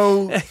 Carry on.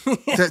 So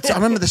I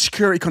remember the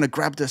security kind of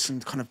grabbed us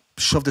and kind of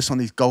shoved us on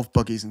these golf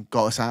buggies and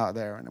got us out of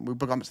there. And we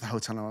got up to the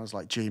hotel and I was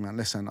like, gee, man,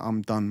 listen,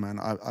 I'm done, man.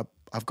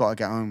 I've got to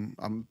get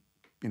home.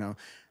 You know.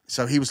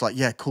 So he was like,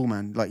 yeah, cool,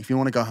 man. Like, if you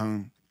want to go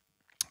home,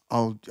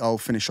 I'll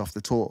finish off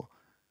the tour.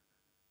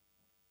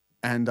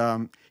 And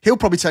he'll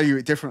probably tell you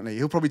it differently.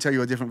 He'll probably tell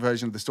you a different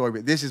version of the story,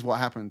 but this is what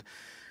happened.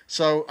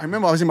 So I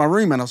remember I was in my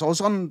room and I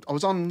was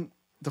on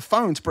the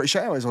phone to British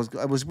Airways.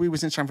 We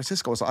was in San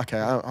Francisco. I was like, okay,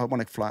 I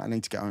want to fly. I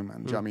need to get home, man.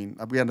 Do you know what I mean?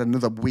 We had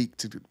another week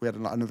we had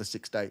like another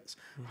 6 dates.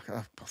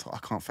 I thought,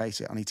 I can't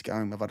face it. I need to get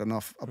home. I've had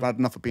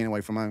enough of being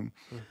away from home.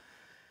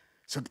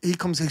 So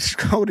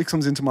Goldie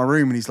comes into my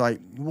room and he's like,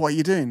 what are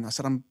you doing? I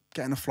said, I'm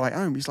getting a flight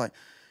home. He's like,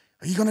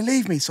 are you going to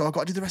leave me? So I've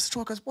got to do the rest of the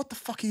tour. I goes, what the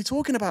fuck are you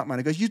talking about, man?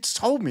 He goes, you just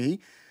told me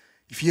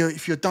if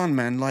you're done,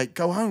 man, like,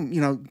 go home,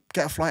 you know,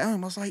 get a flight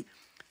home. I was like,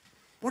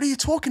 what are you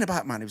talking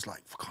about, man? He was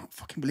like, I can't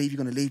fucking believe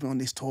you're going to leave me on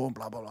this tour,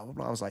 blah, blah, blah, blah,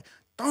 blah. I was like,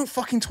 don't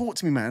fucking talk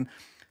to me, man.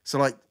 So,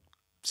 like,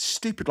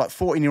 stupid, like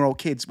 14-year-old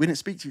kids. We didn't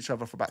speak to each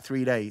other for about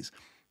 3 days.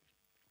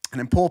 And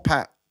then poor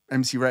Pat,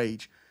 MC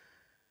Rage,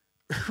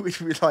 we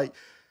were like,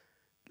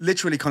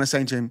 literally kind of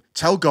saying to him,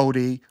 tell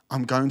Goldie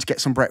I'm going to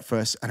get some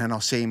breakfast and then I'll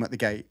see him at the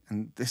gate.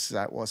 And this is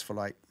how it was for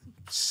like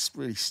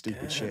really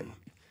stupid shit.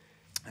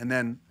 And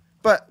then,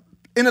 but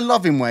in a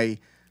loving way,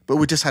 but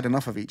we just had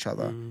enough of each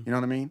other. You know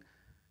what I mean?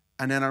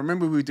 And then I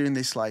remember we were doing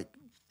this like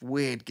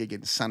weird gig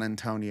in San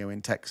Antonio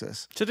in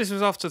Texas. So this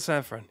was after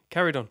San Fran.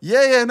 Carried on.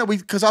 Yeah, no,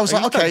 because I was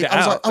like, okay.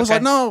 I was Okay.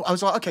 like, no. I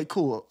was like, okay,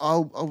 cool.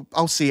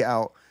 I'll see it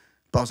out.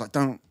 But I was like,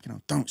 don't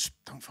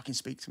fucking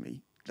speak to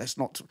me. Let's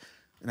not.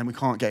 And then we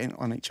can't get in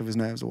on each other's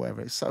nerves or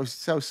whatever. It's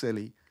so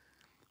silly.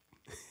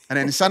 And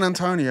then in San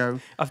Antonio,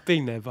 I've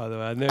been there, by the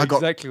way. I know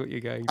exactly what you're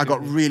going to. I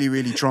got really,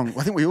 really drunk.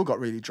 I think we all got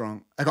really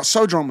drunk. I got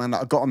so drunk, man,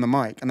 that I got on the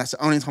mic. And that's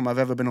the only time I've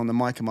ever been on the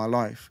mic in my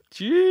life.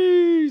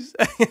 Jeez.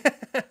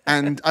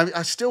 And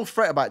I still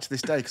fret about it to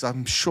this day because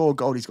I'm sure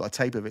Goldie's got a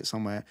tape of it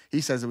somewhere.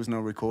 He says there was no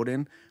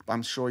recording, but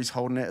I'm sure he's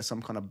holding it as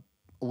some kind of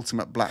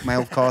ultimate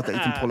blackmail card that he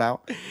can pull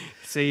out.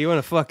 So you want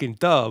a fucking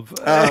dub?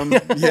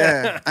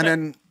 Yeah. And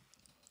then,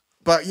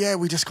 but yeah,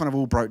 we just kind of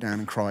all broke down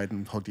and cried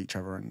and hugged each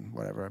other and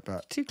whatever.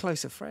 But Too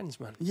close of friends,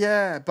 man.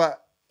 yeah,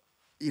 but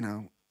you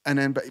know, and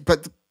then,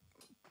 but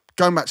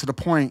going back to the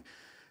point,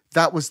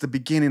 that was the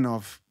beginning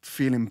of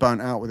feeling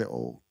burnt out with it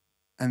all.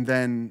 And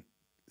then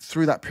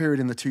through that period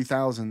in the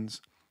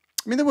 2000s,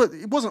 I mean,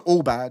 it wasn't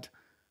all bad,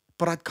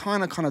 but I'd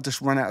kind of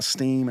just run out of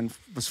steam and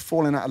was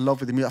falling out of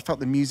love with the music. I felt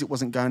the music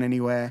wasn't going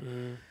anywhere.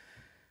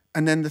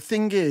 And then the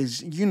thing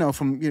is,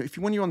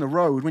 when you're on the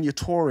road, when you're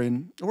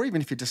touring, or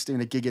even if you're just doing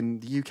a gig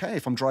in the UK,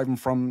 if I'm driving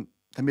from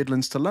the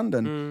Midlands to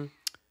London,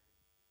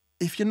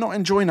 if you're not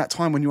enjoying that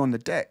time when you're on the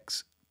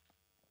decks,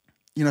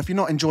 if you're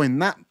not enjoying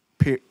that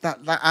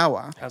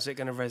hour, How's it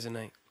going to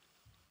resonate?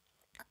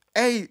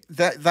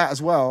 that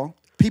as well,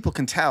 people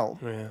can tell.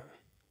 Yeah.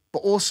 But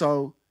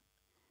also,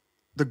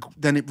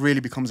 then it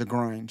really becomes a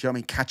grind. Do you know what I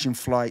mean? Catching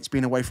flights,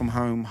 being away from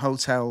home,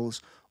 hotels,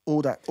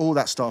 all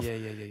that stuff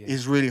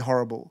is really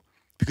horrible.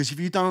 Because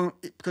if you don't,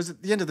 because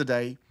at the end of the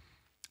day,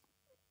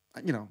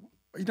 you don't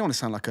want to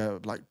sound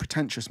like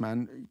pretentious,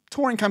 man.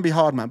 Touring can be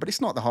hard, man, but it's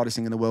not the hardest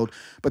thing in the world.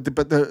 But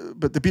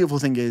the beautiful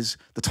thing is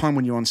the time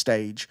when you're on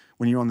stage,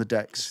 when you're on the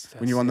decks,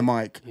 when you're on the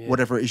mic,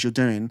 whatever it is you're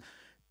doing,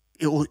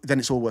 then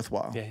it's all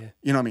worthwhile. Yeah.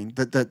 You know what I mean?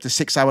 The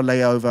 6-hour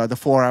layover, the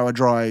 4-hour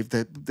drive,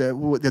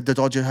 the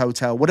Dodger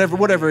hotel,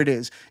 whatever it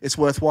is, it's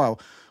worthwhile.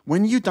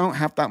 When you don't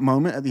have that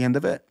moment at the end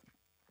of it,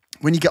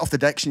 when you get off the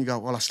decks and you go,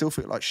 well, I still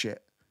feel like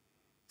shit.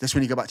 That's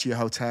when you go back to your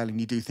hotel and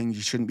you do things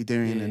you shouldn't be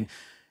doing,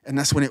 and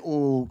that's when it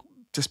all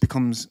just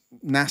becomes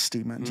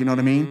nasty, man. Do you know what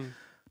I mean?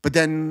 But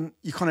then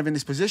you're kind of in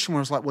this position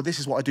where it's like, well, this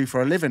is what I do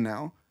for a living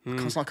now.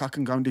 It's like I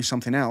can go and do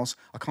something else.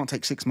 I can't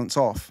take 6 months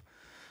off.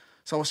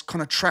 So I was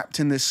kind of trapped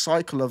in this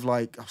cycle of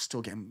like, I'm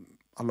still getting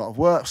a lot of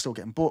work, still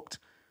getting booked,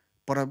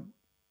 but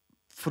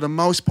for the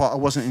most part, I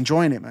wasn't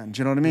enjoying it, man.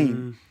 Do you know what I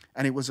mean?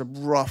 And it was a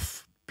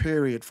rough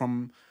period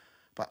from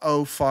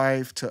about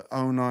 05 to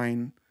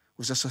 09.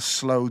 Was just a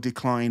slow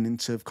decline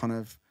into kind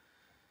of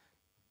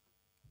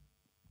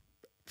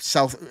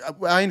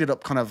I ended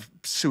up kind of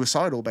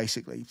suicidal,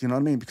 basically. Do you know what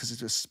I mean? Because it's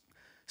just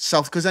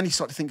because then you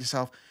start to think to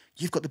yourself,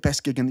 you've got the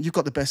best gig and you've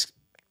got the best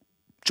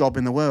job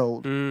in the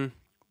world.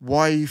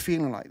 Why are you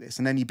feeling like this?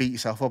 And then you beat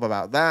yourself up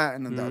about that,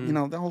 and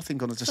the whole thing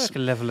kind of just like a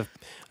level of.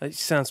 It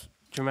sounds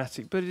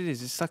dramatic, but it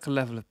is. It's like a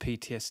level of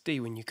PTSD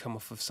when you come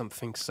off of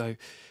something. So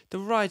the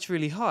ride's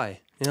really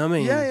high. You know what I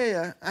mean?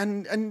 Yeah.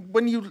 And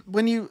when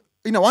you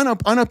I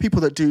know people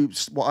that do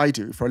what I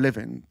do for a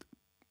living,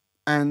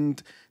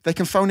 and they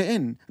can phone it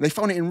in. They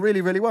phone it in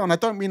really, really well, and I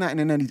don't mean that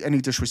in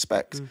any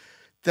disrespect.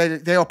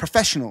 They are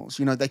professionals.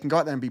 They can go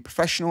out there and be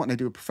professional, and they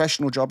do a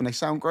professional job, and they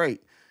sound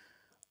great.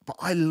 But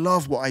I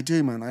love what I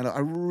do, man. I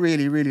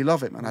really, really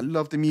love it, man. I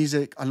love the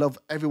music. I love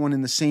everyone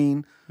in the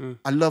scene.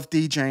 I love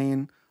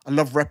DJing. I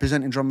love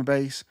representing drum and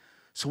bass.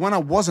 So when I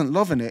wasn't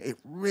loving it, it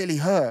really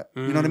hurt.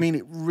 You know what I mean?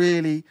 It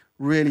really,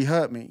 really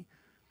hurt me.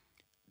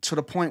 To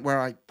the point where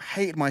I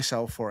hated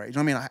myself for it. You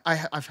know what I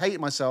mean? I've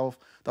hated myself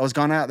that I was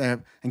going out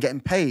there and getting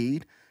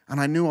paid, and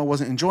I knew I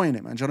wasn't enjoying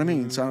it, man. Do you know what I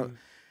mean? So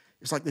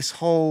it's like this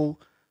whole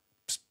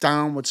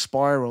downward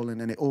spiral, and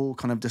then it all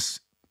kind of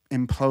just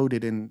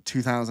imploded in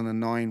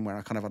 2009, where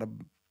I kind of had a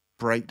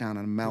breakdown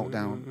and a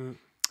meltdown.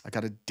 I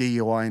got a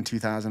DUI in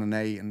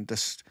 2008, and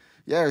just,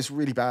 it was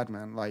really bad,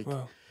 man. Like,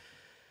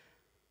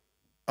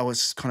 I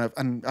was kind of,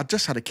 and I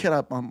just had a kid.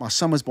 My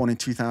son was born in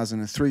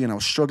 2003, and I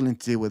was struggling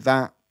to deal with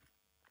that.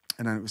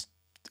 And then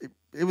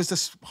it was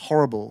just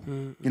horrible,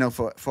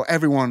 for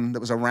everyone that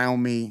was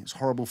around me. It was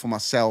horrible for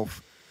myself.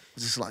 It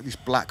was just like this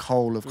black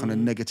hole of kind of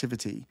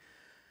negativity.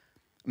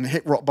 And it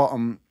hit rock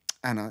bottom,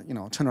 and I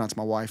turned around to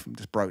my wife and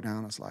just broke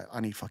down. I was like,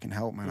 I need fucking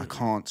help, man. I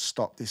can't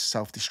stop this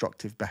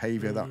self-destructive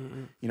behavior that,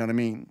 you know what I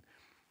mean?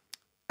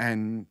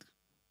 And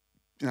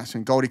that's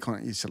when Goldie kind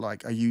of used to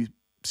like, are you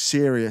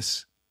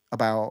serious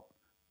about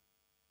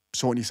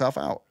sorting yourself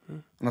out?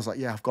 And I was like,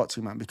 yeah, I've got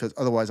to, man, because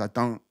otherwise I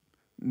don't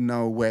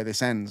know where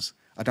this ends.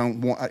 I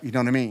don't want, you know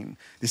what I mean?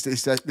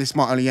 This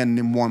might only end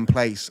in one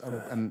place,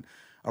 and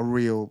a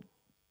real,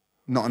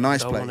 not a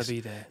nice Don't place. want to be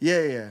there.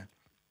 Yeah.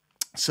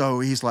 So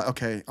he's like,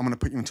 okay, I'm going to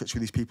put you in touch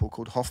with these people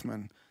called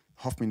Hoffman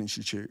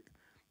Institute.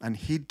 And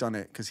he'd done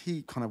it because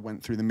he kind of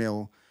went through the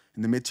mill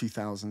in the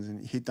mid-2000s,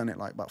 and he'd done it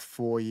like about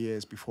 4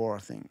 years before, I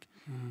think.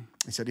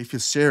 He said, if you're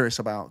serious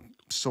about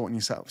sorting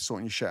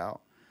your shit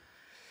out,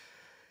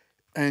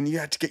 and you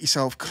had to get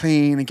yourself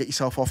clean and get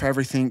yourself off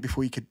everything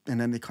before you could, and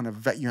then they kind of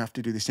vet you, have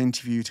to do this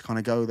interview to kind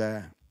of go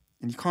there.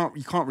 And you can't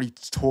really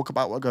talk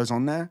about what goes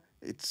on there.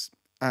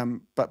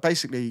 But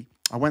basically,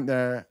 I went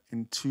there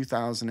in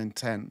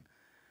 2010,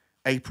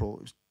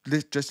 April. It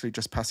was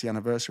just past the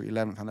anniversary,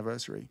 11th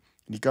anniversary.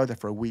 And you go there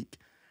for a week.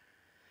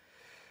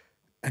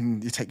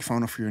 And you take your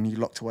phone off you and you're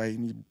locked away,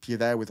 and you're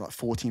there with like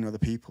 14 other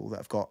people that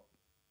have got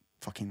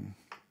fucking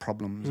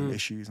problems and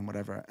issues and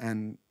whatever.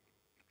 And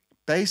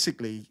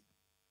basically,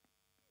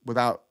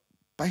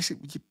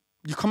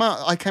 you come out,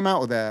 I came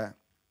out of there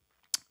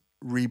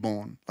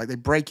reborn. Like, they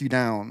break you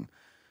down,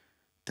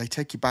 they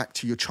take you back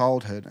to your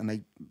childhood, and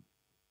they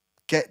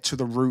get to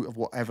the root of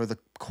whatever the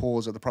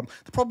cause of the problem.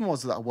 The problem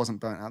was that I wasn't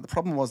burnt out. The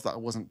problem was that I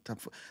wasn't,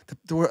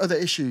 there were other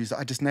issues that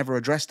I just never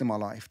addressed in my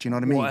life. Do you know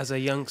what I mean? What, as a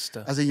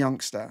youngster? As a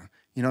youngster,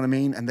 you know what I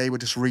mean? And they were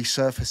just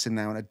resurfacing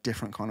now in a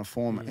different kind of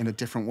form, in a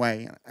different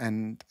way.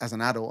 And as an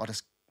adult, I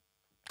just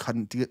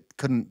couldn't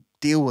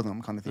deal with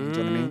them, kind of thing. Do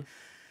you know what I mean?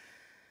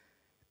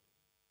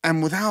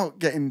 And without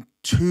getting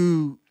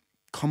too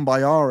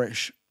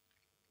kumbaya-ish,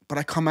 but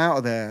I come out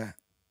of there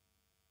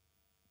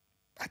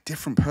a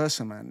different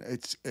person, man.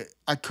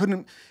 I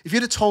couldn't, if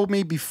you'd have told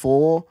me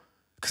before,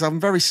 because I'm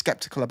very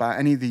skeptical about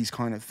any of these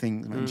kind of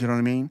things, man. Do you know what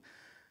I mean?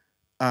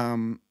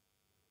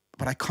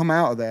 But I come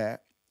out of there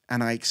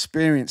and I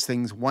experienced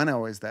things when I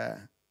was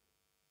there,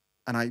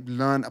 and I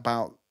learned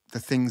about the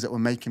things that were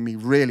making me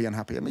really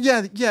unhappy. I mean,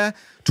 yeah,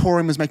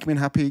 touring was making me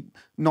unhappy.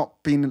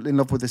 Not being in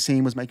love with the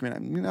scene was making me,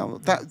 you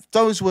know,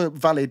 those were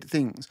valid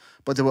things.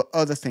 But there were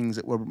other things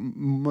that were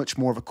much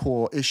more of a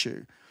core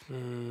issue.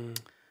 And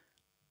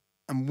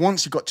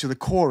once it got to the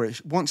core,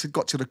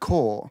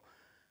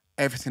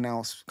 everything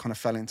else kind of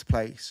fell into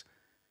place.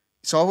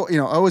 So, I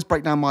always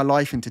break down my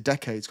life into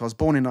decades, because I was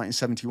born in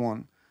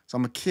 1971. So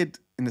I'm a kid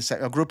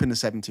I grew up in the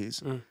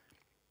 70s.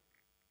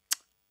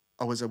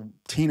 I was a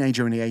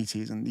teenager in the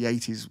 80s, and the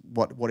 80s,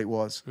 what it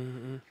was.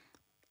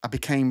 I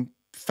became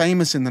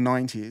famous in the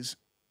 90s.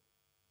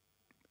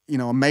 You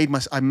know, I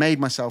made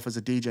myself as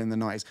a DJ in the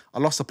 90s. I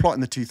lost the plot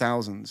in the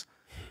 2000s.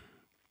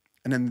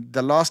 And then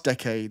the last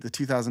decade, the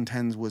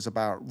 2010s, was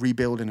about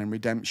rebuilding and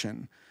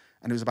redemption.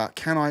 And it was about,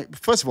 can I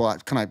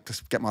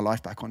just get my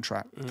life back on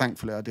track?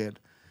 Thankfully, I did.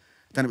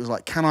 Then it was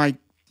like, can I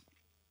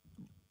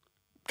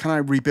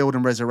rebuild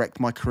and resurrect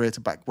my career to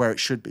back where it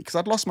should be? Because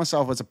I'd lost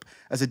myself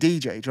as a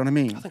DJ. Do you know what I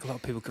mean? I think a lot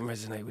of people can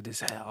resonate with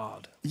this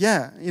hard.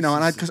 Yeah, you know,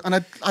 I'd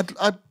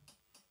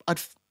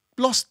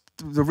lost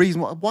the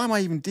reason why am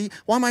I even here?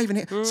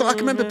 So I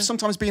can remember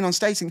sometimes being on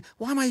stage thinking,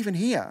 why am I even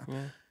here?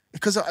 Yeah.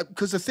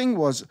 Because the thing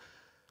was,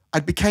 I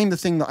became the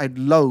thing that I'd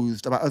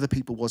loathed about other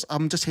people was,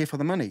 I'm just here for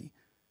the money.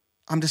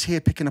 I'm just here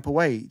picking up a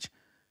wage.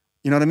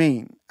 You know what I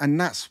mean? And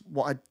that's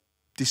what I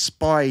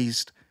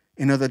despised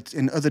in other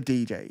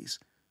DJs.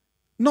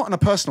 Not on a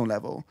personal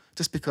level,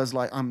 just because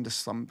like I'm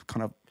just some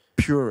kind of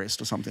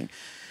purist or something.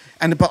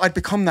 But I'd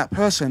become that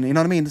person, you know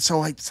what I mean?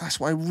 So that's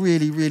why I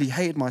really, really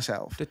hated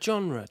myself. The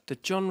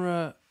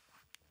genre.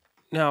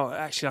 Now,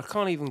 actually, I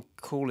can't even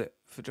call it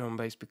for drum and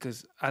bass,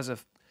 because as a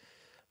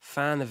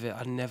fan of it,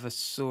 I never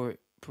saw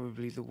it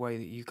probably the way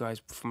that you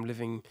guys, from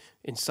living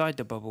inside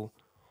the bubble.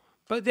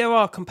 But there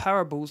are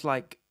comparables,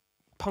 like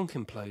punk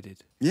imploded.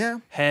 Yeah.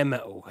 Hair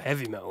metal,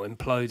 heavy metal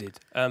imploded.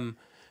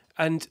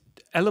 And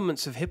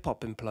elements of hip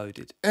hop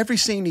imploded. Every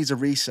scene needs a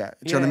reset.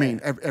 Do you know what I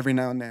mean? Every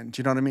now and then. Do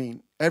you know what I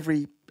mean?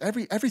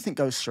 Everything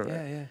goes through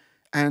it. Yeah.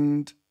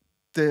 And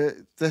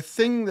the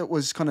thing that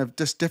was kind of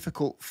just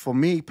difficult for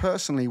me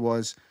personally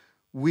was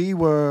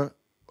the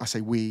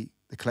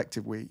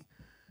collective we,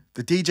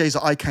 the DJs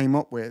that I came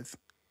up with,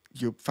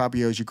 your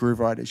Fabios, your Groove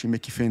Riders, your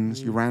Mickey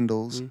Finns, your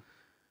Randalls,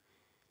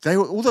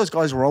 all those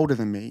guys were older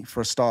than me for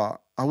a start.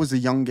 I was the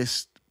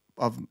youngest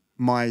of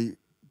my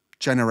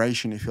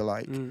generation, if you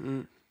like.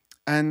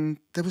 And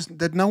there was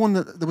no one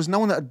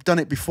that had done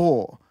it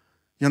before.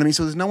 You know what I mean?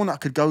 So there's no one that I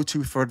could go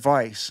to for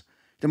advice.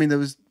 I mean, there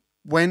was,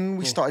 when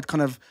we started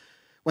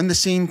when the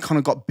scene kind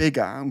of got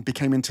bigger and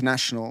became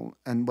international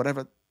and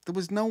whatever, there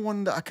was no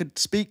one that I could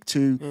speak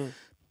to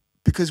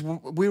because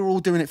we were all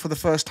doing it for the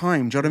first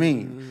time. Do you know what I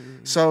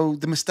mean? So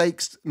the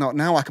mistakes,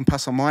 now I can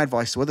pass on my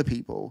advice to other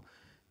people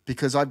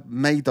because I've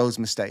made those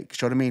mistakes.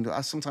 Do you know what I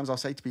mean? Sometimes I'll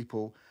say to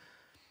people,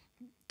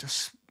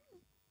 just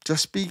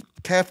be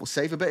careful.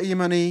 Save a bit of your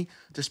money.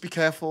 Just be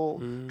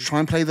careful. Try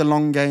and play the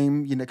long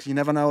game, you know, because you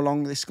never know how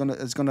long this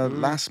is gonna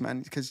last,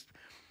 man. Because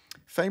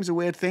fame's a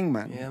weird thing,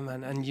 man. Yeah,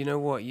 man. And you know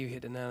what? You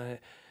hit the nail on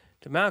it.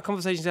 The amount of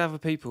conversations I have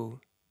with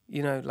people,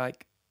 you know,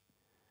 like,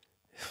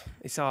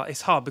 it's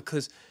hard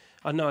because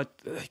I know a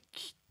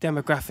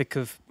demographic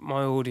of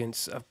my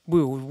audience,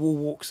 all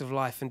walks of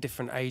life and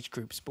different age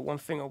groups. But one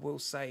thing I will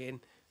say, in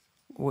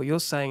what you're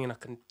saying, and I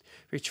can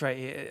reiterate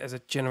it as a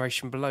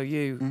generation below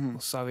you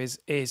or so,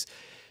 is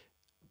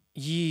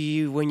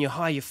you when you're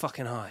high, you're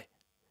fucking high.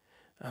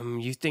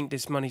 You think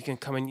this money can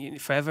come in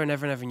forever and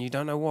ever and ever, and you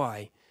don't know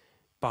why.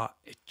 But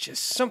it's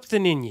just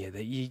something in you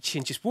that you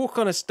can just walk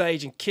on a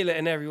stage and kill it,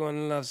 and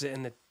everyone loves it.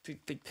 And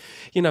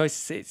you know,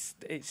 it's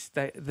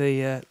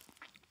the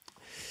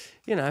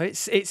you know,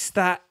 it's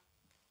that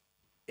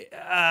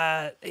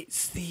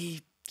it's the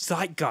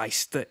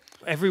zeitgeist that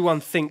everyone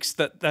thinks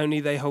that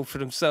only they hold for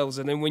themselves,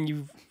 and then when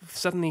you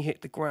suddenly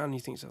hit the ground, you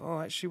think,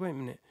 oh, actually, wait a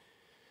minute,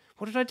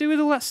 what did I do with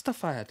all that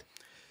stuff I had?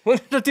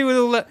 What did I do with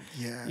all that?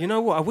 Yeah. You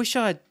know what? I wish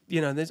I had,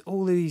 you know, there's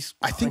all these.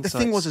 I think the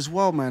thing was as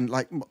well, man,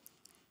 like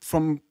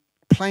from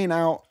playing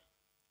out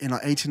in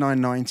like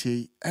 89,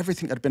 90,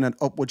 everything had been an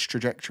upwards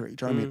trajectory.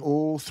 Do you know what I mean?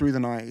 All through the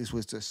 90s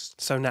was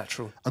just so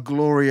natural. A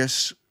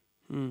glorious,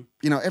 you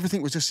know,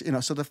 everything was just, you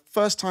know, so the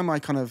first time I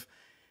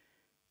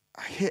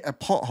hit a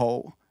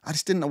pothole, I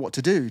just didn't know what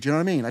to do. Do you know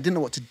what I mean? I didn't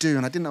know what to do,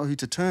 and I didn't know who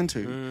to turn to.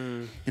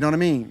 You know what I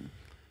mean?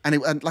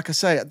 And like I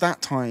say, at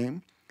that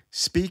time,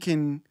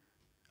 speaking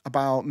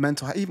about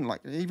mental health,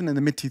 even in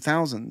the mid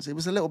 2000s, it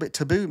was a little bit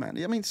taboo,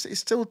 man. I mean, it's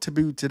still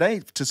taboo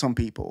today to some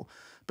people,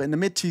 but in the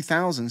mid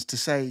 2000s, to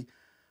say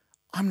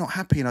I'm not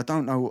happy and I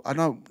don't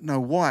know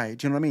why.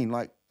 Do you know what I mean?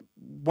 Like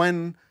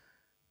when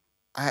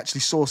I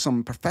actually saw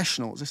some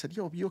professionals, they said,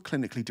 "You're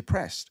clinically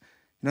depressed."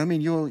 You know what I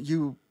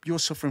mean? You're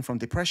suffering from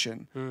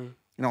depression. You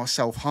know, I was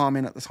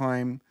self-harming at the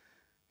time,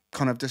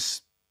 kind of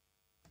just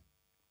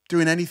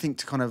doing anything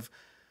to kind of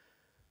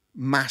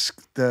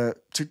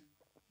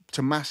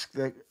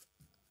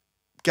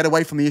get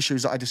away from the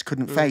issues that I just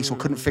couldn't face or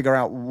couldn't figure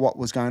out what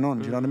was going on.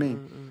 Do you know what I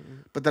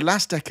mean? But the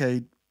last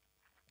decade,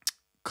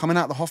 coming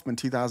out of the Hoffman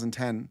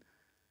 2010,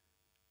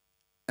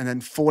 and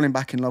then falling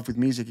back in love with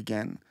music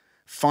again,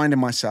 finding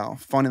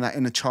myself, finding that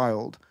inner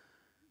child,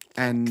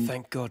 and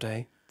thank God,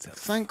 eh?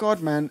 Thank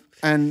God, man.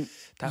 And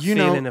that you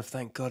feeling know, of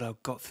thank God I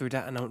got through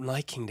that and I'm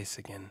liking this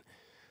again.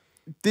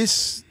 The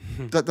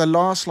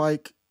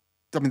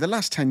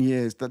last 10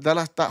 years,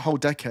 that whole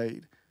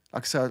decade,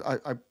 like I said,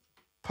 I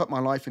put my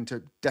life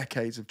into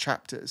decades of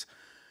chapters.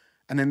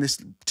 And then this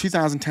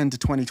 2010 to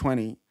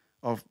 2020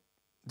 of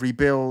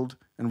rebuild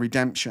and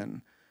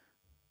redemption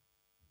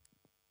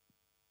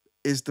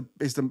is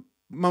the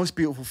most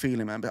beautiful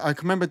feeling, man. But I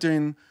can remember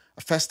doing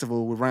a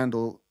festival with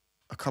Randall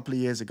a couple of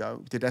years ago.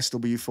 We did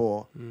SW4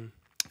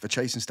 for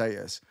Chasing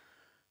Status.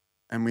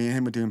 And me and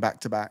him were doing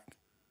back-to-back.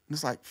 And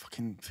it's like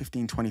fucking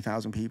 15,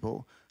 20,000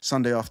 people,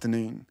 Sunday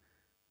afternoon.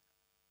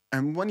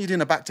 And when you're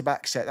doing a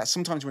back-to-back set, that's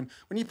sometimes when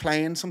you're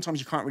playing,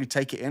 sometimes you can't really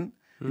take it in.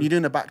 When you're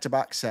doing a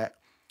back-to-back set,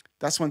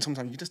 that's when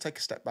sometimes you just take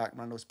a step back.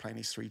 Randall's playing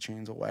these 3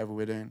 tunes or whatever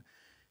we're doing.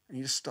 And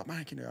you just stop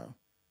back and you go,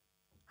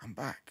 I'm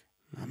back.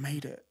 I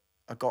made it.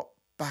 I got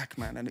back,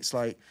 man. And it's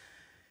like,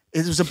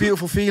 it was a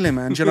beautiful feeling,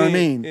 man. Do you know what I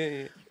mean?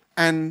 Yeah.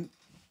 And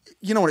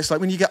you know what it's like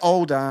when you get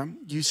older,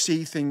 you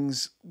see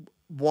things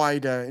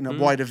wider, in a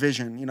wider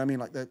vision. You know what I mean?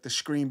 Like the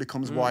screen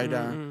becomes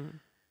wider.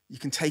 You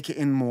can take it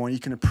in more. You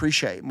can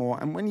appreciate it more.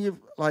 And when you've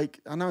like,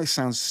 I know it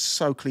sounds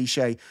so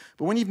cliche,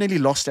 but when you've nearly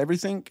lost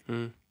everything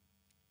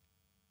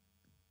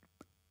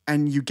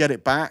and you get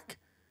it back,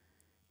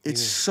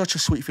 it's such a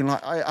sweet feeling.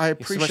 Like I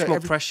appreciate. It's so much more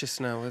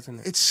precious now, isn't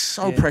it? It's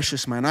so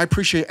precious, man. I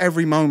appreciate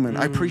every moment.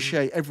 I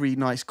appreciate every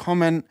nice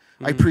comment.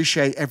 I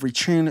appreciate every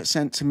tune that's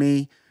sent to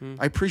me.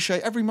 I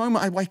appreciate every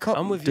moment I wake up.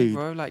 I'm with dude. you,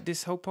 bro. Like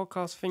this whole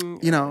podcast thing,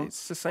 you know,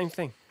 it's the same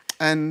thing.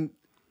 And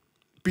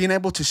being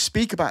able to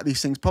speak about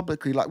these things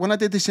publicly, like when I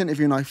did this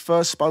interview and I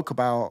first spoke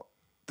about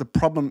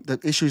the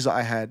issues that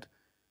I had,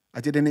 I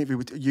did an interview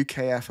with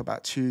UKF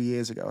about 2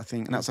 years ago, I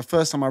think. And that's the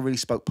first time I really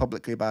spoke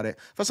publicly about it.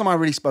 First time I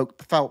really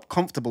felt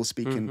comfortable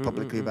speaking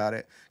publicly about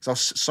it. Because I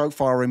was so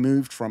far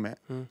removed from it,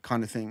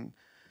 kind of thing.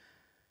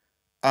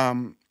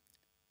 And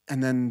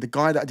then the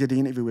guy that I did the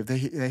interview with, they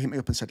hit me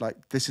up and said,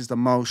 like, this is the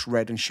most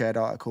read and shared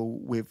article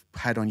we've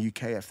had on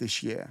UKF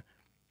this year.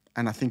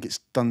 And I think it's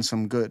done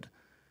some good.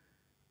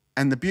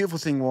 And the beautiful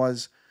thing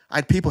was, I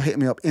had people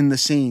hitting me up in the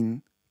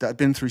scene that had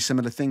been through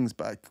similar things,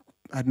 but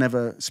I had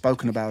never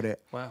spoken about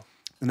it. Wow.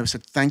 And they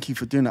said, thank you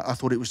for doing that. I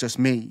thought it was just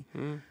me.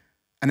 And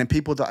then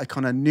people that I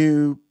kind of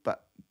knew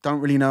but don't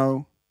really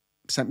know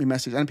sent me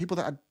messages. And people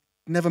that I'd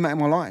never met in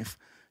my life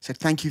said,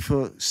 thank you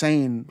for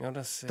saying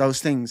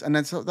those things. And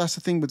that's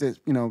the thing with it,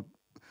 you know,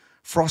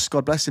 Frost,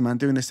 God bless him, man,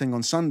 doing this thing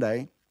on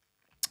Sunday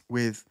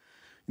with,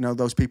 you know,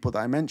 those people that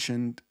I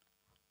mentioned.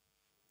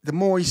 The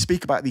more you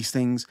speak about these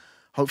things,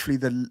 hopefully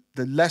the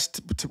less,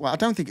 well, I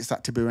don't think it's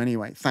that taboo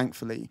anyway,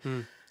 thankfully.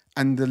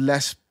 And the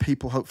less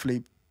people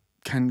hopefully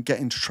can get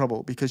into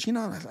trouble, because you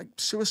know, like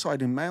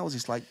suicide in males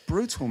is like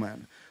brutal,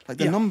 man. Like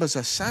the numbers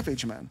are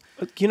savage, man.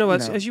 You know,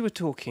 as you were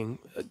talking,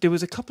 there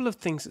was a couple of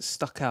things that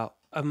stuck out.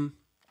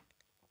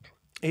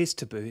 It is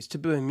taboo. It's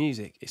taboo in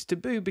music. It's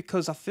taboo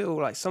because I feel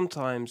like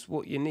sometimes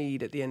what you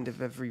need at the end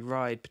of every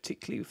ride,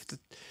 particularly with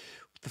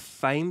the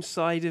fame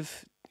side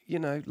of, you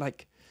know,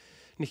 like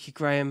Nicky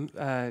Graham,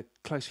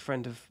 close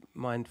friend of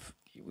mine,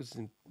 was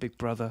in Big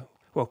Brother.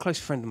 Well, close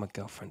friend of my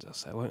girlfriend's, I'll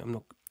say. I'm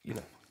not, you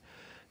know.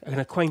 an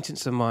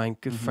acquaintance of mine,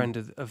 good friend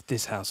of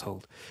this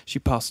household. She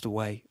passed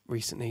away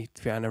recently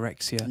through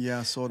anorexia. Yeah,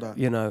 I saw that.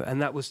 You know,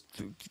 and that was,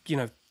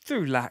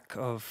 through lack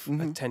of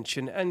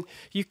attention. And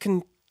you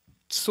can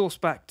source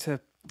back to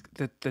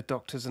the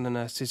doctors and the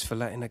nurses for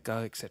letting her go,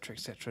 etc.,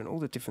 and all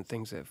the different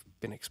things that have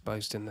been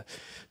exposed in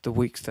the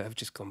weeks that have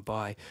just gone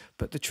by.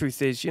 But the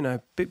truth is,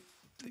 the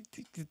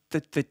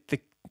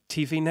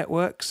TV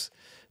networks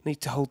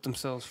need to hold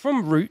themselves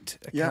from root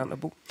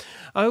accountable.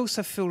 I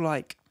also feel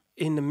like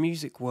in the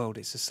music world,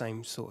 it's the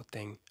same sort of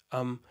thing.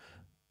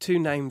 Two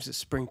names that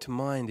spring to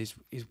mind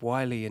is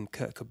Wiley and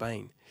Kurt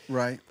Cobain.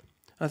 Right.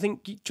 I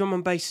think drum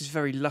and bass is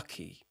very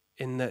lucky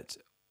in that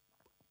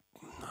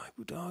I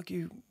would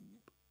argue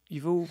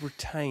you've all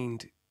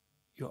retained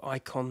your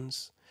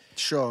icons.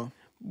 Sure.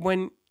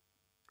 When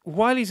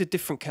Wiley's a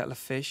different kettle of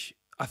fish,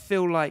 I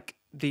feel like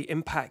the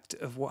impact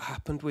of what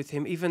happened with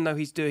him, even though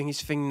he's doing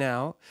his thing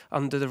now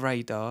under the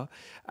radar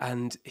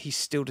and he's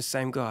still the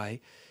same guy,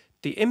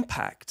 the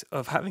impact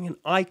of having an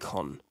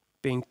icon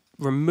being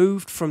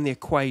removed from the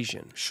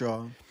equation.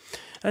 Sure.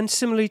 And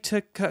similarly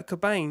to Kurt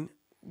Cobain,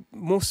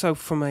 more so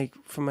from a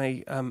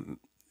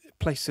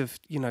place of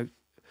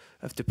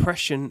of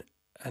depression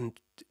and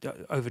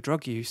over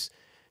drug use,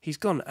 he's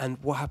gone.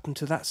 And what happened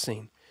to that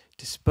scene?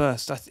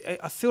 Dispersed.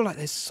 I feel like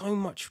there's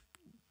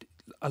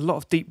a lot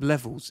of deep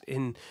levels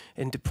in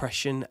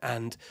depression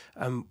and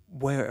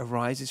where it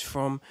arises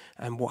from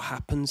and what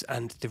happens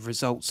and the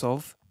results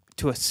of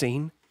to a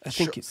scene. I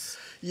think it's...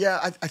 Yeah,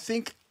 I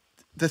think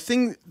the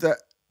thing that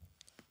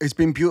has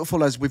been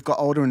beautiful as we've got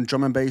older and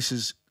drum and bass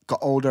has got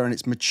older and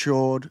it's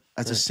matured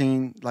as a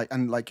scene,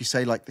 like you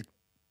say, like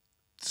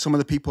some of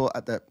the people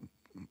at the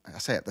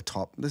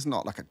top, there's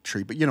not like a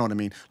tree, but you know what I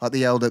mean, like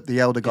the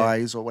elder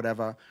guys or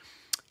whatever.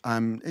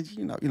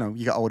 You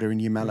get older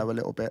and you mellow a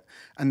little bit.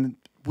 And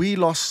we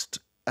lost,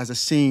 as a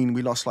scene,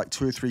 like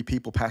 2 or 3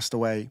 people passed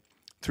away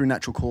through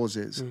natural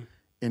causes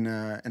in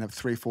a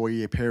 3-4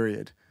 year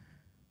period.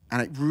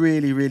 And it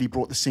really, really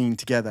brought the scene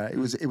together. It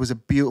was a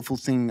beautiful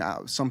thing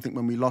out of something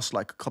when we lost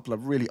like a couple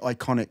of really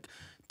iconic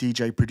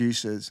DJ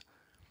producers.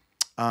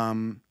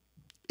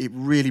 It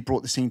really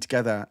brought the scene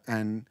together,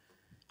 and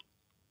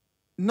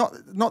not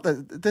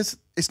that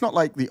it's not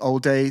like the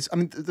old days. I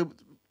mean,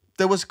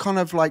 there was kind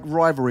of like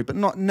rivalry, but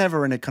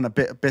never in a kind of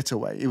bitter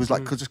way. It was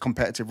like just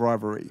competitive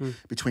rivalry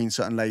between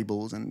certain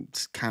labels and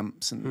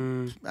camps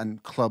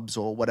and clubs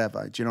or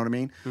whatever. Do you know what I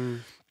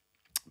mean?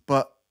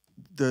 But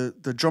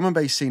the drum and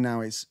bass scene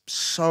now is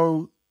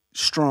so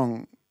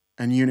strong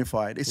and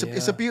unified.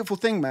 It's a beautiful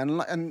thing,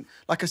 man. And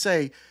like I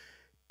say,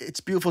 it's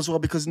beautiful as well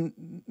because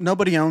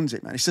nobody owns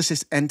it, man. It's just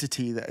this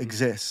entity that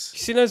exists. You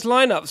see those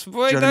lineups?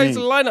 Boy, those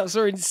lineups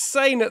are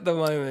insane at the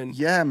moment.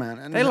 Yeah, man.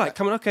 And they're like,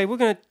 okay, we're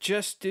going to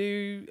just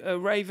do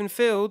Raven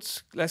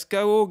Fields. Let's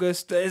go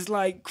August. It's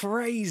like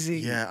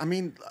crazy. Yeah, I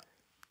mean,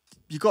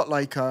 you got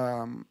like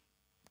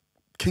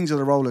Kings of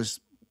the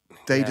Rollers.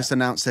 They just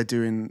announced they're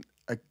doing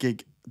a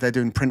gig. They're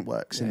doing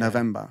Printworks in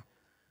November.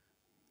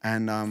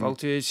 And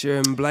Voltage,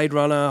 Blade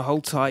Runner,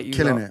 hold tight. You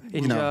killing it.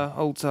 Inja,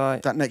 hold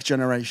tight. That next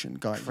generation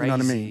guy. Crazy. You know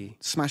what I mean?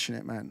 Smashing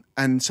it, man.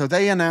 And so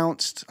they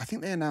announced,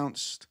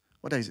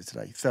 what day is it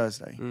today?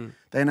 Thursday.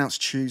 They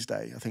announced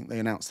Tuesday. I think they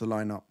announced the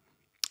lineup.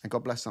 And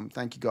God bless them.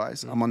 Thank you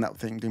guys. I'm on that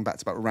thing doing back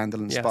to back with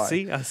Randall and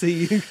Spy. I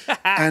see you.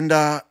 and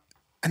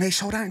they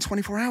sold out in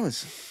 24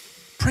 hours.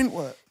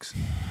 Printworks.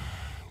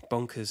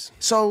 Bonkers.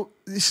 So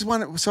this is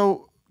going back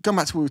to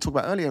what we were talking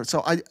about earlier.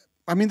 So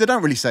I mean, they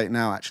don't really say it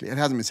now, actually. It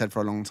hasn't been said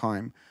for a long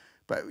time.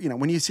 But,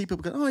 when you see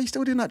people go, oh, you're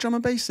still doing that drum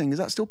and bass thing? Is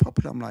that still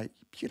popular? I'm like,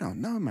 you don't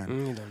know,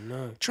 man. You don't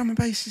know. Drum and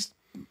bass is,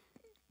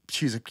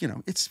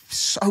 it's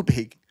so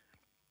big.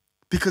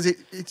 Because it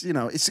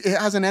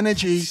has an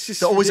energy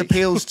that always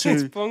appeals to...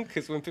 It's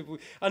bonkers when people...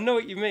 I know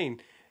what you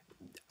mean.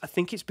 I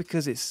think it's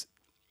because it's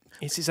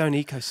its own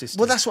ecosystem.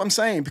 Well, that's what I'm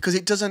saying. Because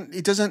it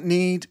doesn't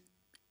need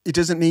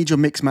your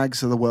mixed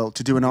mags of the world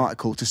to do an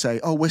article to say,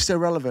 oh, we're still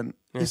relevant.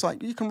 Yeah. It's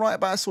like, you can write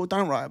about us or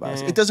don't write about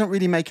us. It doesn't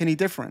really make any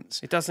difference.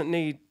 It doesn't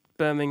need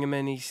Birmingham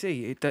NEC.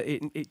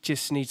 It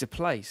just needs a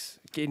place.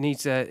 It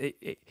needs an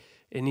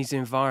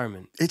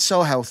environment. It's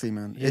so healthy,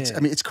 man. Yeah.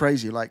 It's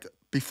crazy. Like,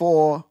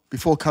 before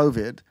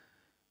COVID,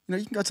 you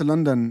can go to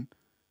London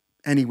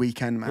any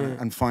weekend, man,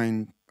 and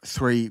find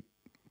 3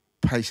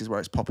 places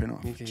where it's popping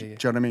off. Do you know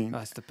what I mean?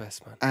 That's the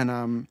best,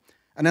 man.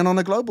 And then on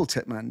a global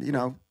tip, man,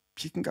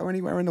 you can go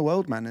anywhere in the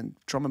world, man, and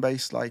drum and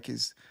bass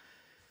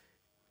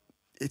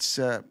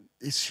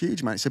it's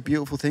huge, man. It's a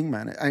beautiful thing,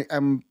 man.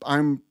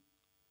 I'm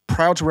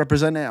proud to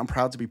represent it. I'm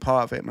proud to be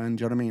part of it, man.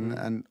 Do you know what I mean?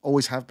 And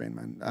always have been,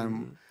 man.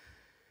 And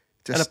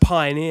a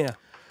pioneer.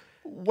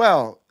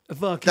 Well, a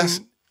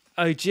fucking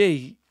OG.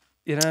 You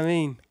know what I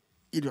mean?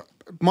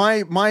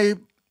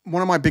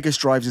 One of my biggest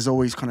drives has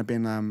always kind of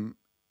been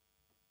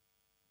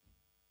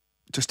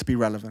just to be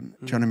relevant.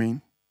 Do you know what I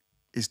mean?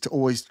 Is to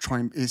always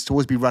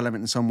be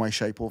relevant in some way,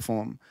 shape, or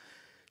form.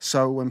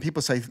 So when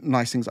people say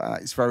nice things like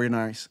that, it's very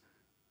nice.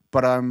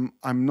 But I'm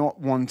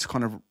not one to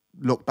kind of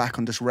look back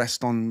and just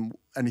rest on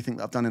anything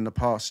that I've done in the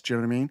past. Do you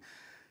know what I mean?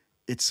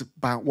 It's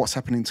about what's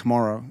happening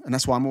tomorrow, and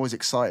that's why I'm always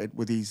excited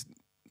with these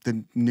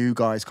the new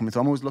guys coming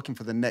through. I'm always looking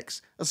for the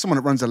next. As someone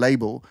that runs a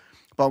label,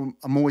 but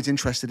I'm always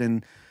interested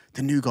in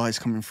the new guys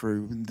coming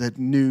through, the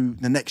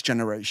next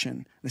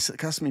generation. That's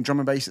Drum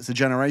and Bass. It's a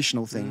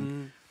generational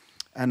thing,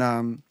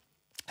 and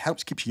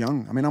helps keep you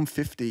young. I mean, I'm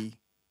 50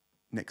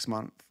 next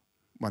month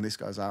when this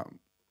goes out.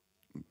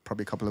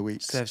 Probably a couple of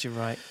weeks. Serves you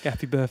right.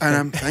 Happy birthday.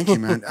 And thank you,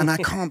 man. And I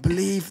can't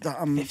believe that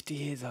I'm 50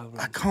 years old.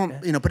 I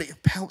can't, but it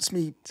helps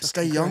me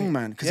stay young,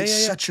 man, because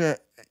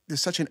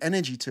there's such an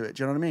energy to it.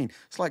 Do you know what I mean?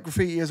 It's like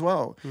graffiti as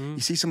well. You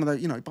see some of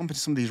the, bump into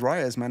some of these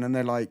writers, man, and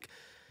they're like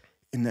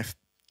in their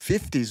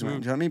 50s, man.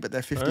 Do you know what I mean? But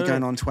they're 50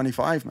 going on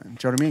 25, man.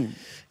 Do you know what I mean?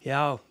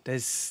 Yeah,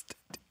 it's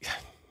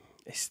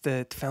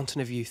the fountain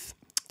of youth.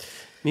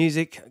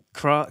 Music,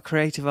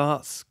 creative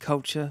arts,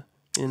 culture.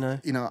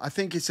 I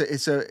think it's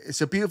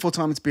a beautiful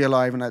time to be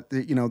alive, and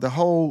the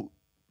whole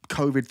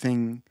COVID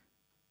thing,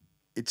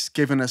 it's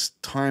given us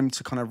time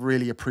to kind of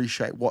really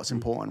appreciate what's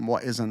important and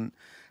what isn't.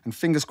 And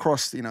fingers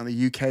crossed, the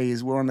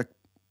UK we're on the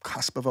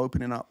cusp of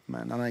opening up,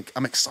 man. And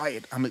I'm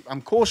excited.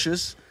 I'm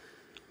cautious,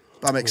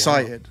 but I'm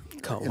excited.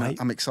 Can't wait.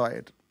 I'm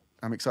excited.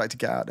 I'm excited to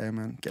get out there,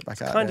 man. Get back out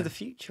there. It's kind of the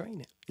future,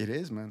 ain't it? It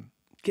is, man.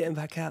 Getting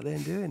back out there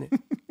and doing it.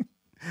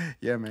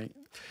 Yeah, mate.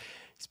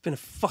 It's been a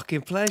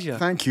fucking pleasure.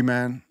 Thank you,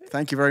 man.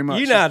 Thank you very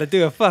much. You know how to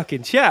do a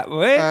fucking chat,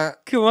 boy.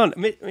 Come on,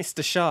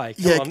 Mr. Shy.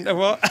 Come on.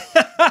 What?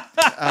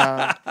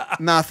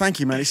 Nah, thank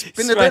you, man. It's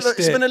been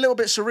a little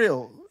bit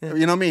surreal. Yeah.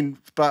 You know what I mean?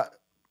 But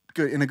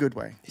good in a good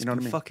way. You know what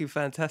I mean? Fucking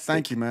fantastic.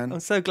 Thank you, man. I'm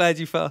so glad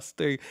you passed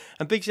through.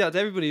 And big shout out to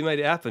everybody who made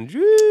it happen.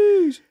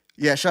 Jeez.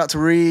 Yeah, shout out to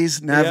Reese,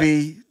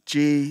 Navi,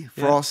 G,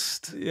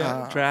 Frost,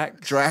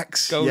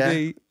 Drax,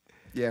 Goldie.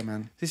 Yeah,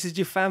 man. This is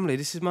your family.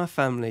 This is my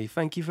family.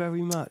 Thank you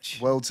very much.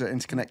 Worlds are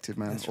interconnected,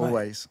 man. That's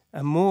always.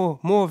 Right. And more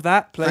of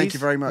that, please. Thank you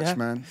very much,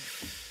 man.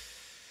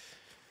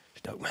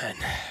 Doc, man.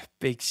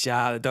 Big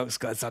shout out. The Doc's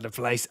got us on the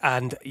place.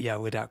 And yeah,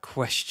 without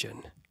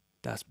question,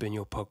 that's been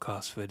your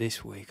podcast for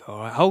this week. All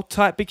right. Hold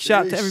tight. Big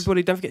shout out to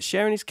everybody. Don't forget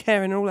sharing is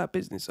caring and all that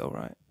business. All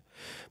right.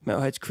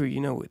 Metalheadz crew,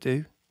 you know what to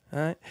do. All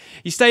right.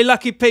 You stay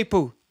lucky,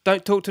 people.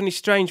 Don't talk to any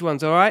strange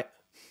ones. All right.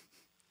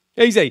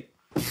 Easy.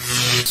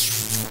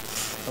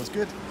 That was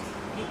good.